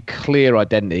said, a really clear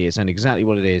identity. It's exactly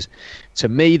what it is. To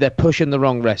me, they're pushing the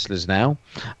wrong wrestlers now.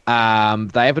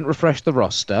 They haven't refreshed the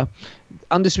roster.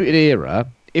 Undisputed Era,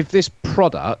 if this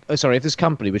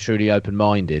company were truly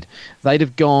open-minded, they'd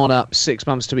have gone up 6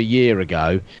 months to a year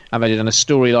ago, and they'd done a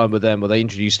storyline with them where they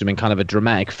introduced them in kind of a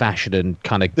dramatic fashion and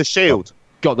kind of the Shield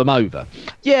got them over.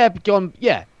 Shield gone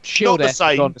a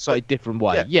slightly different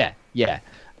way. Yeah.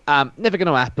 Never going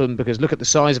to happen, because look at the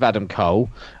size of Adam Cole.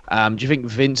 Do you think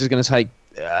Vince is going to take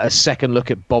a second look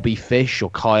at Bobby Fish or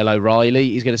Kyle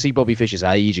O'Reilly? He's going to see Bobby Fish's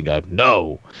age and go,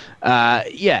 no.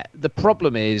 The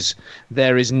problem is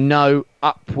there is no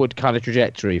upward kind of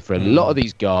trajectory for a lot of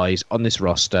these guys on this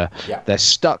roster. They're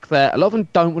stuck there. A lot of them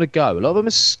don't want to go. A lot of them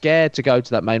are scared to go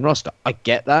to that main roster. I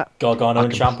get that. Gargano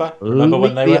and Ciampa, remember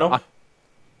when they went up?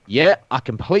 I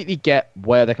completely get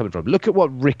where they're coming from. Look at what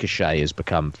Ricochet has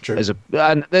become.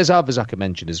 And there's others I can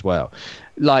mention as well.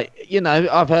 Like,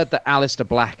 I've heard that Aleister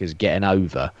Black is getting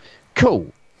over.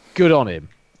 Cool. Good on him.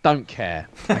 Don't care.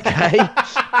 Okay?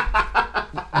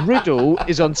 Riddle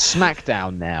is on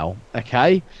SmackDown now.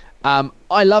 Okay?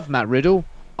 I love Matt Riddle.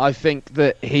 I think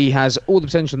that he has all the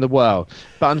potential in the world.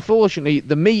 But unfortunately,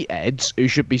 the meatheads who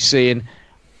should be seeing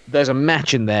there's a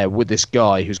match in there with this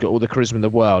guy who's got all the charisma in the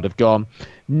world have gone,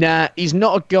 nah, he's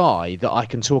not a guy that I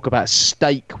can talk about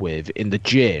steak with in the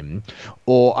gym,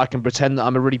 or I can pretend that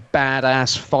I'm a really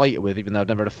badass fighter with, even though I've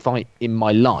never had a fight in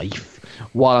my life,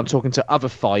 while I'm talking to other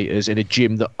fighters in a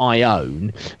gym that I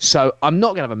own. So I'm not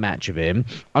going to have a match with him.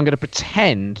 I'm going to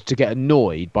pretend to get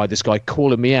annoyed by this guy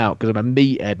calling me out because I'm a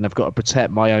meathead and I've got to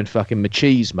protect my own fucking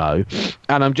machismo.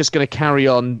 And I'm just going to carry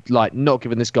on, like, not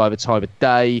giving this guy the time of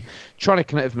day, trying to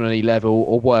connect with him on any level,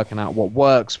 or working out what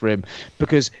works for him,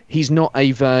 because he's not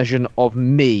a version of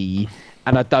me.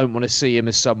 And I don't want to see him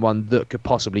as someone that could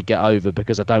possibly get over,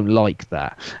 because I don't like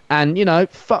that. And,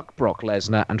 fuck Brock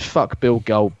Lesnar and fuck Bill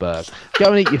Goldberg.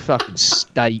 Go and eat your fucking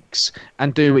steaks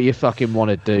and do what you fucking want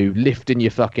to do, lifting your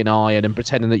fucking iron and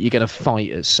pretending that you're going to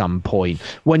fight at some point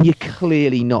when you're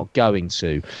clearly not going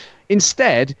to.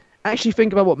 Instead, actually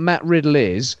think about what Matt Riddle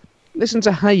is listen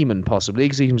to Heyman possibly,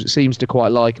 because he seems to quite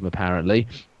like him apparently.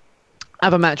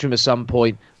 Have a match with him at some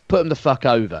point. Put him the fuck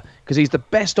over, because he's the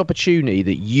best opportunity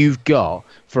that you've got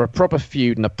for a proper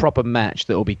feud and a proper match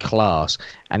that will be class.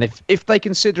 And if they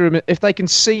consider him, if they can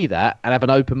see that and have an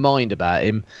open mind about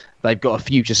him, they've got a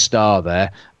future star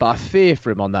there. But I fear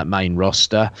for him on that main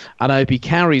roster, and I hope he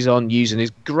carries on using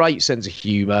his great sense of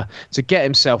humour to get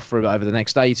himself through over the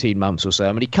next 18 months or so.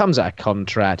 I mean, he comes out of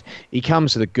contract, he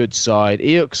comes to the good side,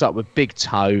 he hooks up with Big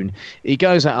Tone, he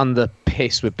goes out on the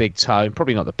piss with Big Tone,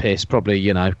 probably not the piss, probably,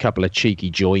 a couple of cheeky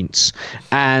joints,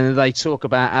 and they talk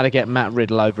about how to get Matt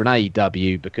Riddle over in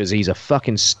AEW because he's a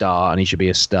fucking star and he should be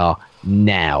a star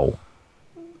now.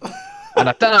 And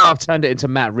I don't know how I've turned it into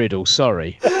Matt Riddle,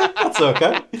 sorry. That's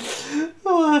okay.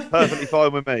 Perfectly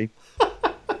fine with me.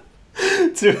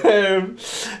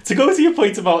 To go to your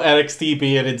point about NXT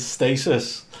being in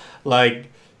stasis, like,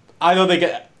 I don't think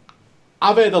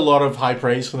I've heard a lot of high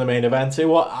praise for the main event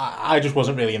too. I just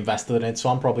wasn't really invested in it, so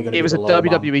I'm probably going to. It was a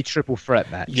WWE triple threat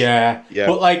match. Yeah,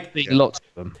 but like lots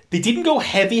of them. They didn't go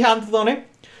heavy-handed on it,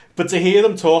 but to hear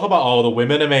them talk about the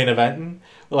women are main eventing,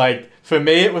 like, for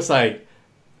me it was like,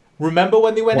 remember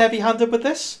when they went heavy-handed with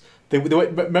this?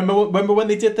 Remember when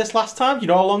they did this last time? You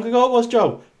know how long ago it was,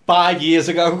 Joe? 5 years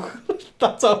ago.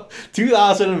 That's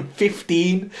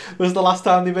 2015 was the last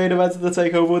time they made events of the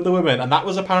Takeover with the women, and that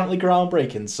was apparently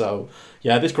groundbreaking. So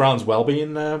yeah, this ground's well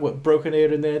being broken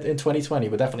here in 2020.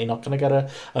 We're definitely not going to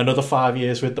get another 5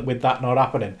 years with that not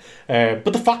happening.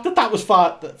 But the fact that was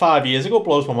 5 years ago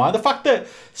blows my mind. The fact that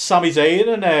Sami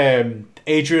Zayn and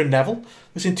Adrian Neville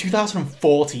was in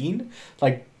 2014,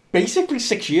 like basically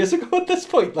 6 years ago at this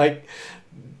point, like.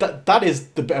 That is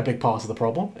a big part of the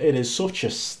problem. It is such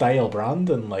a stale brand,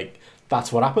 and like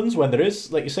that's what happens when there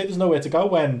is, like you say, there's nowhere to go.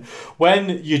 When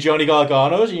your Johnny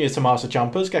Garganos and your Tommaso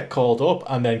Ciampas get called up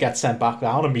and then get sent back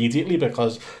down immediately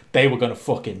because they were going to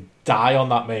fucking die on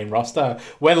that main roster.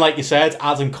 When, like you said,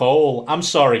 Adam Cole, I'm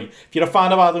sorry, if you're a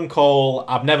fan of Adam Cole,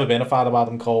 I've never been a fan of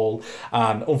Adam Cole,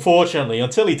 and unfortunately,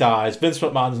 until he dies, Vince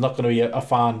McMahon's not going to be a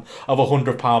fan of a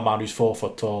 100-pound man who's 4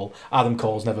 foot tall. Adam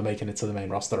Cole's never making it to the main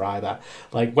roster either.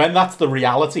 Like, when that's the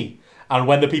reality, and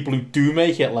when the people who do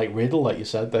make it, like Riddle, like you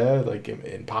said there, like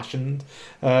impassioned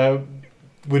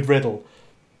with Riddle,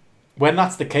 when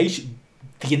that's the case,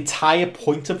 the entire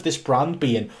point of this brand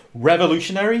being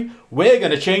revolutionary, we're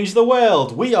going to change the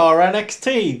world, we are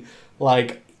NXT.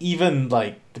 Like, even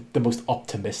like the most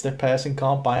optimistic person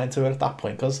can't buy into it at that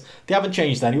point because they haven't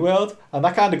changed any world, and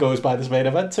that kind of goes by this main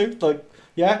event too. Like,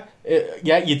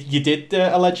 you did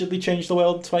allegedly change the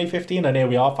world in 2015, and here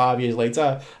we are 5 years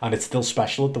later, and it's still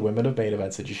special that the women have main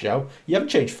events at your show. You haven't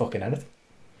changed fucking anything.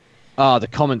 The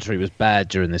commentary was bad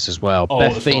during this as well.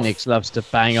 Beth Phoenix loves to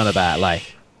bang on about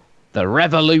like the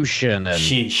revolution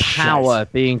and power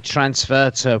being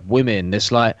transferred to women.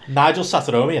 It's like Nigel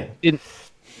Saturomia.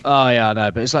 Oh yeah, I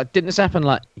know, but it's like, didn't this happen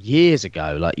like years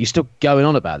ago? Like, you're still going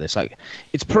on about this. Like,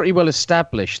 it's pretty well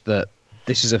established that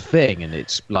this is a thing, and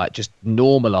it's like just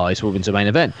normalised women's main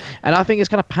event. And I think it's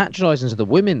kind of patronising to the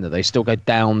women that they still go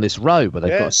down this road where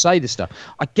they've got to say this stuff.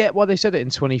 I get why they said it in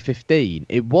 2015.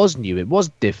 It was new, it was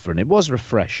different, it was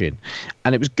refreshing,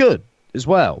 and it was good as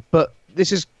well. But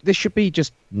this should be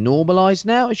just normalised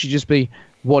now. It should just be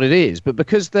what it is. But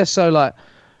because they're so like,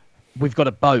 we've got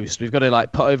to boast, we've got to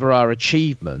like put over our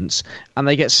achievements, and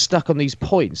they get stuck on these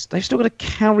points, they've still got to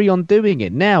carry on doing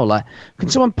it now. Like, can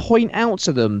someone point out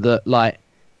to them that like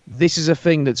this is a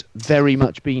thing that's very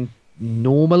much been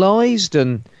normalised,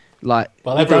 and like,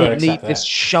 we don't need this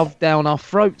shoved down our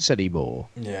throats anymore?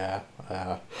 Yeah.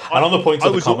 And on the point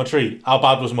of the commentary, how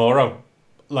bad was Moro?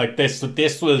 Like, this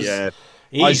was... Yeah.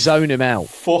 I zone him out.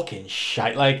 Fucking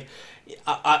shite. Like,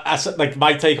 I like,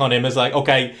 my take on him is like,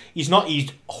 okay, he's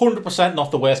 100%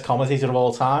 not the worst commentator of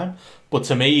all time, but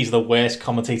to me, he's the worst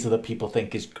commentator that people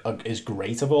think is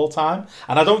great of all time.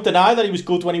 And I don't deny that he was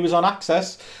good when he was on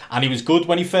Access, and he was good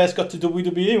when he first got to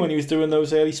WWE, when he was doing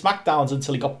those early SmackDowns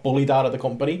until he got bullied out of the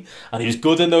company, and he was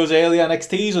good in those early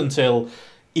NXTs until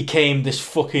he came this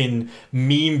fucking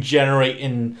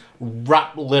meme-generating,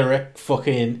 rap lyric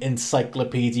fucking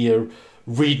encyclopedia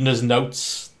reading his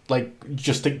notes, like,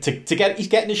 just to get... He's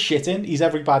getting his shit in. He's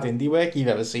every bad indie work you've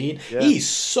ever seen. Yeah. He's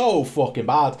so fucking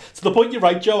bad. To the point, you're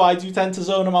right, Joe, I do tend to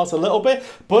zone him out a little bit,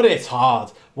 but it's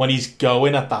hard when he's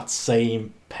going at that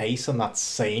same pace and that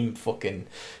same fucking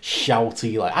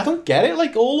shouty... Like, I don't get it.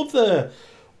 Like, all of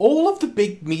all of the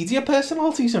big media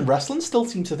personalities in wrestling still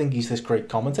seem to think he's this great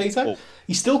commentator. Oh.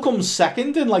 He still comes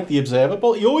second in like the Observer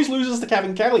Poll. He always loses to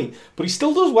Kevin Kelly, but he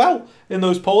still does well in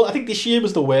those polls. I think this year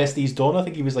was the worst he's done. I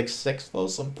think he was like 6th or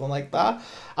something like that.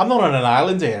 I'm not on an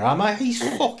island here, am I? He's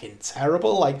fucking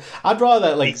terrible. Like, I'd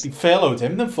rather like furloughed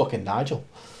him than fucking Nigel.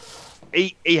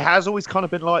 He has always kind of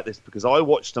been like this, because I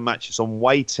watched the matches on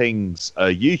Waiting's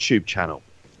YouTube channel,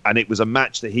 and it was a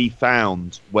match that he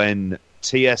found when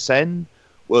TSN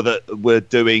were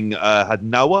doing had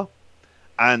Noah,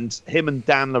 and him and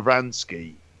Dan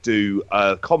Levransky do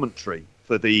commentary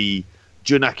for the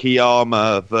Jun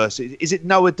Akiyama versus, is it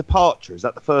Noah Departure? Is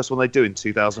that the first one they do in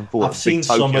 2004? I've seen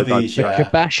some of these. The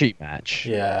Kobashi match.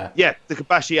 Yeah, the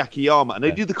Kobashi Akiyama, and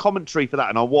they do the commentary for that,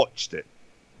 and I watched it.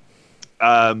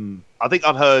 I think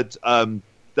I'd heard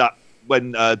that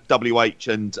when WH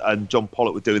and John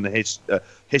Pollock were doing the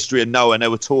history of Noah, and they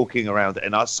were talking around it,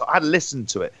 and I had listened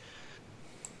to it.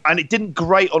 And it didn't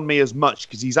grate on me as much,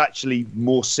 because he's actually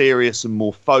more serious and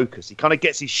more focused. He kind of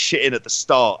gets his shit in at the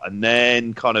start, and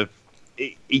then kind of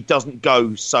he doesn't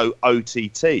go so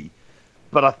OTT.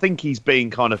 But I think he's being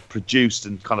kind of produced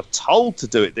and kind of told to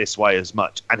do it this way as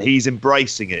much, and he's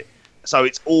embracing it. So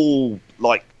it's all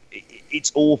like,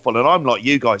 it's awful. And I'm like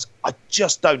you guys, I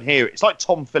just don't hear it. It's like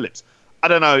Tom Phillips. I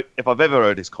don't know if I've ever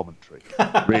heard his commentary,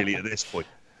 really, at this point.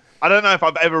 I don't know if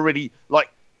I've ever really, like,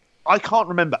 I can't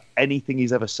remember anything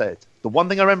he's ever said. The one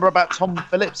thing I remember about Tom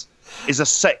Phillips is a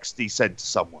sext he sent to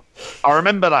someone. I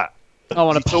remember that. Oh,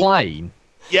 on a plane?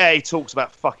 Yeah, he talks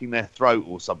about fucking their throat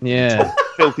or something. Yeah.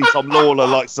 Filthy Tom Lawler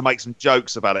likes to make some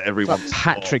jokes about it every once in a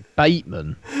while. Patrick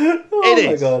Bateman. Oh, it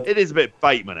is. my God. It is a bit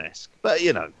Bateman-esque. But,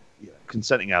 you know,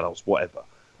 consenting adults, whatever.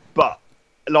 But,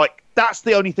 like, that's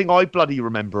the only thing I bloody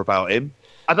remember about him.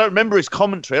 I don't remember his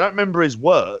commentary. I don't remember his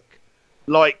work.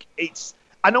 Like, it's...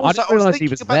 And also, I didn't realise he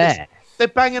was there. This, they're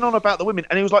banging on about the women,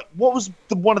 and he was like, what was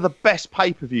one of the best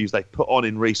pay-per-views they've put on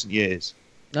in recent years?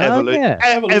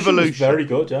 Evolution was very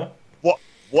good, yeah.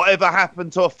 Whatever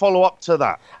happened to a follow-up to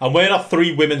that? And we're not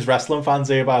 3 women's wrestling fans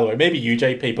here, by the way. Maybe you,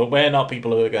 JP, but we're not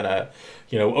people who are going to,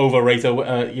 overrate,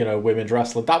 women's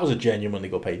wrestling. That was a genuinely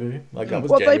good pay-per-view. Like, that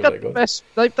was genuinely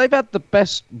good. They've had the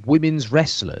best women's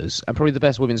wrestlers, and probably the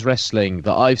best women's wrestling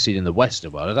that I've seen in the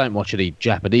Western world. I don't watch any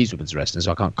Japanese women's wrestling,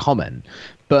 so I can't comment.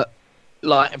 But,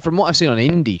 like, from what I've seen on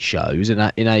indie shows in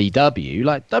AEW,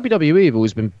 like, WWE have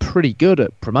always been pretty good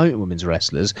at promoting women's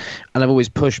wrestlers, and they've always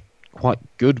pushed quite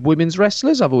good women's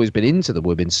wrestlers. I've always been into the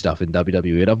women's stuff in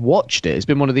WWE, and I've watched it. It's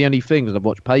been one of the only things that I've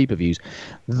watched pay-per-views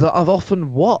that I've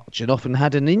often watched and often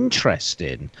had an interest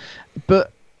in.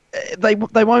 But they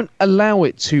won't allow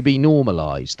it to be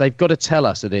normalised. They've got to tell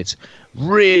us that it's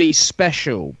really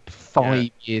special 5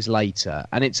 years later,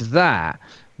 and it's that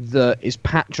is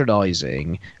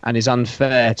patronising and is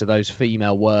unfair to those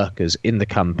female workers in the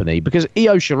company. Because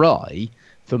Io Shirai,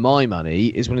 for my money,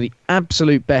 is one of the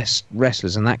absolute best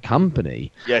wrestlers in that company.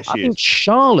 Yeah, I think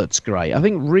Charlotte's great. I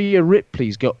think Rhea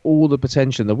Ripley's got all the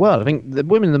potential in the world. I think the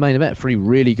women in the main event are 3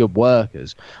 really good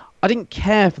workers. I didn't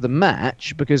care for the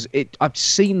match because I've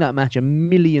seen that match a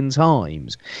million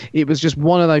times. It was just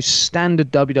one of those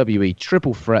standard WWE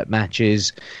triple threat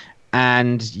matches.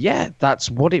 And yeah, that's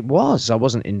what it was. I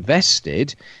wasn't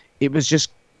invested. It was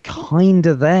just kind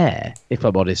of there, if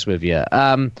I'm honest with you.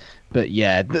 But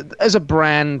yeah, as a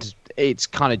brand, it's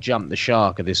kind of jumped the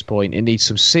shark at this point. It needs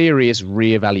some serious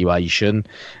reevaluation,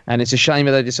 and it's a shame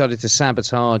that they decided to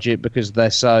sabotage it because they're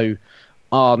so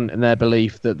ardent in their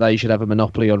belief that they should have a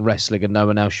monopoly on wrestling and no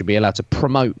one else should be allowed to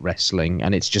promote wrestling,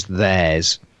 and it's just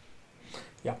theirs.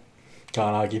 Yeah,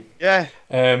 can't argue. Yeah.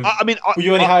 I mean, were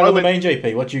you any higher on the main,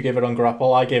 JP? What did you give it on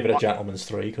Grapple? I gave it a gentleman's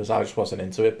 3 because I just wasn't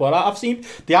into it. But I've seen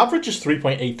the average is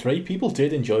 3.83. People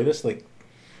did enjoy this. Like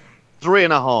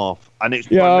 3.5, and it's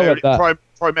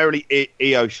primarily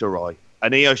Io Shirai.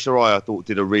 And Io Shirai, I thought,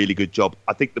 did a really good job.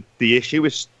 I think the issue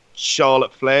with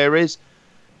Charlotte Flair is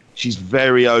she's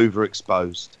very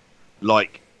overexposed.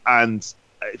 Like, and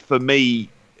for me,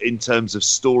 in terms of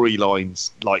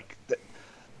storylines, like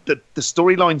the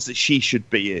storylines that she should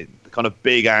be in, the kind of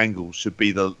big angles should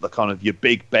be the kind of your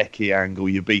big Becky angle,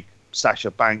 your big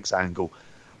Sasha Banks angle.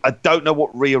 I don't know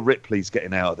what Rhea Ripley's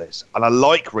getting out of this, and I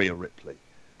like Rhea Ripley.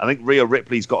 I think Rhea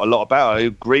Ripley's got a lot about her. I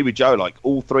agree with Joe. Like,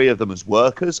 all 3 of them as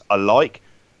workers, I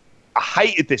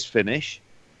hated this finish.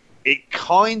 It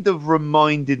kind of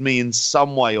reminded me in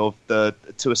some way of to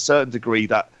a certain degree,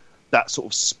 that sort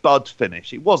of Spud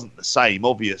finish. It wasn't the same,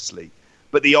 obviously,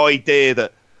 but the idea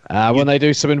that when they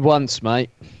do something once,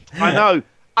 mate. I know,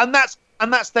 and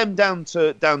that's them down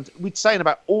to we're saying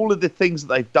about all of the things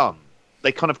that they've done.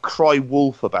 They kind of cry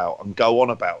wolf about and go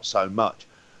on about so much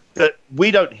that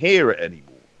we don't hear it anymore.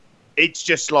 It's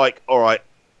just like, all right,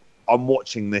 I'm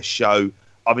watching this show.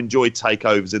 I've enjoyed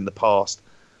takeovers in the past,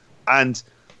 and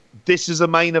this is a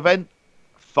main event.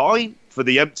 Fine for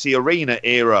the empty arena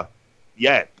era.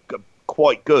 Yeah,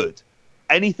 quite good.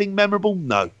 Anything memorable?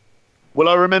 No. Will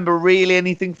I remember really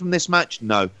anything from this match?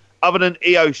 No. Other than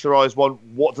Io Shirai's one,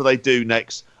 what do they do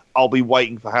next? I'll be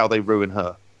waiting for how they ruin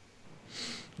her.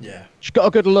 Yeah, she's got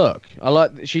a good look.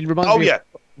 She reminds me of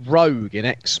Rogue in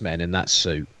X-Men in that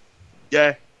suit.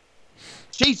 Yeah,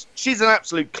 she's an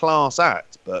absolute class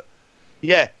act. But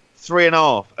yeah,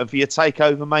 3.5, and for your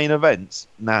takeover main events,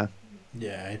 nah.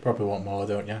 Yeah, you probably want more,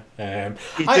 don't you? I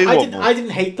didn't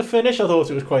hate the finish. I thought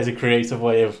it was quite a creative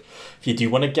way of, if you do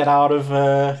want to get out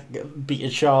of beating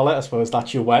Charlotte, I suppose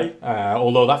that's your way.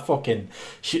 Although that fucking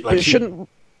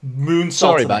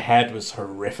moonsault to the head was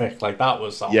horrific. Like, that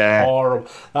was horrible.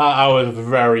 I was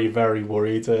very, very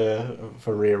worried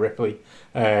for Rhea Ripley.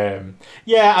 I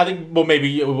think. Well,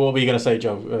 maybe what were you going to say,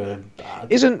 Joe?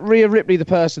 Isn't Rhea Ripley the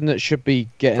person that should be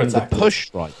getting the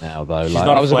push right now, though? She's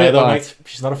not a Flair, though, mate.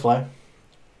 She's not a Flair.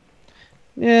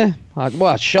 Yeah,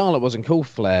 well, Charlotte wasn't called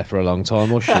Flair for a long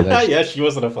time, was she? Yeah, she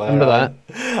wasn't a Flair. Remember that?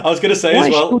 I was going to say Why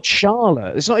as well. Is she called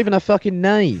Charlotte? It's not even a fucking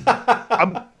name.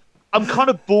 I'm kind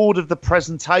of bored of the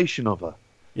presentation of her.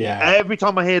 Yeah. Every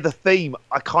time I hear the theme,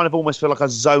 I kind of almost feel like I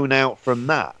zone out from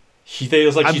that. She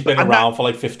feels like she's been around for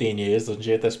like 15 years, doesn't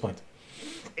she, at this point?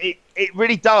 It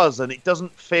really does, and it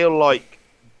doesn't feel like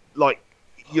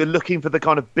you're looking for the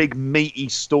kind of big meaty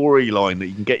storyline that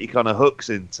you can get your kind of hooks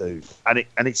into, and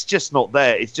it's just not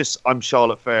there. It's just, I'm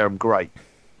Charlotte Flair, I'm great,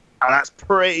 and that's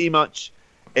pretty much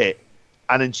it.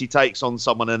 And then she takes on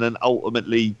someone, and then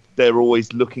ultimately they're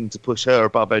always looking to push her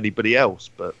above anybody else.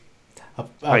 But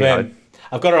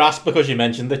I've got to ask, because you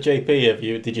mentioned it,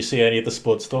 JP. Did you see any of the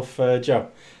Spud stuff, Joe?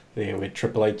 With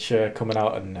Triple H coming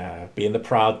out and being the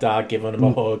proud dad, giving him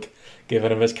a hug, giving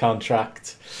him his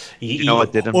contract. I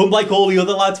didn't. Unlike all the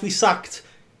other lads we sacked,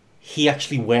 he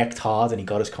actually worked hard and he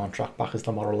got his contract back, as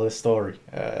the moral of the story.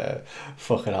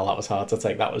 Fucking hell, that was hard to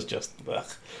take. That was just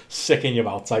sick in your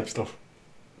mouth type stuff.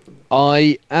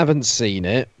 I haven't seen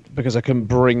it because I couldn't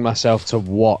bring myself to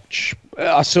watch.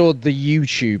 I saw the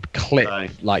YouTube clip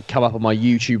come up on my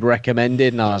YouTube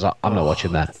recommended, and I was like, I'm not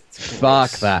watching that.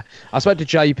 Fuck that. I spoke to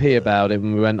JP about it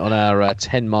when we went on our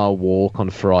 10-mile walk on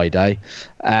Friday,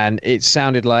 and it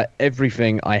sounded like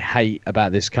everything I hate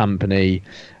about this company,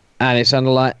 and it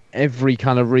sounded like every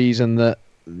kind of reason that,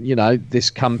 this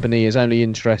company is only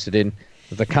interested in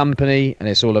the company, and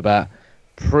it's all about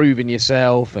proving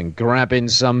yourself and grabbing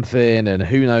something, and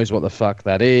who knows what the fuck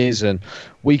that is, and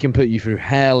we can put you through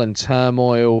hell and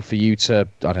turmoil for you to,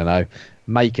 I don't know,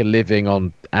 make a living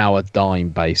on our dime,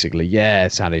 basically. Yeah,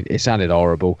 it sounded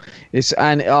horrible. Just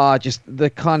the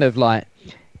kind of like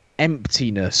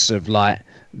emptiness of like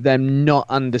them not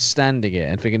understanding it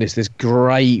and thinking it's this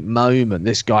great moment,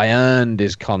 this guy earned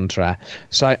his contract.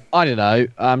 So I don't know,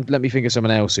 let me think of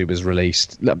someone else who was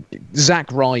released. Look,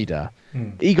 Zack Ryder.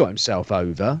 He got himself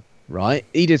over, right?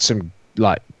 He did some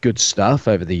good stuff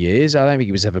over the years. I don't think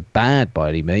he was ever bad by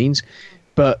any means,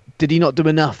 but did he not do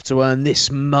enough to earn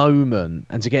this moment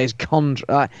and to get his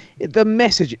contract? The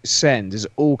message it sends is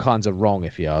all kinds of wrong,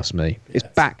 if you ask me. It's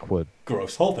backward.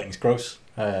 Gross. Whole thing's gross.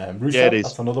 Rusev, yeah, it is.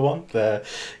 That's another one. But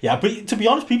to be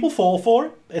honest, people fall for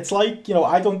it. It's like,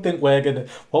 I don't think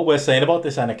what we're saying about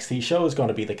this NXT show is going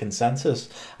to be the consensus,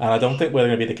 and I don't think we're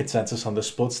going to be the consensus on the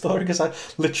Spud story, because I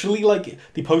literally,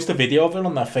 they post a video of it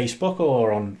on their Facebook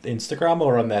or on Instagram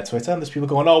or on their Twitter, and there's people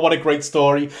going, oh, what a great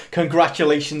story,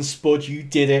 congratulations Spud, you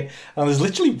did it, and there's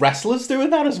literally wrestlers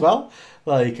doing that as well.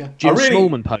 Jim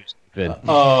Smallman posted.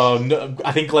 No,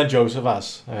 I think Glenn Joseph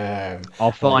has.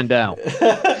 I'll find out.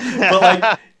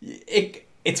 But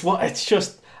it's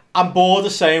just, I'm bored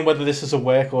of saying whether this is a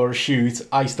work or a shoot.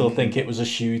 I still think it was a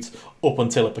shoot up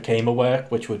until it became a work,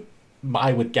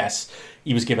 I would guess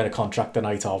he was given a contract the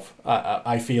night of.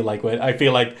 I feel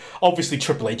like obviously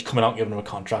Triple H coming out and giving him a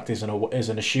contract isn't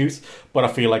a shoot, but I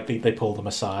feel like they pulled him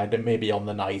aside, and maybe on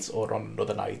the night or on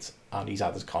another night, and he's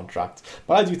had his contract.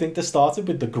 But I do think this started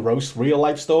with the gross real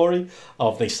life story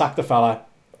of they sacked the fella,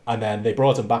 and then they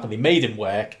brought him back and they made him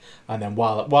work, and then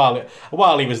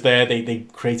while he was there, they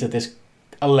created this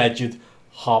alleged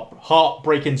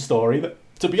heartbreaking story that,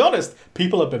 to be honest,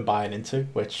 people have been buying into,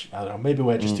 which, I don't know, maybe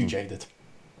we're just too jaded.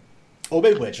 Or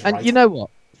maybe we're just right. And you know what?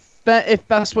 If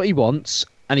that's what he wants,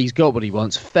 and he's got what he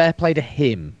wants, fair play to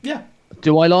him. Yeah.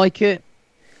 Do I like it?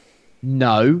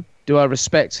 No. Do I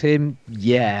respect him?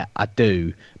 Yeah, I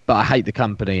do. But I hate the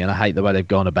company, and I hate the way they've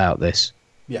gone about this.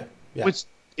 Yeah.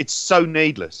 It's so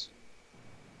needless.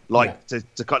 I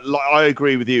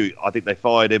agree with you. I think they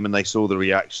fired him, and they saw the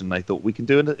reaction. They thought, we can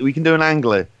do an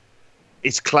angle here.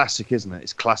 it's classic, isn't it?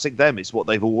 It's classic them. It's what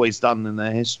they've always done in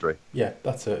their history. Yeah,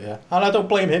 that's it. Yeah, and I don't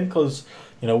blame him because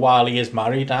while he is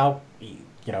married now,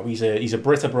 he's a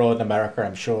Brit abroad in America.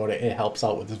 I'm sure it helps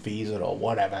out with his visa or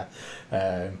whatever.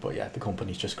 But yeah, the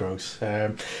company's just gross.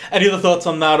 Any other thoughts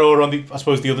on that, or on the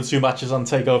other two matches on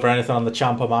Takeover? Anything on the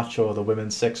Ciampa match or the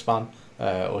women's six-man,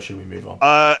 or should we move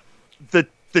on? The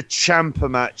Ciampa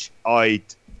match,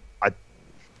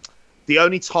 the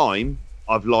only time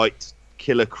I've liked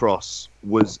Killer Cross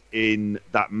was in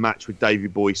that match with Davey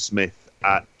Boy Smith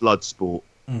at Bloodsport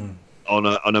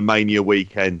on a Mania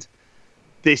weekend.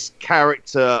 This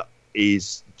character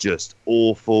is just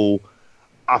awful.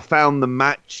 I found the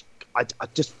match, I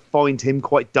just find him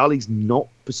quite dull. He's not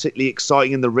particularly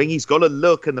exciting in the ring. He's got a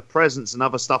look and the presence and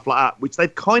other stuff like that, which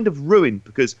they've kind of ruined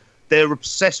because they're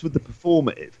obsessed with the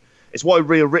performative. It's why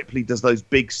Rhea Ripley does those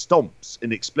big stomps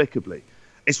inexplicably.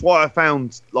 It's why I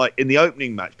found, like, in the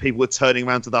opening match, people were turning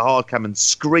around to the hard cam and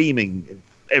screaming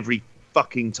every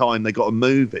fucking time they got a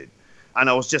move in. And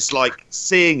I was just, like,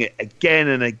 seeing it again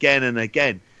and again and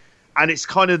again. And it's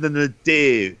kind of the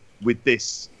nadir with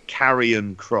this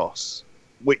Karrion Kross,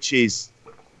 which is...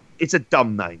 It's a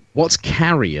dumb name. What's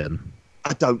Karrion?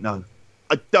 I don't know.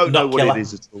 I don't know what it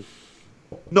is at all.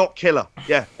 Not Killer.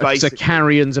 Yeah, basically. So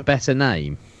Karrion's a better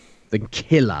name than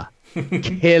Killer.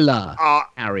 Killer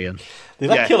Karrion. Did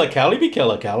that Killer Kelly be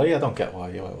Killer Kelly? I don't get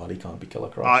why he can't be Killer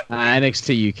Kross.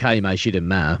 NXT UK, mate, she didn't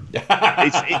matter.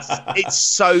 It's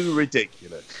so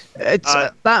ridiculous.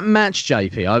 That match,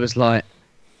 JP, I was like,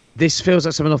 this feels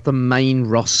like something off the main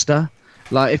roster.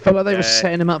 Like, it felt like they were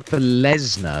setting him up for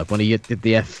Lesnar when he did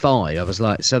the F5. I was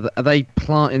like, so are they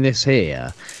planting this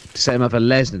here to set him up for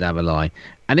Lesnar down the line?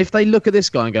 And if they look at this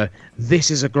guy and go,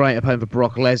 this is a great opponent for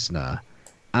Brock Lesnar,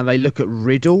 and they look at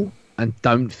Riddle and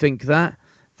don't think that,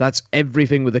 that's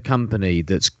everything with the company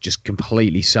that's just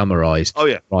completely summarised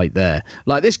right there.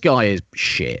 Like, this guy is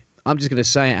shit. I'm just going to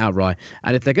say it outright.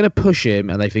 And if they're going to push him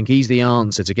and they think he's the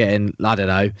answer to getting, I don't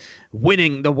know,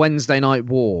 winning the Wednesday Night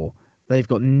War, they've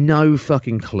got no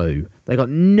fucking clue. They've got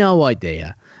no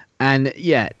idea. And,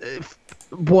 yeah,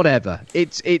 whatever.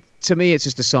 To me, it's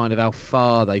just a sign of how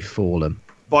far they've fallen.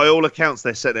 By all accounts,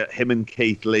 they're setting at him and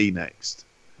Keith Lee next.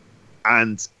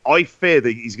 And I fear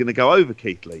that he's going to go over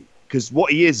Keith Lee. Because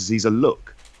what he is he's a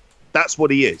look. That's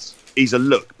what he is. He's a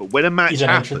look. But when a match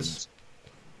happens,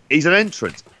 he's an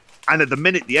entrance. And at the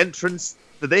minute, the entrance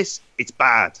for this, it's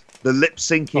bad. The lip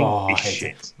syncing is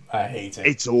shit. I hate it.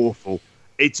 It's awful.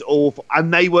 It's awful.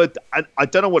 And they were, I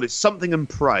don't know what it's, something and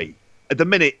pray. At the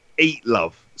minute, eat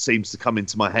love seems to come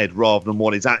into my head rather than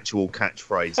what his actual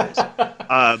catchphrase is.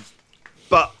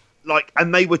 But, like,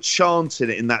 and they were chanting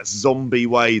it in that zombie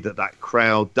way that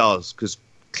crowd does, because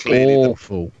clearly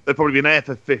awful. They've probably been there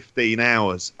for 15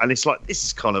 hours, and it's like, this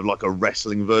is kind of like a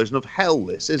wrestling version of hell,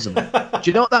 this, isn't it?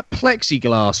 Do you know what that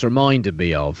plexiglass reminded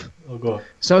me of? Oh, God.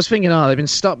 So I was thinking, they've been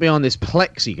stuck behind this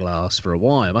plexiglass for a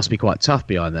while. It must be quite tough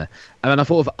behind there. And then I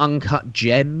thought of Uncut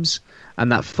Gems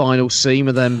and that final scene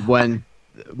with them when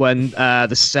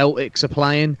the Celtics are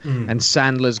playing and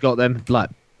Sandler's got them, like,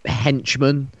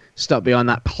 henchmen stuck behind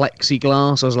that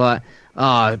plexiglass. I was like,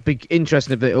 it'd be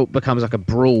interesting if it becomes like a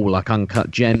brawl, like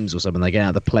Uncut Gems or something. They get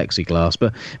out of the plexiglass.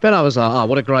 But then I was like,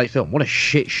 what a great film. What a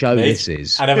shit show this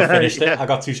is. I never finished it. I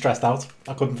got too stressed out.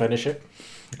 I couldn't finish it.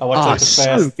 I watched the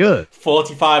first good.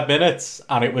 45 minutes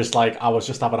and it was like I was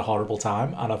just having a horrible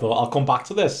time. And I thought, I'll come back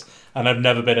to this. And I've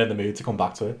never been in the mood to come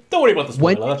back to it. Don't worry about the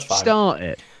spoiler, that's fine. When did you start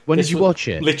it? When did you watch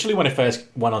it? Literally when it first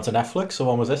went onto Netflix. So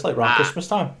when was this? Like around Christmas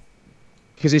time.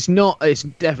 Because it's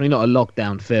definitely not a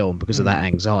lockdown film because of that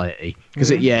anxiety.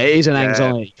 Because it is an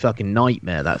anxiety fucking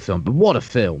nightmare, that film. But what a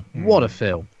film. What a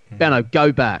film. Benno,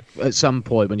 go back at some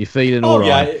point when you're feeling all right.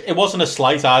 Yeah, it wasn't a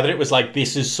slight either. It was like,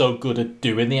 this is so good at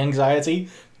doing the anxiety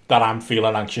that I'm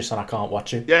feeling anxious and I can't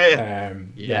watch it.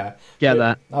 Yeah. Get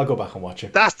that. I'll go back and watch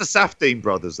it. That's the Safdien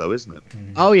brothers, though, isn't it?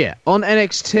 Oh, yeah. On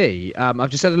NXT, I've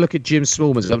just had a look at Jim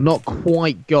Smallman's. I've not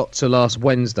quite got to last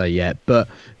Wednesday yet, but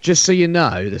just so you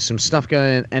know, there's some stuff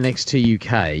going on NXT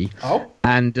UK. Oh.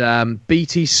 And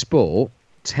BT Sport,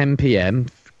 10 p.m.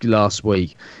 last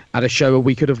week, at a show where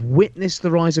we could have witnessed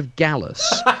the rise of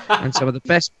Gallus and some of the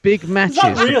best big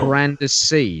matches the brand has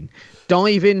seen.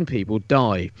 Dive in, people,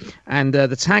 dive. And the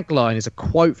tagline is a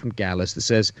quote from Gallus that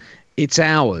says, "It's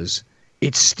ours.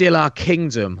 It's still our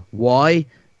kingdom. Why?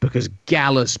 Because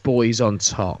Gallus boys on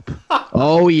top."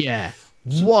 Oh, yeah.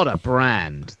 What a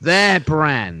brand. Their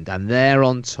brand, and they're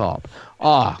on top.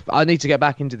 I need to get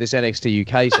back into this NXT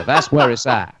UK stuff. That's where it's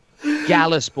at.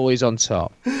 Gallus boys on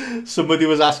top. Somebody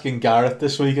was asking Gareth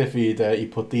this week if he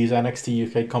put these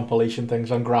NXT UK compilation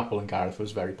things on Grapple, and Gareth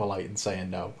was very polite in saying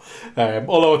no.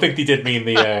 Although I think he did mean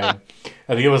the...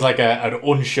 I think it was like an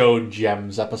unshown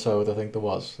gems episode, I think there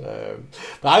was.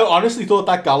 But I honestly thought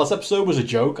that Gallus episode was a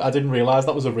joke. I didn't realise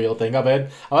that was a real thing. I've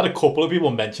had a couple of people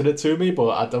mention it to me, but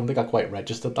I don't think I quite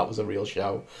registered that was a real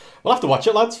show. We'll have to watch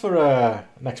it, lads, for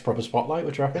next proper Spotlight.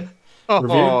 What do you reckon?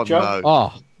 Review,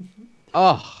 Joe?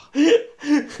 No.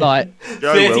 Like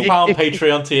 £30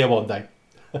 Patreon tier one day.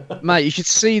 Mate, you should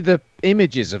see the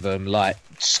images of them, like,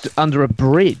 under a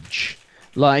bridge.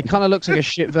 Like, it kind of looks like a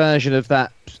shit version of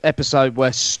that episode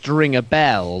where Stringer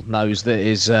Bell knows that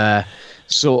his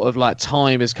sort of like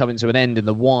time is coming to an end in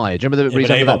The Wire. Do you remember the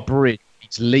reason for that bridge?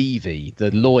 It's Levy,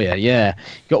 the lawyer, yeah.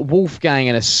 Got Wolfgang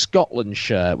in a Scotland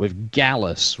shirt with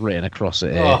Gallus written across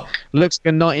it here. Oh. Looks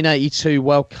like a 1982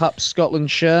 World Cup Scotland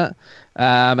shirt.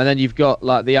 And then you've got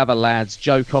like the other lads.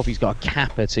 Joe Coffey's got a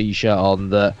Kappa t-shirt on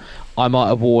that I might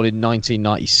have worn in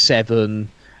 1997.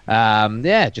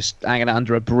 Yeah, just hanging out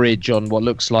under a bridge on what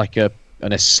looks like an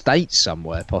estate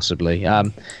somewhere, possibly.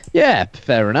 Yeah,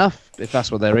 fair enough. If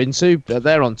that's what they're into,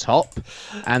 they're on top,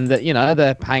 and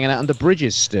they're hanging out under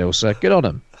bridges still. So good on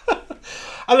them.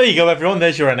 And there you go, everyone.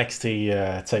 There's your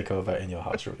NXT takeover in your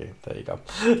house review. There you go.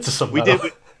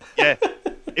 Yeah.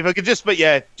 If I could just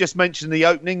mention the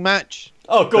opening match.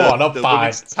 Oh, go on, I'm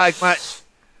fine. Tag match.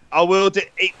 I will.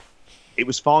 It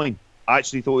was fine. I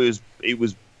actually thought it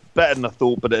was better than I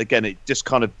thought, but again, it just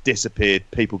kind of disappeared.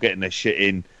 People getting their shit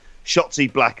in. Shotzi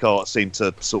Blackheart seemed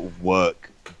to sort of work,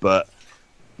 but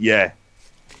yeah,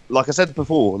 like I said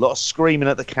before, a lot of screaming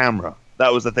at the camera.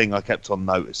 That was the thing I kept on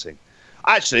noticing.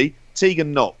 Actually,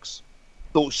 Tegan Knox,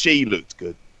 thought she looked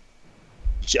good.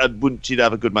 She'd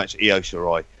have a good match at Io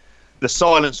Shirai. The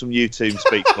silence from you two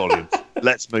speaks volumes.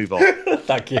 Let's move on.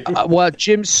 Thank you. Well,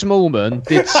 Jim Smallman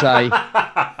did say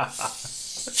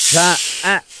that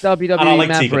at WWE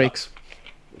Maverick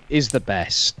is the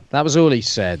best. That was all he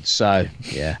said. So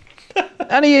yeah,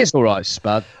 and he is all right,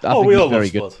 Spud. I think we he's all very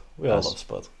love good. Spud. We all love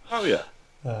Spud. Oh yeah.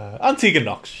 And Tegan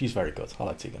Knox, she's very good. I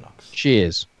like Tegan Knox. She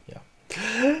is.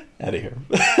 Anywho,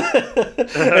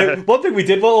 one thing we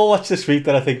did all watch this week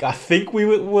that I think we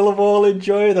will have all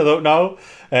enjoyed. I don't know.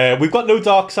 We've got no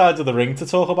Dark Side of the Ring to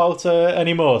talk about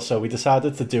anymore, so we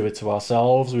decided to do it to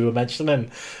ourselves. We were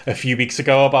mentioning a few weeks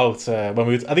ago about I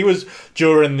think it was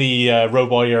during the Road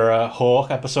Warrior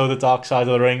Hawk episode of Dark Side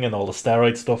of the Ring and all the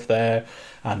steroid stuff there,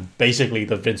 and basically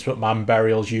the Vince McMahon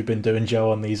burials you've been doing,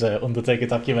 Joe, on these Undertaker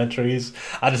documentaries.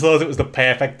 I just thought it was the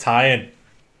perfect tie-in.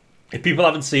 If people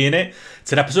haven't seen it,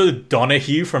 it's an episode of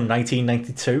Donahue from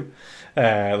 1992,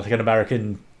 like an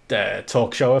American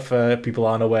talk show, if people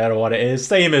aren't aware of what it is.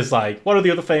 Same as, like, what are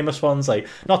the other famous ones? Like,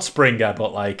 not Springer,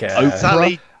 but like...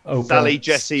 Oprah. Sally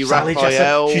Jesse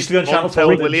Raphael. She used to be on Channel 4.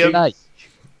 Williams.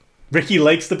 Ricky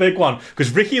Lake's the big one,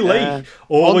 because Ricky Lake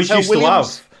always used to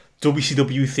have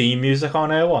WCW theme music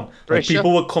on her one. Like,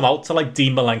 people would come out to like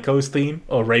Dean Malenko's theme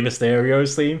or Rey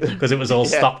Mysterio's theme because it was all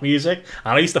stock music,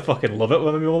 and I used to fucking love it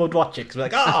when people would watch it because we're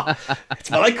like, it's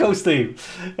Malenko's theme.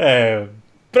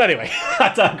 But anyway,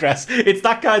 I digress. It's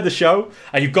that kind of show,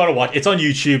 and you've got to watch. It's on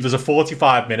YouTube. There's a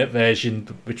 45-minute version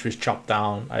which was chopped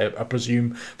down, I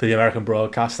presume, for the American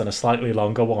broadcast, and a slightly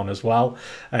longer one as well.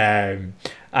 And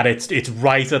it's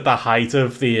right at the height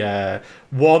of the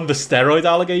one, the steroid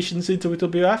allegations into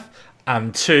WWF,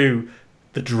 and two,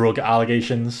 the drug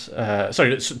allegations.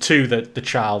 Two, the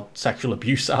child sexual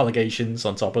abuse allegations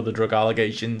on top of the drug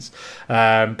allegations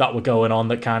that were going on,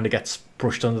 that kind of gets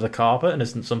brushed under the carpet and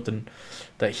isn't something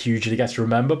that hugely gets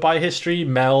remembered by history.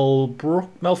 Mel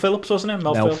Phillips, wasn't it?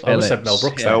 Mel Phillips. I always said Mel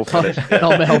Brooks. Mel Phillips.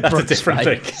 That's a different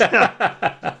thing.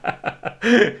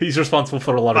 He's responsible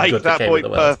for a lot of good that came in the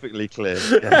world. Perfectly clear.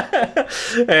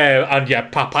 And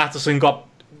Pat Patterson got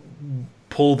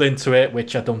pulled into it,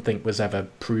 which I don't think was ever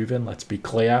proven, let's be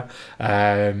clear.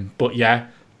 But yeah,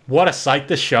 what a sight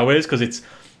this show is, because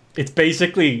it's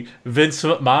basically Vince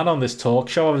McMahon on this talk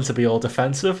show having to be all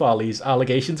defensive while these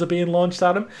allegations are being launched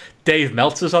at him. Dave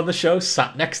Meltzer's on the show,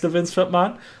 sat next to Vince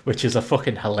McMahon, which is a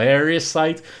fucking hilarious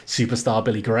sight. Superstar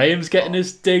Billy Graham's getting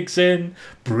his digs in.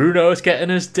 Bruno's getting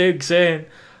his digs in.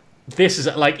 This is,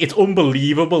 like, it's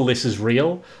unbelievable this is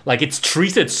real. Like, it's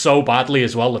treated so badly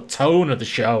as well. The tone of the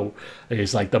show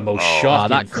is, like, the most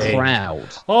shocking thing. Crowd.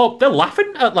 Oh, they're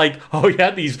laughing at, like, oh, yeah,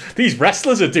 these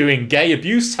wrestlers are doing gay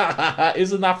abuse.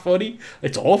 Isn't that funny?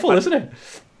 It's awful, isn't it?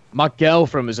 My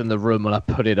girlfriend was in the room when I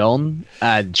put it on,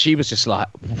 and she was just like,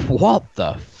 what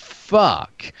the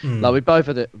fuck? Like, we both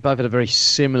had a very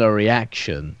similar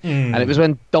reaction, and it was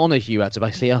when Donahue had to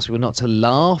basically ask people not to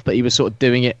laugh, but he was sort of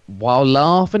doing it while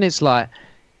laughing. It's like,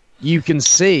 you can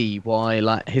see why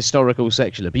like historical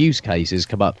sexual abuse cases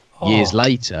come up years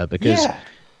later, because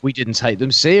we didn't take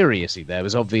them seriously. There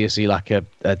was obviously like a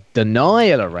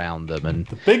denial around them, and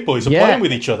the big boys are playing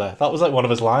with each other. That was like one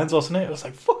of his lines, wasn't it? It was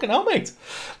like, fucking hell, mate.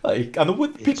 Like,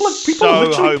 and people are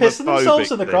literally pissing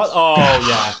themselves in the crowd. Oh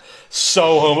yeah,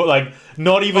 so like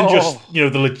not even just the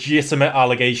legitimate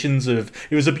allegations of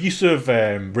it was abuse of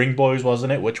ring boys,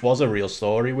 wasn't it? Which was a real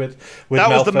story with that Mel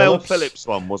was the Phillips. Mel Phillips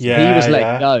one, wasn't it? He was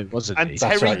let go, wasn't he? And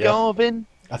Terry Garvin.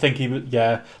 I think he was,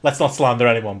 let's not slander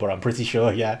anyone, but I'm pretty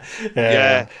sure, But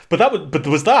there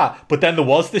was that. But then there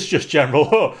was this just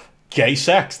general, gay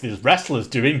sex. There's wrestlers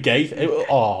doing gay.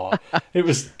 It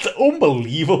was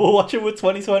unbelievable watching with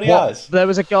 2020 eyes. There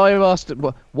was a guy who asked,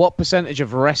 what percentage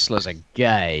of wrestlers are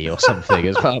gay or something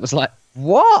as well. I was like,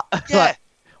 what? Yeah. Like,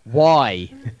 why?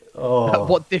 Oh.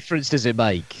 What difference does it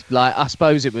make? Like, I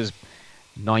suppose it was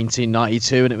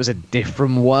 1992 and it was a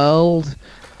different world.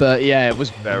 But yeah, it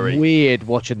was very weird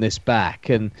watching this back.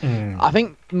 And I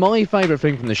think my favourite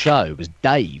thing from the show was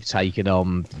Dave taking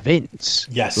on Vince.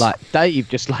 Yes. Like, Dave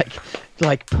just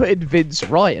like putting Vince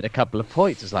right at a couple of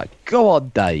points. It's like, go on,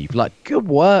 Dave. Like, good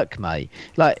work, mate.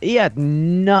 Like, he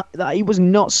was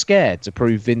not scared to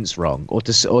prove Vince wrong or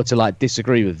to like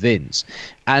disagree with Vince.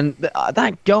 And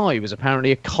that guy was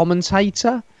apparently a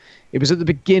commentator. It was at the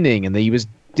beginning, and he was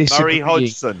disagreeing. Murray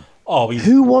Hodgson.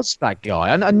 Who was that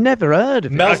guy? I never heard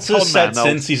of him. Meltzer said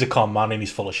since he's a con man and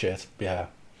he's full of shit. Yeah.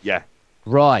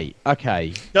 Right.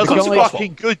 Okay. Does a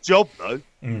fucking good job though,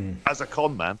 as a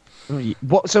con man.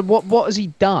 What has he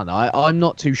done? I'm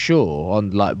not too sure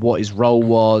on like what his role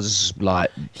was.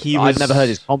 Like, I've never heard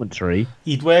his commentary.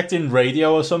 He'd worked in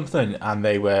radio or something, and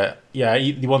they were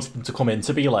he wanted them to come in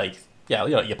to be like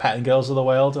your petting girls of the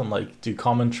world and like do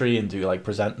commentary and do like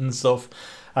presenting stuff.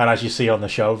 And as you see on the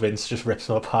show, Vince just rips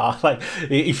them apart. Like,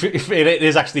 it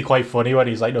is actually quite funny when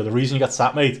he's like, "No, the reason you got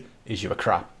sacked, mate, is you were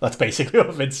crap." That's basically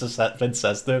what Vince says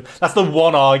to him. That's the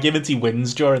one argument he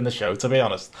wins during the show, to be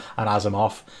honest, and has him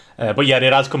off. But yeah,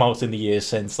 it has come out in the years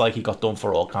since. Like, he got done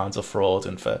for all kinds of fraud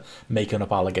and for making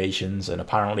up allegations. And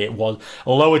apparently it was,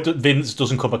 although Vince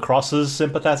doesn't come across as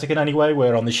sympathetic in any way,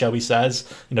 where on the show he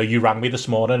says, you rang me this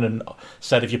morning and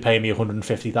said if you pay me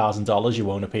 $150,000, you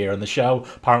won't appear on the show.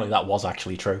 Apparently that was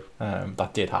actually true.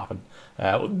 That did happen.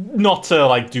 Not to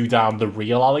like do down the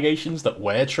real allegations that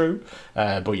were true,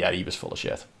 but yeah, he was full of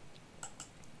shit.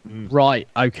 Right,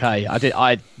 okay. I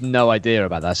had no idea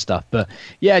about that stuff, but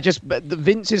yeah, but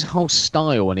Vince's whole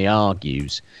style when he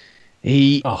argues,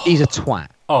 he's a twat.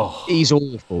 He's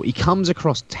awful. He comes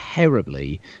across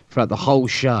terribly throughout the whole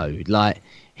show. Like,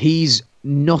 he's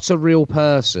not a real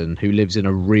person who lives in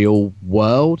a real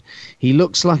world. He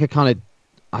looks like a kind of,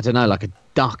 I don't know, like a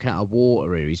duck out of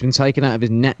water here. He's been taken out of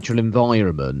his natural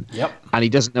environment, and he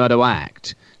doesn't know how to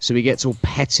act. So he gets all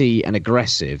petty and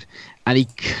aggressive, and he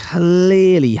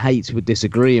clearly hates people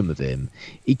disagreeing with him.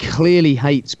 He clearly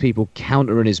hates people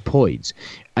countering his points,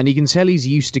 and you can tell he's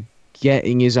used to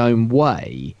getting his own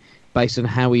way based on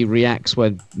how he reacts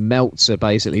when Meltzer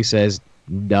basically says,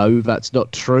 "No, that's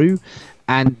not true."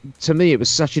 And to me, it was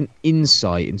such an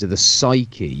insight into the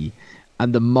psyche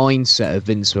and the mindset of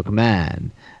Vince McMahon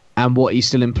and what he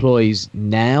still employs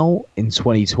now in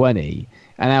 2020,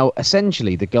 and how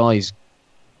essentially the guy's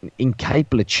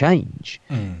incapable of change.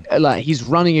 Like, he's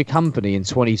running a company in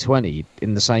 2020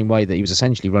 in the same way that he was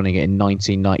essentially running it in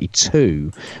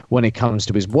 1992 when it comes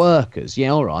to his workers. Yeah,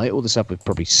 all right, all the stuff with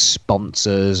probably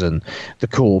sponsors and the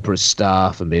corporate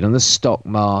stuff and being on the stock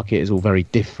market is all very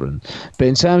different. But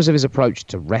in terms of his approach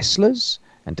to wrestlers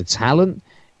and to talent,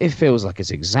 it feels like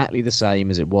it's exactly the same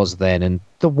as it was then, and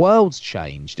the world's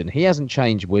changed and he hasn't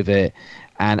changed with it.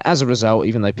 And as a result,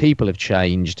 even though people have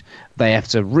changed, they have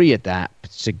to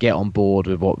readapt to get on board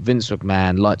with what Vince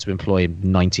McMahon liked to employ in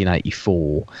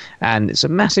 1984. And it's a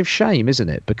massive shame, isn't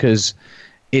it? Because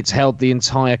it's held the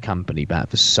entire company back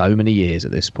for so many years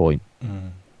at this point.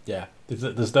 Yeah,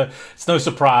 it's no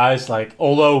surprise. Like,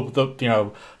 although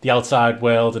the outside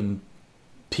world and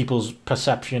people's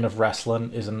perception of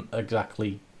wrestling isn't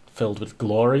exactly filled with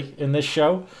glory in this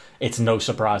show, it's no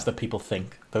surprise that people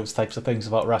think those types of things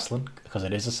about wrestling, because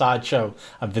it is a sideshow,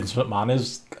 and Vince McMahon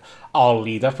is our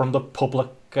leader from the public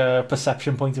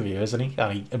perception point of view, isn't he?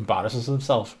 And he embarrasses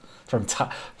himself from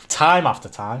time after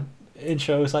time in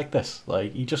shows like this.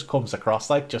 Like, he just comes across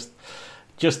like just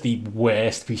the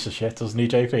worst piece of shit, doesn't he,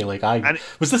 JP? Like,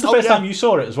 was this the first time you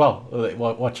saw it as well?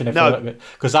 Watching it? No,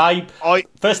 because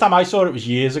first time I saw it was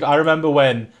years ago. I remember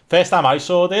when first time I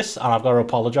saw this, and I've got to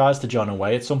apologise to John and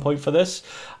Way at some point for this.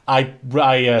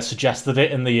 I suggested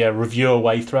it in the review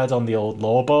away thread on the old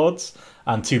law boards,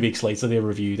 And 2 weeks later, they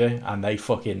reviewed it, and they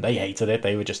hated it.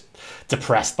 They were just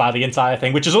depressed by the entire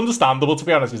thing, which is understandable, to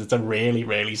be honest, because it's a really,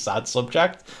 really sad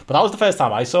subject. But that was the first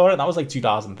time I saw it, and that was like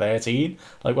 2013,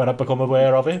 like when I become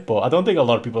aware of it. But I don't think a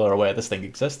lot of people are aware this thing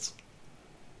exists.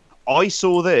 I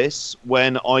saw this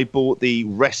when I bought the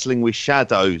Wrestling with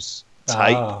Shadows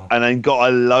tape, and then got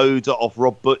a load off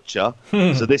Rob Butcher.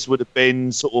 So this would have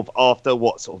been sort of after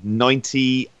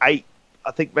 98,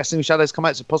 I think Wrestling with Shadows come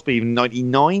out, so possibly even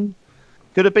 99.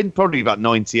 Could have been probably about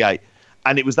 98.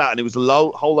 And it was that, and it was a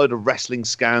whole load of wrestling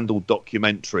scandal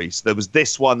documentaries. There was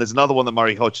this one, there's another one that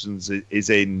Murray Hodgson is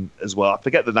in as well. I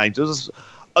forget the names. There was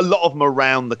a lot of them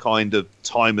around the kind of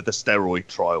time of the steroid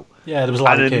trial. Yeah, there was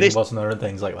Larry King, wasn't there, and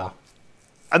things like that.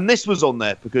 And this was on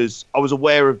there because I was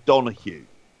aware of Donahue,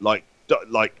 like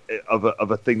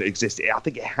of a thing that existed. I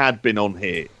think it had been on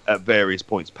here at various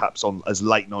points, perhaps on as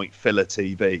late night filler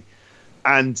TV.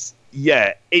 And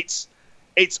yeah, it's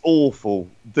awful.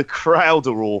 The crowd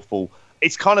are awful.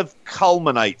 It kind of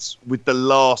culminates with the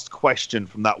last question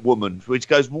from that woman, which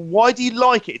goes, "Well, why do you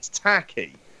like it? It's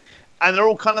tacky." And they're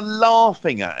all kind of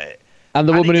laughing at it. And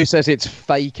the woman who says it's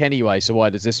fake anyway, so why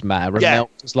does this matter? And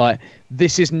Meltzer's like,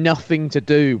 this is nothing to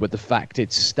do with the fact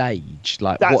it's staged.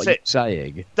 Like, what are you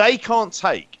saying? They can't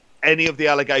take any of the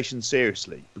allegations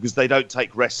seriously because they don't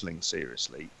take wrestling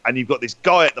seriously. And you've got this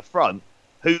guy at the front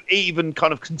who even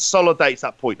kind of consolidates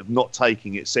that point of not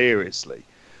taking it seriously,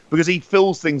 because he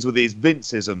fills things with his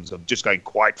Vince-isms of just going,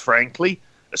 quite frankly,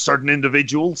 a certain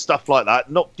individual, stuff like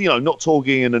that. Not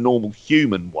talking in a normal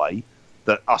human way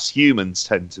that us humans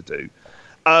tend to do.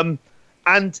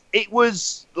 And it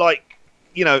was like,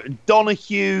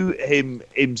 Donahue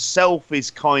himself is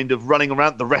kind of running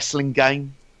around the wrestling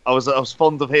game. I was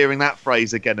fond of hearing that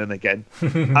phrase again and again.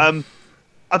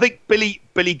 I think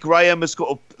Billy Graham has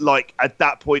got at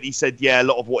that point he said, a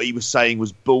lot of what he was saying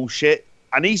was bullshit.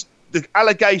 And the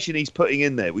allegation he's putting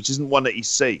in there, which isn't one that he's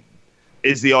seen,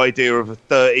 is the idea of a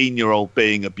 13-year-old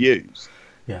being abused.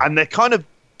 Yeah. And they're kind of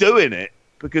doing it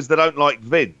because they don't like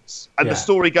Vince. And the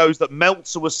story goes that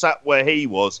Meltzer was sat where he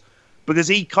was because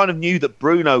he kind of knew that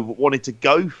Bruno wanted to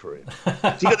go for him.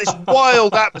 So you got this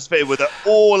wild atmosphere where they're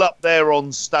all up there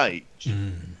on stage,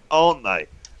 aren't they?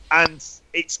 And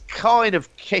it's kind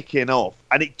of kicking off,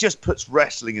 and it just puts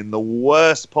wrestling in the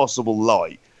worst possible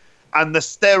light. And the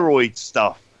steroid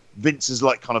stuff, Vince has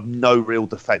kind of no real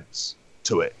defense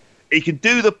to it. He can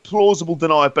do the plausible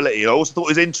deniability. I also thought it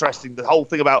was interesting, the whole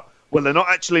thing about, well, they're not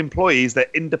actually employees, they're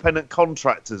independent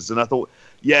contractors. And I thought,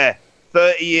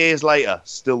 30 years later,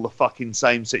 still the fucking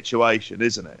same situation,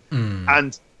 isn't it?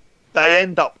 And they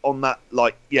end up on that,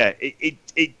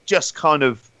 it just kind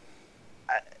of,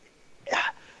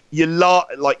 you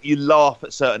laugh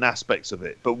at certain aspects of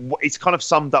it. But it's kind of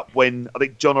summed up when, I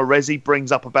think, John Arezzi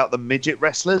brings up about the midget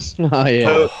wrestlers who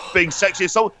are being sexually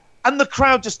assaulted. And the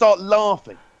crowd just start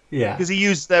laughing. Yeah, because he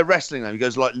uses their wrestling name. He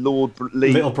goes like Lord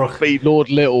Littlebrook. Lord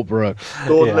Littlebrook.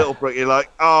 Littlebrook. You're like,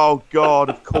 oh God,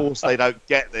 of course they don't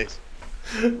get this.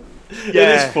 It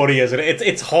is funny, isn't it?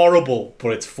 It's horrible, but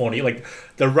it's funny. Like,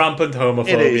 the rampant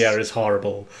homophobia is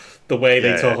horrible. The way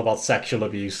they talk about sexual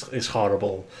abuse is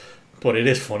horrible. But it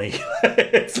is funny.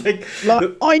 It's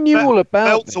like I knew all about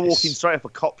Meltzer walking straight off a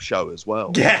cop show as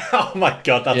well. Yeah, oh my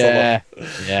God, that's a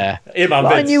lot. Yeah.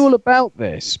 I knew all about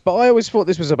this, but I always thought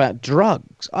this was about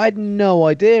drugs. I had no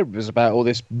idea it was about all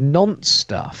this nonce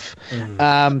stuff.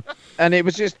 And it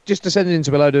was just descended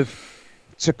into a load of,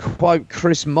 to quote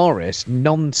Chris Morris,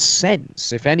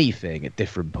 nonsense, if anything, at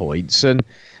different points. And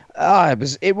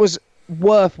it was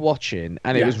worth watching,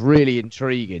 and it was really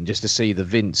intriguing just to see the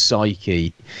Vince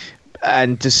psyche.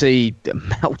 And to see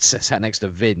Meltzer sat next to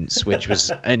Vince, which was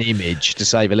an image, to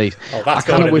say the least. I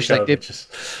kind of wish they did.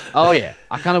 I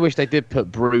kind of wish they did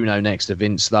put Bruno next to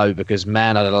Vince, though, because,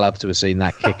 man, I'd love to have seen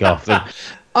that kick off. And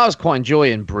I was quite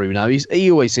enjoying Bruno.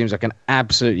 He always seems like an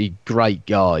absolutely great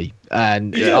guy.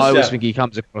 And I always think he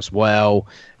comes across well.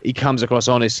 He comes across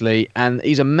honestly. And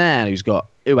he's a man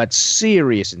who had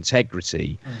serious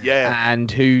integrity. Yeah. And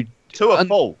who... To a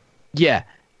fault. Yeah.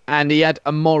 And he had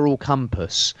a moral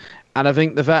compass. And I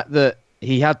think the fact that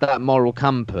he had that moral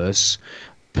compass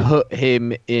put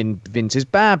him in Vince's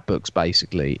bad books,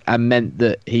 basically, and meant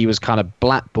that he was kind of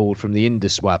blackballed from the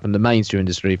industry, from the mainstream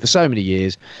industry for so many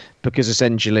years, because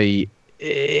essentially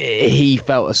he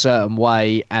felt a certain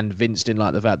way, and Vince didn't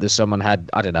like the fact that someone had,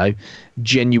 I don't know,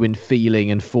 genuine feeling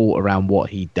and thought around what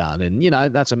he'd done. And,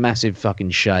 that's a massive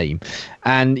fucking shame.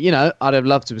 And, I'd have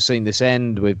loved to have seen this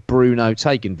end with Bruno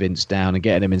taking Vince down and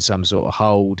getting him in some sort of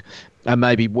hold, and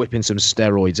maybe whipping some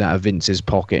steroids out of Vince's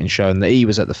pocket and showing that he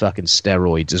was at the fucking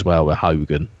steroids as well with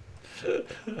Hogan.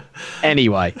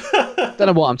 Anyway,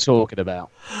 Don't know what I'm talking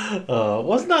about.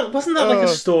 Wasn't that like a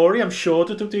story? I'm sure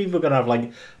that we were going to have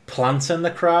like plants in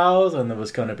the crowd, and there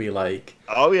was going to be like.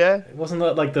 Oh yeah. Wasn't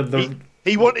that like the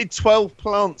He wanted 12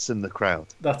 plants in the crowd.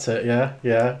 That's it.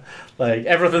 Yeah. Like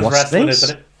everything's wrestling,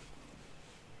 isn't it?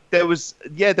 There was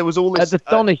all this at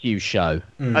the Donahue show.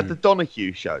 At the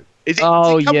Donahue show. Is it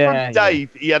from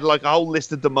Dave? He had like a whole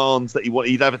list of demands that he wanted.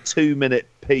 He'd have a 2-minute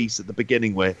piece at the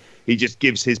beginning where he just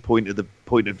gives his point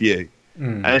of view,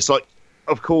 and it's like,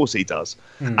 of course he does.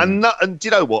 And do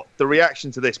you know what? The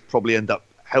reaction to this probably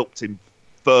helped him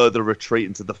further retreat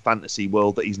into the fantasy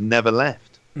world that he's never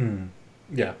left.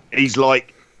 Yeah, he's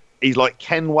like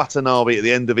Ken Watanabe at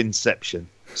the end of Inception,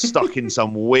 stuck in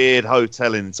some weird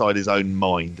hotel inside his own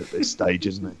mind at this stage,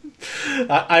 isn't he?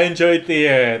 I enjoyed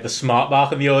the smart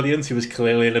mark in the audience. He was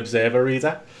clearly an observer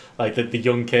reader, like the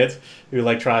young kid who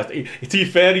like tries. To be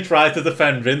fair, he tries to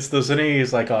defend Vince, doesn't he?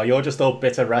 He's like, "Oh, you're just all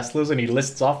bitter wrestlers," and he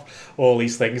lists off all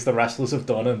these things the wrestlers have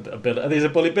done. And is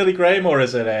it Billy Graham or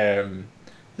is it?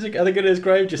 I think it is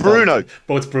Graham. Just Bruno.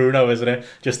 But it's Bruno, isn't it?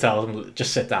 Just tells him,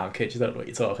 just sit down, kid. You don't know what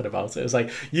you're talking about. It's like,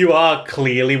 you are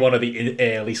clearly one of the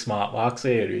early smart marks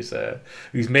here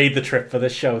who's made the trip for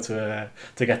this show to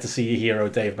get to see your hero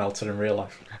Dave Meltzer in real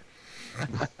life.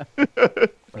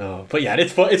 But yeah,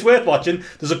 it's worth watching.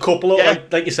 There's a couple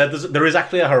of like you said, there is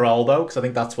actually a Geraldo, because I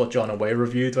think that's what John and Way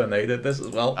reviewed when they did this as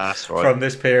well. That's right. From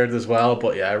this period as well.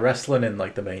 But yeah, wrestling in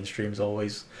like the mainstream's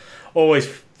always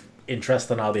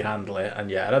interesting how they handle it, and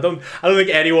I don't think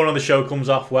anyone on the show comes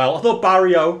off well. I thought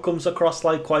Barrio comes across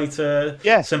like quite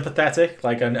sympathetic,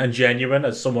 like and genuine,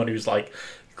 as someone who's like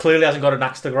clearly hasn't got an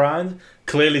axe to grind.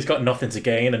 Clearly he's got nothing to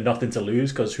gain and nothing to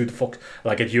lose, because who the fuck,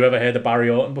 like, had you ever heard of Barry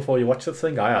Orton before you watched the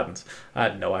thing? I hadn't. I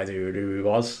had no idea who he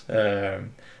was.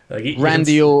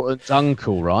 Randy Orton's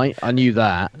uncle, right? I knew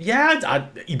that. Yeah,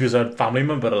 he was a family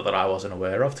member that I wasn't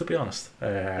aware of, to be honest.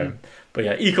 But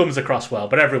yeah, he comes across well,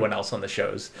 but everyone else on the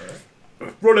show's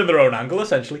running their own angle,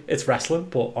 essentially. It's wrestling,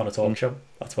 but on a talk show.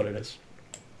 That's what it is.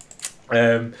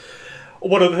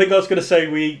 One other thing I was going to say,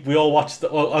 we all watched.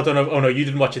 I don't know. Oh no, you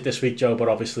didn't watch it this week, Joe. But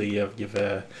obviously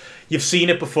you've seen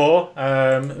it before.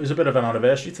 It was a bit of an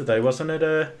anniversary today, wasn't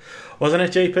it? Wasn't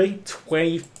it, JP?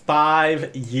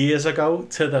 25 years ago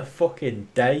to the fucking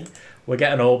day. We're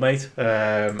getting old, mate.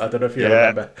 I don't know if you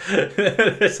remember.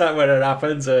 Is that when it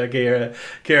happens? Kira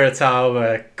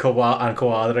Taue and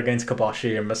Kawada against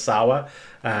Kobashi and Misawa.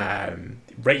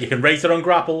 You can rate it on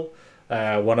Grapple.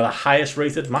 One of the highest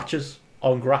rated matches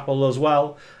on Grapple as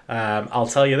well. I'll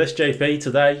tell you this, JP,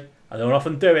 today, I don't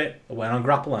often do it. I went on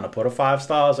Grapple and I put a 5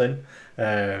 stars in.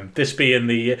 This being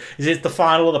the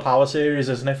final of the Power Series,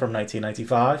 isn't it, from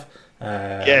 1995?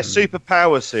 Super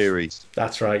Power Series.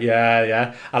 That's right.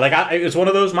 Yeah. It was one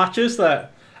of those matches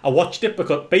that I watched it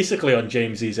because basically on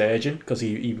Jamesy's urging, because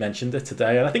he mentioned it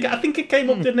today, and I think it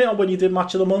came up, didn't it, when you did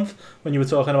Match of the Month, when you were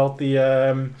talking about the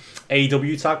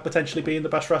AEW tag potentially being the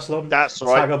best wrestler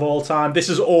tag of all time. This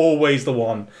is always the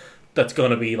one that's going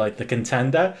to be like the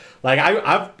contender. Like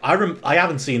I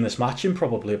haven't seen this match in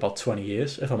probably about 20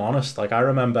 years, if I'm honest. Like I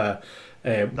remember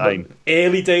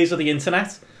early days of the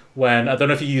internet. When I don't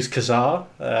know if you use Kazaa,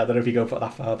 I don't know if you go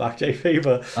that far back, JP,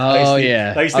 but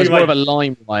I was more of a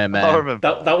LimeWire man.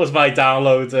 That was my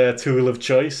download tool of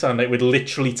choice, and it would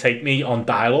literally take me on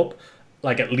dial-up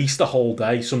like at least a whole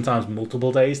day, sometimes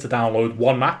multiple days, to download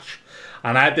one match.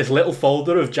 And I had this little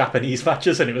folder of Japanese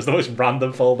matches, and it was the most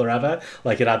random folder ever.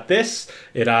 Like, it had this,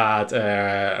 it had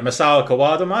a Misawa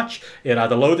Kawada match, it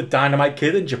had a load of Dynamite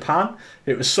Kid in Japan.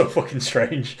 It was so fucking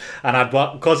strange. And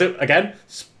because again,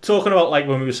 talking about like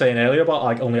when we were saying earlier about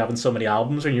like only having so many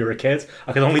albums when you were a kid,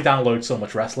 I could only download so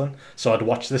much wrestling. So I'd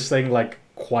watch this thing like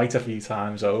quite a few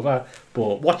times over.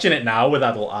 But watching it now with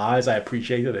adult eyes, I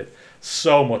appreciated it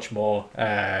so much more.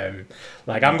 I'm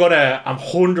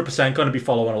 100% gonna be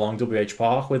following along WH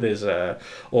Park with his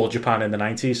All Japan in the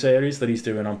 90s series that he's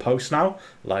doing on Post now.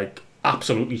 Like,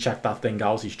 absolutely check that thing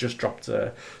out. He's just dropped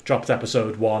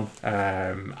episode 1.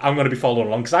 I'm gonna be following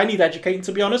along because I need educating,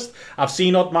 to be honest. I've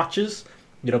seen odd matches,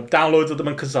 downloaded them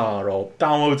in Kazaa or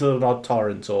downloaded them on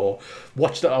torrent or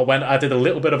watched it. I did a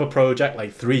little bit of a project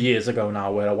like 3 years ago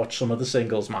now where I watched some of the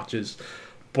singles matches.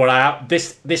 But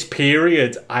this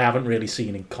period I haven't really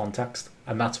seen in context,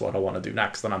 and that's what I want to do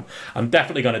next. And I'm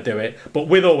definitely going to do it. But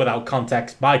with or without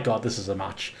context, my God, this is a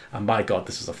match, and my God,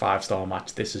 this is a 5-star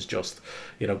match. This is just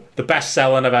the best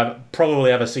selling I've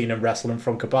probably ever seen in wrestling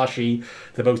from Kobashi.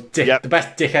 The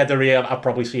best dickheadery I've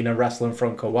probably seen in wrestling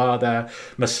from Kawada.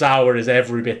 Misawa is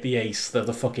every bit the ace,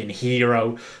 the fucking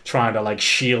hero, trying to like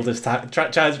shield his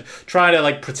trying to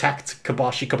like protect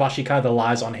Kobashi. Kobashi kind of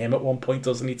lies on him at one point,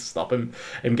 doesn't he, to stop him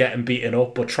getting beaten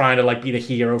up, but trying to like be the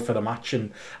hero for the match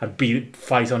and be could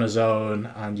fight on his own,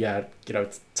 and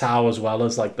Taue as well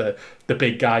as like the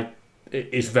big guy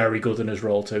is very good in his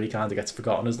role too. He kind of gets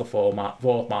forgotten as the fourth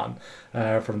man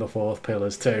from the four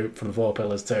pillars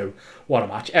too. What a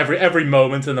match! Every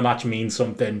moment in the match means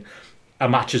something. A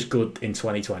match as good in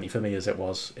 2020 for me as it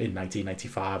was in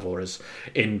 1995 or as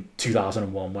in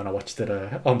 2001 when I watched it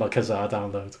on my Kazaa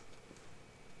download.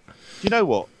 You know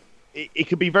what? It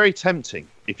can be very tempting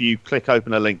if you click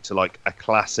open a link to like a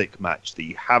classic match that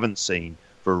you haven't seen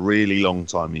for a really long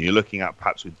time, and you're looking at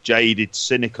perhaps with jaded,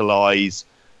 cynical eyes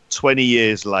 20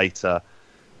 years later.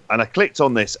 And I clicked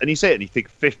on this, and you see it, and you think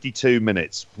 52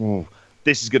 minutes.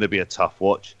 This is going to be a tough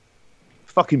watch.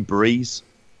 Fucking breeze.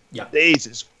 Yeah, it is.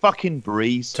 It's fucking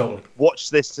breeze. Totally.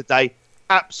 Watch this today.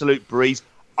 Absolute breeze.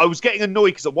 I was getting annoyed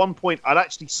because at one point I'd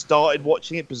actually started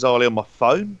watching it bizarrely on my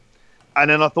phone. And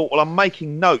then I thought, well, I'm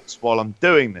making notes while I'm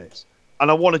doing this,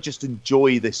 and I want to just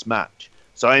enjoy this match.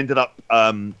 So I ended up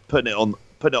putting it on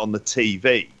the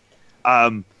TV,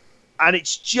 and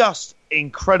it's just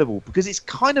incredible because it's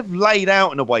kind of laid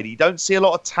out in a way that you don't see a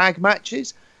lot of tag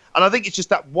matches. And I think it's just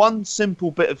that one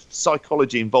simple bit of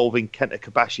psychology involving Kenta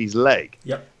Kobashi's leg,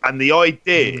 and the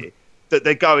idea that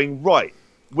they're going, right,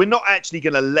 we're not actually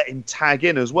going to let him tag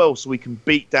in as well, so we can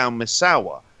beat down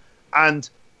Misawa, and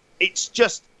it's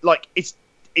just like it's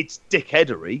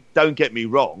dickheadery, don't get me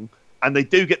wrong, and they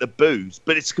do get the boos,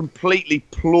 but it's a completely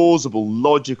plausible,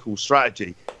 logical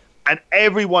strategy, and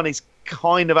everyone is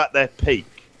kind of at their peak,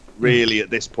 really, at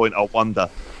this point. I wonder,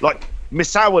 like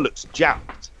Misawa looks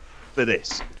jacked for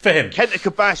this. For him, Kenta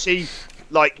Kobashi,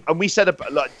 and we said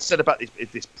about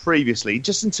this previously,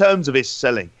 just in terms of his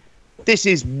selling. This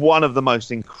is one of the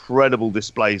most incredible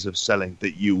displays of selling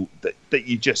that you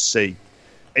just see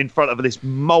in front of this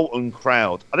molten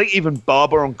crowd. I think even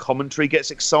Barber on commentary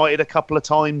gets excited a couple of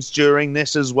times during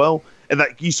this as well, and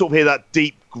that you sort of hear that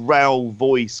deep growl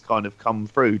voice kind of come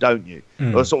through, don't you?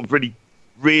 Or sort of really,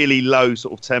 really low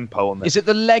sort of tempo on this. Is it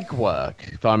the leg work?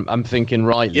 If I'm thinking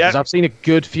rightly, yeah. Because I've seen a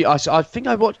good few. I think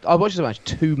I watched the match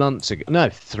 2 months ago. No,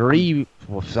 3.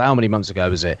 How many months ago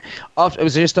was it? It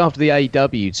was just after the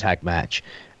AEW tag match.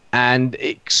 And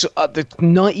it's the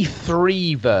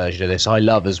 93 version of this I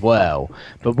love as well.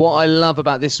 But what I love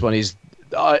about this one is,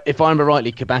 if I remember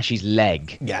rightly, Kobashi's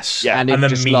leg. Yes. Yeah. And they're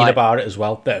mean about it as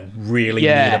well. They're really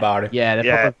mean about it. Yeah,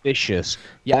 they're proper vicious.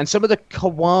 Yeah, and some of the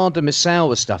Kawada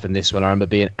Misawa stuff in this one I remember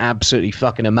being absolutely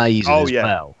fucking amazing as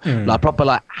well. Like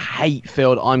proper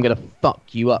hate-filled, I'm going to fuck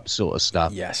you up sort of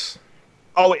stuff. Yes.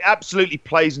 Oh, it absolutely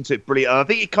plays into it brilliant. And I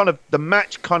think the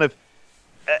match kind of,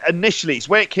 initially, it's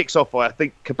where it kicks off. I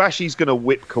think Kobashi's going to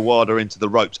whip Kawada into the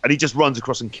ropes, and he just runs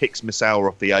across and kicks Misawa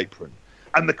off the apron.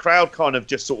 And the crowd kind of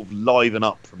just sort of liven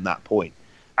up from that point.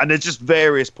 And there's just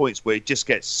various points where it just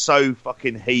gets so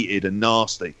fucking heated and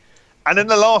nasty. And in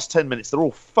the last 10 minutes, they're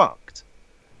all fucked.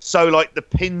 So, the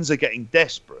pins are getting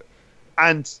desperate.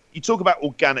 And you talk about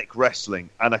organic wrestling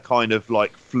and a kind of,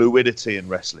 fluidity in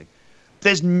wrestling.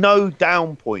 There's no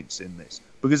down points in this,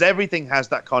 because everything has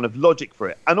that kind of logic for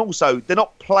it. And also, they're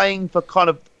not playing for kind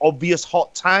of obvious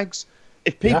hot tags.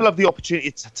 If people have the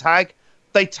opportunity to tag,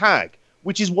 they tag,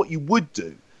 which is what you would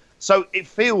do. So it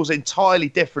feels entirely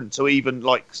different to even,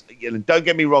 don't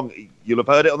get me wrong, you'll have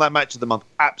heard it on that match of the month.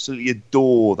 Absolutely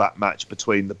adore that match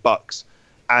between the Bucks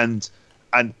and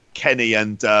Kenny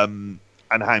and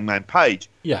Hangman Page.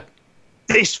 Yeah.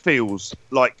 This feels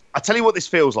like, I tell you what this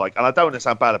feels like, and I don't want to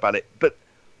sound bad about it, but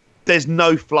there's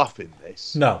no fluff in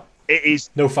this. No. It is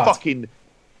no fucking,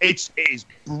 it is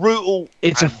brutal.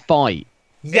 It's a fight.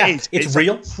 Yeah, it's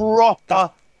real.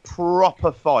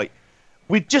 Proper fight.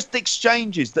 With just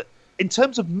exchanges that, in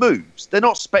terms of moves, they're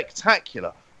not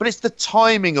spectacular, but it's the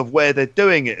timing of where they're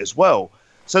doing it as well.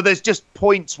 So there's just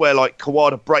points where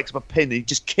Kawada breaks up a pin and he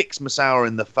just kicks Misawa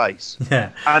in the face.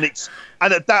 Yeah. And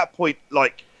at that point,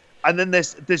 and then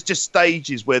there's just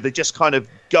stages where they're just kind of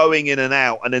going in and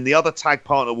out, and then the other tag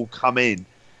partner will come in.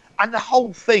 And the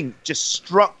whole thing just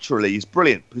structurally is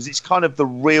brilliant, because it's kind of the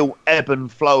real ebb and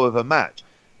flow of a match.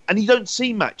 And you don't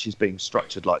see matches being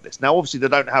structured like this. Now, obviously, they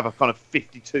don't have a kind of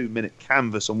 52-minute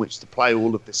canvas on which to play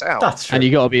all of this out. That's true. And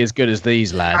you got to be as good as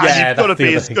these lads. And you've got to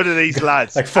be as good as these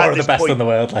lads. Four of the best in the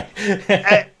world.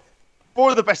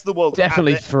 Four of the best in the world.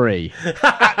 Definitely 3.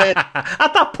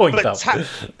 At that point, though.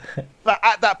 But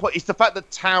at that point, it's the fact that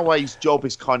Taue's job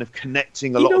is kind of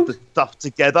connecting a lot of the stuff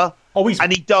together.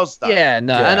 And he does that. Yeah,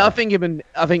 no, and I think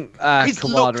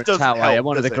Kawada and Taue are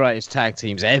one of the greatest tag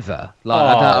teams ever.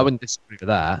 I wouldn't disagree with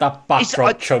that. That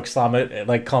backdrop choke slam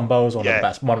combo is one of the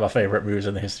best, one of my favourite moves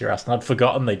in the history of wrestling. I'd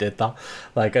forgotten they did that.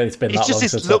 It's been that long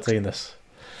since I've seen this.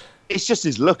 It's just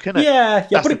his look, isn't it? Yeah,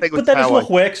 That's but then his look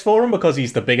works for him because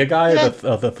he's the bigger guy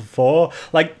of the four.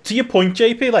 Like, to your point,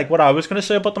 JP, like what I was going to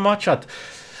say about the match,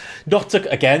 not to,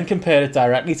 again, compare it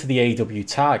directly to the AEW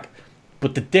tag,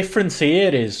 but the difference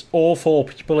here is all four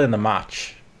people in the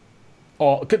match,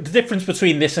 or the difference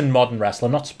between this and modern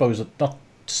wrestling, not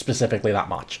specifically that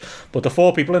match, but the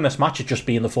four people in this match are just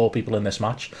being the four people in this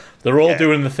match. They're all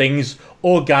doing the things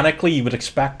organically. You would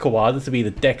expect Kawada to be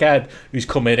the dickhead who's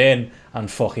coming in and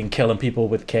fucking killing people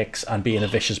with kicks and being a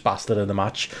vicious bastard in the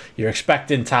match. You're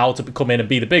expecting Taue to come in and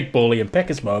be the big bully and pick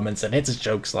his moments and hit his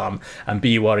choke slam and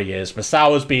be what he is.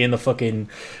 Misawa's being the fucking,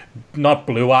 not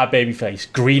blue-eyed babyface,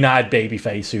 green-eyed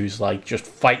babyface who's like just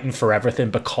fighting for everything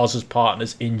because his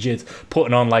partner's injured,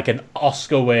 putting on like an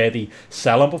Oscar-worthy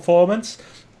selling performance.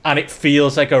 And it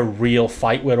feels like a real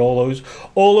fight where all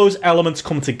those elements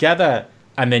come together,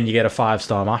 and then you get a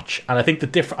 5-star match. And I think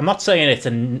I'm not saying it's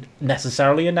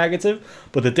necessarily a negative,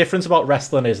 but the difference about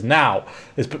wrestling is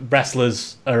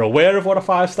wrestlers are aware of what a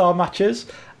 5-star match is,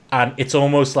 and it's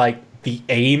almost like the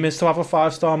aim is to have a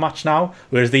 5-star match now,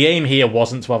 whereas the aim here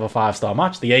wasn't to have a 5-star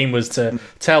match. The aim was to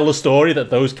tell the story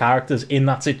that those characters in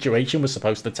that situation were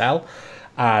supposed to tell.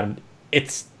 And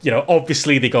it's,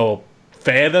 obviously they go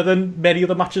further than many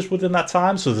other matches within that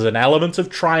time, so there's an element of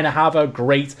trying to have a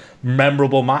great,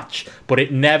 memorable match, but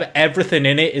everything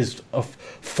in it is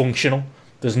functional.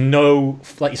 There's no,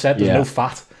 like you said, there's no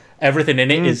fat. Everything in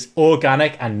it is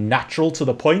organic and natural to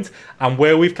the point. And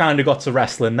where we've kind of got to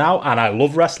wrestling now, and I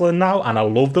love wrestling now, and I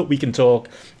love that we can talk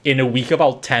in a week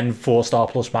about 10 4-star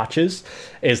plus matches,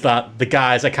 is that the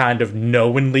guys are kind of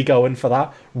knowingly going for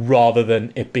that, rather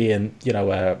than it being,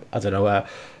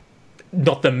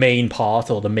 not the main part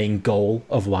or the main goal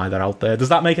of why they're out there. Does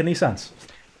that make any sense?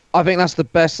 I think that's the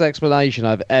best explanation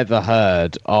I've ever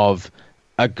heard of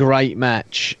a great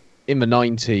match in the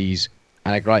 90s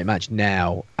and a great match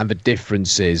now, and the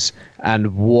differences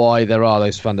and why there are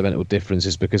those fundamental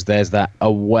differences, because there's that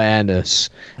awareness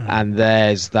and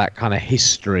there's that kind of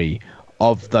history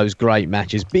of those great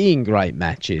matches being great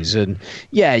matches. And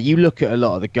you look at a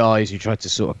lot of the guys who tried to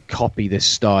sort of copy this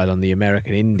style on the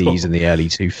American Indies in the early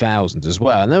 2000s as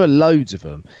well, and there were loads of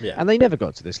them, and they never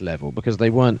got to this level because they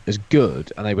weren't as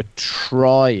good and they were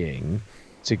trying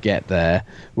to get there.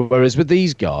 Whereas with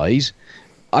these guys,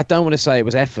 I don't want to say it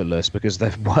was effortless because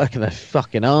they're working their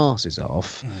fucking asses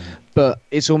off, but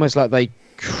it's almost like they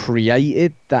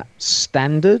created that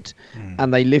standard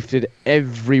and they lifted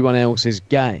everyone else's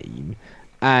game,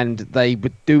 and they were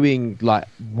doing like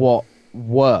what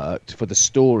worked for the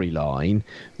storyline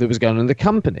that was going on in the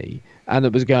company and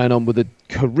that was going on with the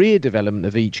career development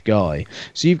of each guy.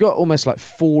 So you've got almost like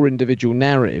 4 individual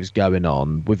narratives going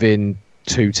on within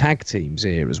 2 tag teams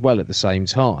here as well at the same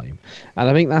time. And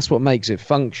I think that's what makes it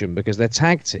function, because they're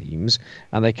tag teams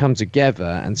and they come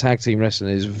together, and tag team wrestling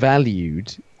is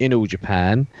valued in all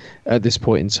Japan at this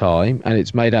point in time, and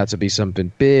it's made out to be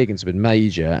something big and something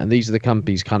major, and these are the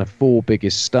company's kind of 4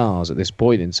 biggest stars at this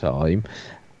point in time,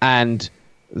 and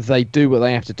they do what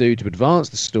they have to do to advance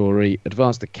the story,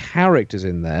 advance the characters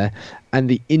in there, and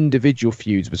the individual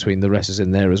feuds between the wrestlers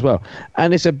in there as well.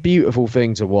 And it's a beautiful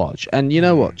thing to watch. And you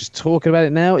know what? Just talking about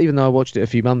it now, even though I watched it a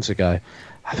few months ago,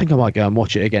 I think I might go and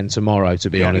watch it again tomorrow, to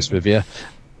be honest with you.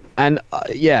 And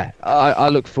I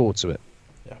look forward to it.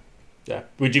 Yeah.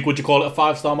 Would you call it a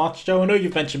 5-star match, Joe? I know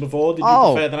you've mentioned before. Did you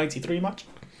prefer the 93 match?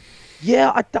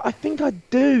 Yeah, I think I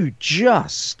do.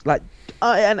 Just like,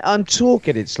 and I'm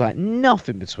talking, it's like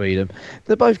nothing between them.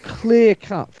 They're both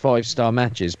clear-cut 5-star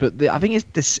matches, but I think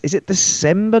is it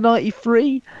December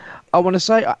 93? I want to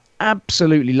say I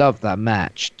absolutely love that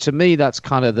match. To me, that's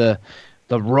kind of the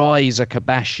rise of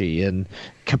Kobashi, and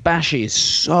Kobashi is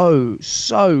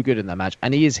so good in that match,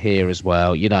 and he is here as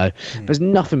well. There's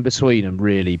nothing between them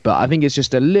really, but I think it's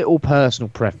just a little personal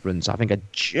preference. I think I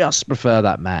just prefer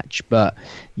that match, but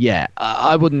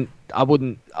I wouldn't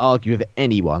argue with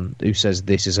anyone who says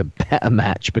this is a better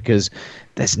match, because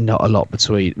there's not a lot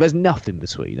between. There's nothing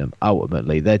between them.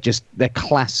 Ultimately, they're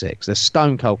classics. They're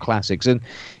stone cold classics, and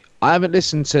I haven't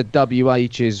listened to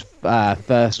WH's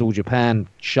first All Japan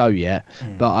show yet,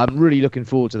 but I'm really looking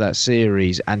forward to that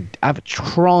series, and I'm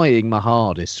trying my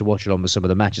hardest to watch along with some of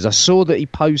the matches. I saw that he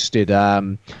posted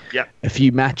a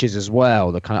few matches as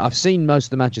well. I've seen most of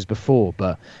the matches before,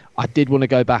 but I did want to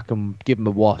go back and give them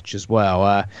a watch as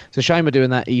well. It's a shame we're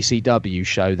doing that ECW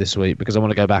show this week, because I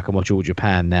want to go back and watch All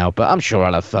Japan now, but I'm sure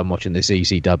I'll have fun watching this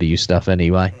ECW stuff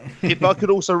anyway. If I could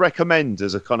also recommend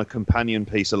as a kind of companion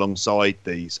piece alongside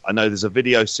these, I know there's a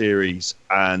video series,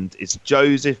 and it's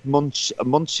Joseph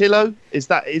Monchillo. Is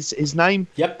that his name?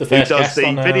 Yep, the first who does guest the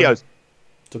on videos.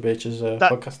 WH's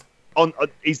podcast.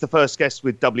 he's the first guest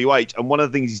with WH, and one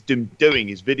of the things he's doing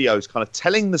is videos kind of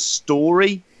telling the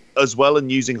story as well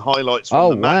and using highlights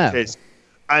from the matches.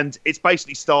 And it's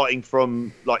basically starting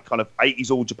from like kind of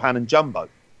 80s All Japan and Jumbo.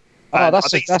 And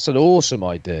that's an awesome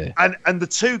idea. And the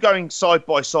two going side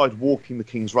by side, walking the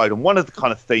King's Road. And one of the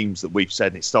kind of themes that we've said,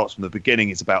 and it starts from the beginning,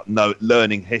 is about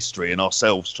learning history and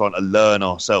ourselves, trying to learn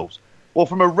ourselves. Well,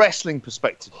 from a wrestling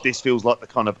perspective, this feels like the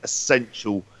kind of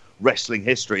essential wrestling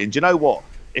history. And do you know what?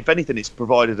 If anything, it's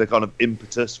provided a kind of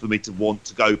impetus for me to want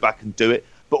to go back and do it,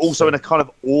 but also in a kind of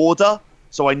order,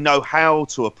 so I know how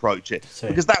to approach it.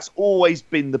 Because that's always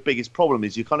been the biggest problem,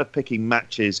 is you're kind of picking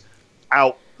matches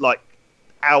out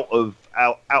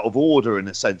of order in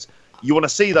a sense. You want to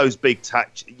see those big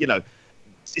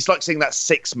it's like seeing that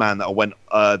 6-man that I went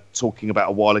talking about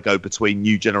a while ago between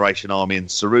New Generation Army and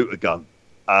Saruta Gun.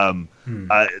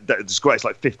 It's great. It's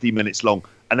like 50 minutes long,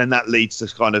 and then that leads to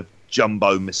kind of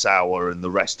Jumbo Misawa and the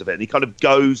rest of it, and he kind of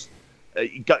goes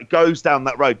down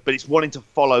that road, but it's wanting to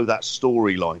follow that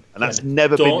storyline, and that's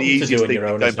never been the easiest thing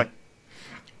going back.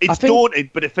 It's daunting,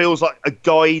 but it feels like a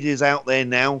guide is out there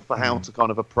now for how to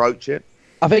kind of approach it.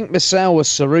 I think Misawa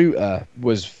Saruta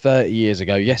was 30 years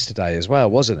ago yesterday as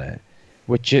well, wasn't it?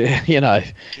 Which,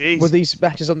 were these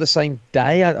matches on the same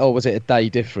day, or was it a day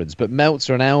difference? But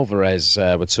Meltzer and Alvarez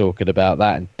were talking about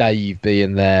that, and Dave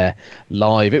being there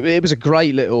live. It was a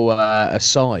great little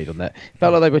aside on that. It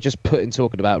felt like they were just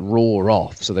talking about Raw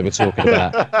off, so they were talking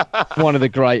about one of the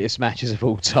greatest matches of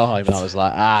all time. And I was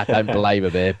like, don't blame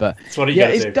him here. But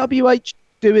is WH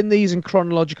doing these in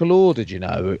chronological order, do you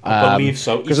know? I believe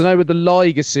so. Because I know with the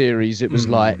Liger series, it was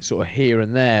like sort of here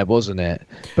and there, wasn't it?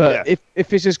 But if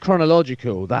this is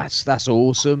chronological, that's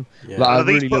awesome. Yeah. Like, I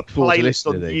really look forward to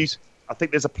listening to these. I think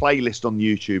there's a playlist on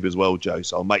YouTube as well, Joe,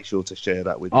 so I'll make sure to share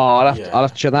that with you. I'll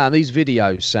have to check that out. And these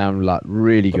videos sound like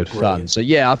really good fun. So,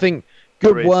 I think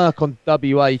good work on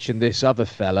WH and this other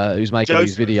fella who's making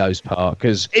these videos part,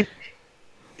 because...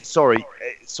 Sorry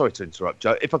to interrupt,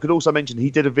 Joe. If I could also mention, he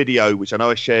did a video, which I know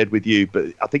I shared with you,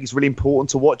 but I think it's really important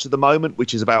to watch at the moment,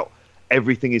 which is about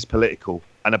everything is political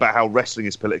and about how wrestling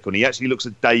is political. And he actually looks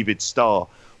at David Starr,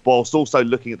 whilst also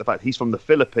looking at the fact he's from the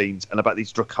Philippines and about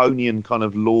these draconian kind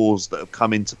of laws that have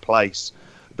come into place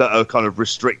that are kind of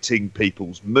restricting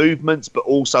people's movements, but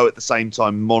also at the same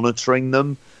time monitoring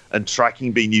them and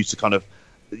tracking, being used to kind of,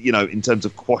 in terms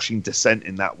of quashing dissent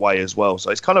in that way as well.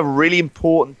 So it's kind of a really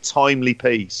important, timely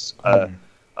piece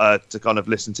to kind of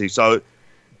listen to. So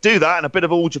do that, and a bit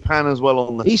of All Japan as well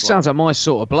on the. He sounds like my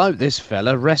sort of bloke, this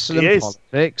fella. Wrestling,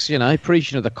 politics,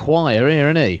 preaching to the choir here,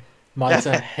 isn't he? Might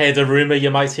heard a rumour you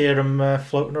might hear him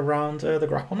floating around the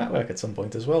Grapple Network at some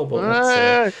point as well. But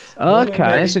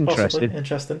that's interesting.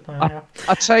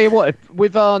 I tell you what,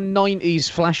 with our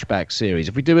 90s flashback series,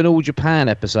 if we do an All Japan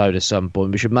episode at some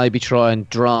point, we should maybe try and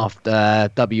draft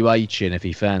WH in if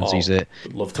he fancies it.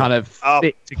 Love to. Kind of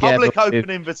fit together. Public open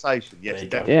invitation. Yes,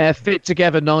 definitely. Yeah, fit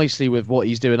together nicely with what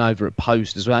he's doing over at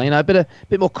Post as well. A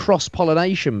bit more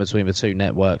cross-pollination between the two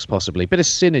networks, possibly. Bit of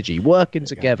synergy, working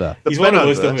together. He's one of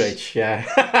us, WH. Yeah,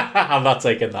 I'm not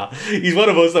taking that. He's one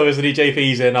of us, though, isn't he, JP?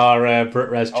 He's in our Brit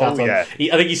Res chat. I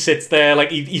think he sits there, like,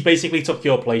 he's basically took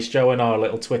your place, Joe, in our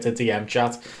little Twitter DM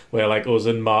chat, where, like, us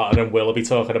and Martin and Will will be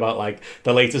talking about, like,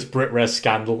 the latest Brit Res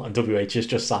scandal, and WH is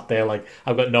just sat there, like,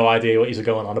 I've got no idea what he's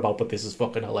going on about, but this is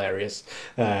fucking hilarious.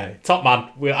 Top man.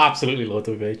 We absolutely love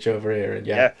WH over here,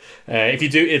 and if you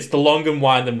do, it's the Long and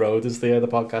Winding Road is the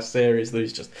podcast series that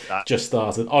he's just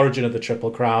started. Origin of the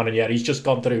Triple Crown, and he's just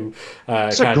gone through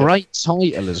great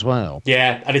title as well.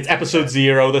 Yeah, and it's episode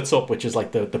 0 that's up, which is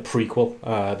like the prequel,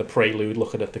 the prelude,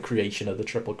 looking at the creation of the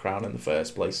Triple Crown in the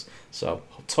first place. So,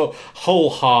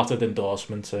 wholehearted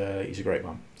endorsement. He's a great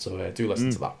man. So do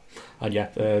listen to that.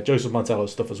 And Joseph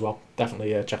Montello's stuff as well.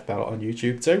 Definitely check that out on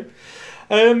YouTube too.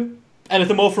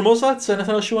 Anything more from us, lads?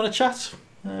 Anything else you want to chat?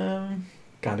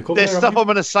 Kind of cool. There's stuff I'm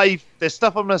going to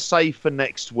save for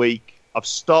next week. I've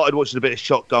started watching a bit of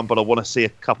Shotgun, but I want to see a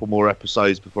couple more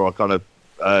episodes before I kind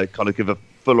of give a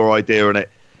fuller idea on it.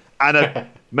 And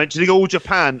mentioning All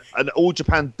Japan, an All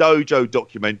Japan Dojo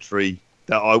documentary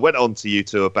that I went on to you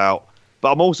two about,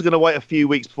 but I'm also going to wait a few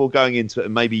weeks before going into it,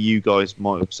 and maybe you guys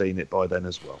might have seen it by then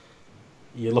as well.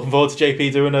 You're looking forward to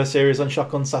JP doing a series on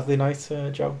Shotgun Saturday night,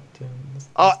 Joe?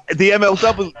 The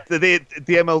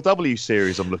MLW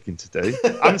series I'm looking to do.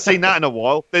 I haven't seen that in a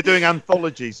while. They're doing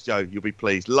anthologies, Joe. You'll be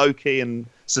pleased. Loki and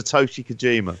Satoshi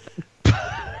Kojima.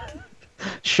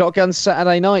 Shotgun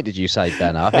Saturday night, did you say,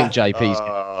 Ben? I think JP's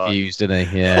confused, isn't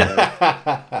he?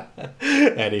 Yeah.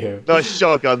 Anywho. Nice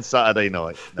shotgun Saturday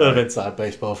night. A little bit inside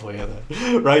baseball for you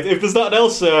there. Right, if there's nothing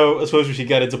else, I suppose we should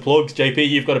get into plugs. JP,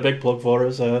 you've got a big plug for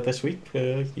us this week.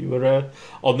 You were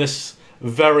on this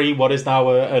what is now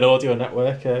an audio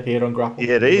network here on Grapple.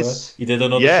 Yeah, it is. You did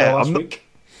another show last week.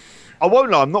 I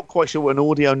won't lie, I'm not quite sure what an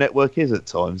audio network is at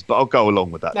times, but I'll go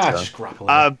along with that. Just Grapple.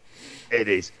 It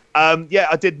is. Yeah,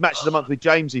 I did Match of the Month with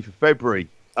Jamesy for February.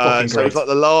 So it was like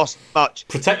the last match.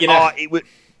 Protect your neck.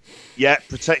 Yeah,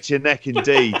 protect your neck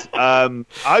indeed. I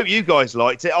hope you guys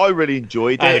liked it. I really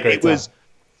enjoyed it.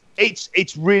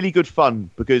 It's really good fun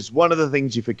because one of the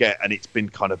things you forget, and it's been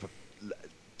kind of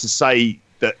to say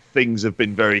that things have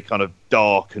been very kind of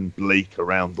dark and bleak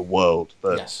around the world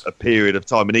for a period of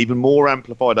time, and even more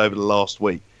amplified over the last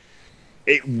week.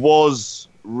 It was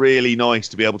really nice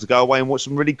to be able to go away and watch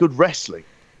some really good wrestling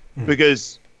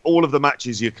because all of the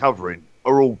matches you're covering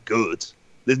are all good.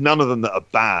 There's none of them that are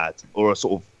bad or are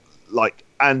sort of like,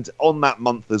 and on that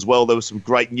month as well, there was some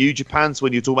great New Japan. So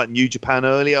when you were talking about New Japan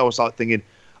earlier, I was like thinking,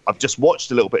 I've just watched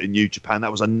a little bit of New Japan.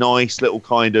 That was a nice little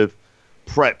kind of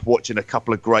prep, watching a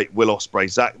couple of great Will Ospreay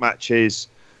Zack matches.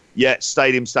 Yeah,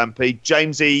 Stadium Stampede.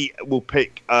 Jamesy will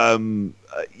pick,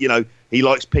 he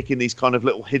likes picking these kind of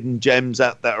little hidden gems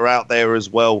that are out there as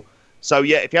well. So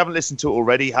yeah, if you haven't listened to it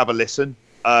already, have a listen.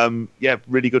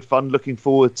 Really good fun. Looking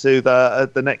forward to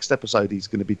the next episode he's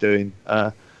going to be doing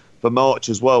for March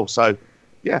as well. So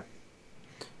yeah.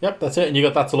 Yep, that's it, and you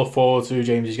got that to look forward to.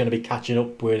 James is going to be catching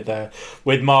up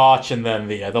with March and then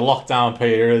the lockdown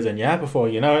period, and before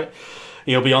you know it,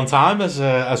 he'll be on time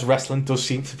as wrestling does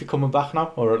seem to be coming back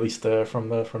now, or at least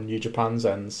from New Japan's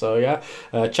end. So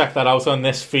check that out on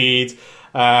this feed.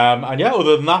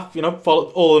 Other than that, follow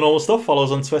all the normal stuff. Follow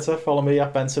us on Twitter. Follow me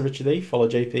at BensonRichardE. Follow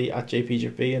JP at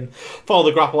JPGP, and follow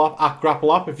the Grapple app at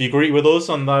Grapple app. If you agree with us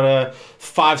on that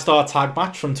 5-star tag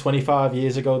match from 25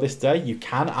 years ago this day, you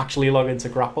can actually log into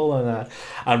Grapple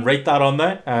and rate that on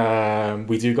there.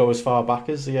 We do go as far back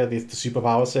as the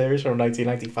Superpower series from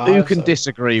 1995. Who can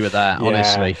disagree with that?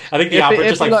 Honestly, I think the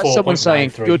average is like 4.93. Someone saying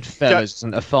Goodfellas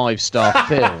isn't a 5-star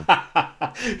film.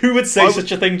 Who would say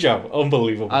such a thing, Joe?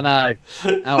 Unbelievable. I know.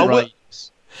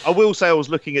 Outrageous. I will say I was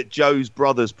looking at Joe's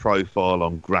brother's profile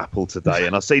on Grapple today,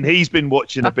 and I've seen he's been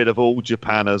watching a bit of All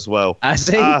Japan as well. Has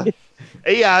he?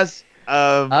 He has.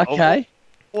 Okay.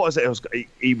 What was it?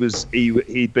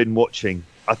 He'd been watching.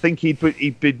 I think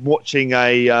he'd been watching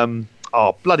a.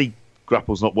 Bloody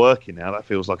Grapple's not working now. That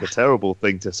feels like a terrible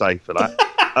thing to say for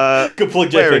that. Good plug,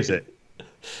 JP. Where is it?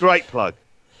 Great plug.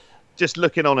 Just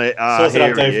looking on it.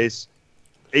 Here he is.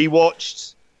 He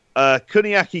watched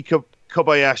Kuniaki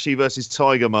Kobayashi versus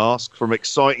Tiger Mask from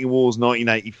Exciting Wars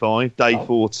 1985, day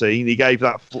 14. He gave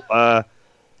that,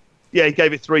 he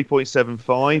gave it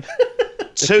 3.75.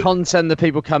 The content that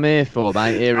people come here for,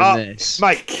 mate, hearing this.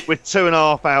 Mate, we're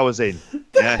 2.5 hours in.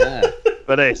 Yeah.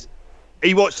 For this.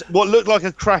 He watched what looked like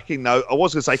a cracking, though. I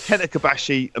was going to say Kenta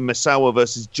Kobashi and Misawa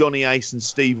versus Johnny Ace and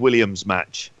Steve Williams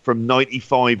match from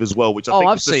 95 as well, which I think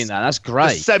I've seen that. That's great.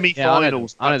 The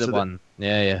semi-finals. I know the one.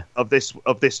 Yeah. Of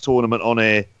this tournament on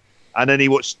air. And then he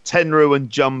watched Tenru and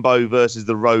Jumbo versus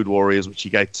the Road Warriors, which he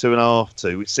gave 2.5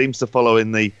 to, which seems to follow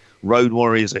in the Road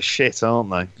Warriors are shit, aren't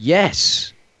they?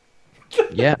 Yes.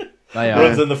 Yeah, they are.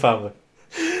 Runs in the family.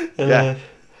 Yeah.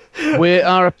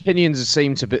 Our opinions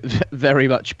seem to very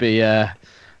much be,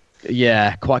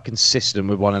 quite consistent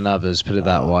with one another's, put it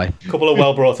that way. A couple of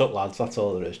well brought up lads, that's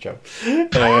all there is, Joe.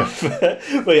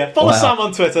 But yeah, follow Sam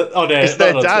on Twitter. It's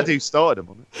their dad who started them,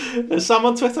 wasn't it? Is Sam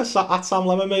on Twitter? At Sam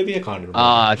Lemon, maybe? I can't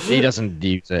remember. He doesn't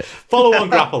use it. Follow on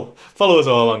Grapple. Follow us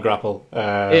all on Grapple.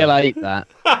 He'll hate that.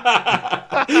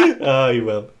 Oh, he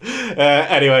will.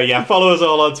 Anyway, follow us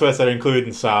all on Twitter,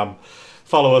 including Sam.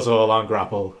 Follow us all on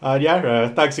Grapple.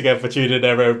 And thanks again for tuning in,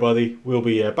 everybody. We'll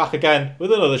be back again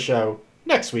with another show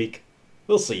next week.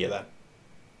 We'll see you then.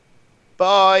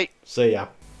 Bye. See ya.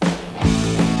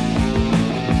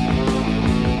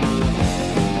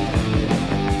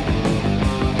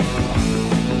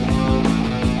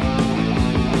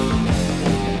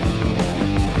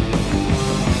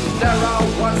 There I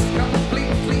was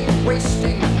completely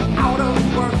wasting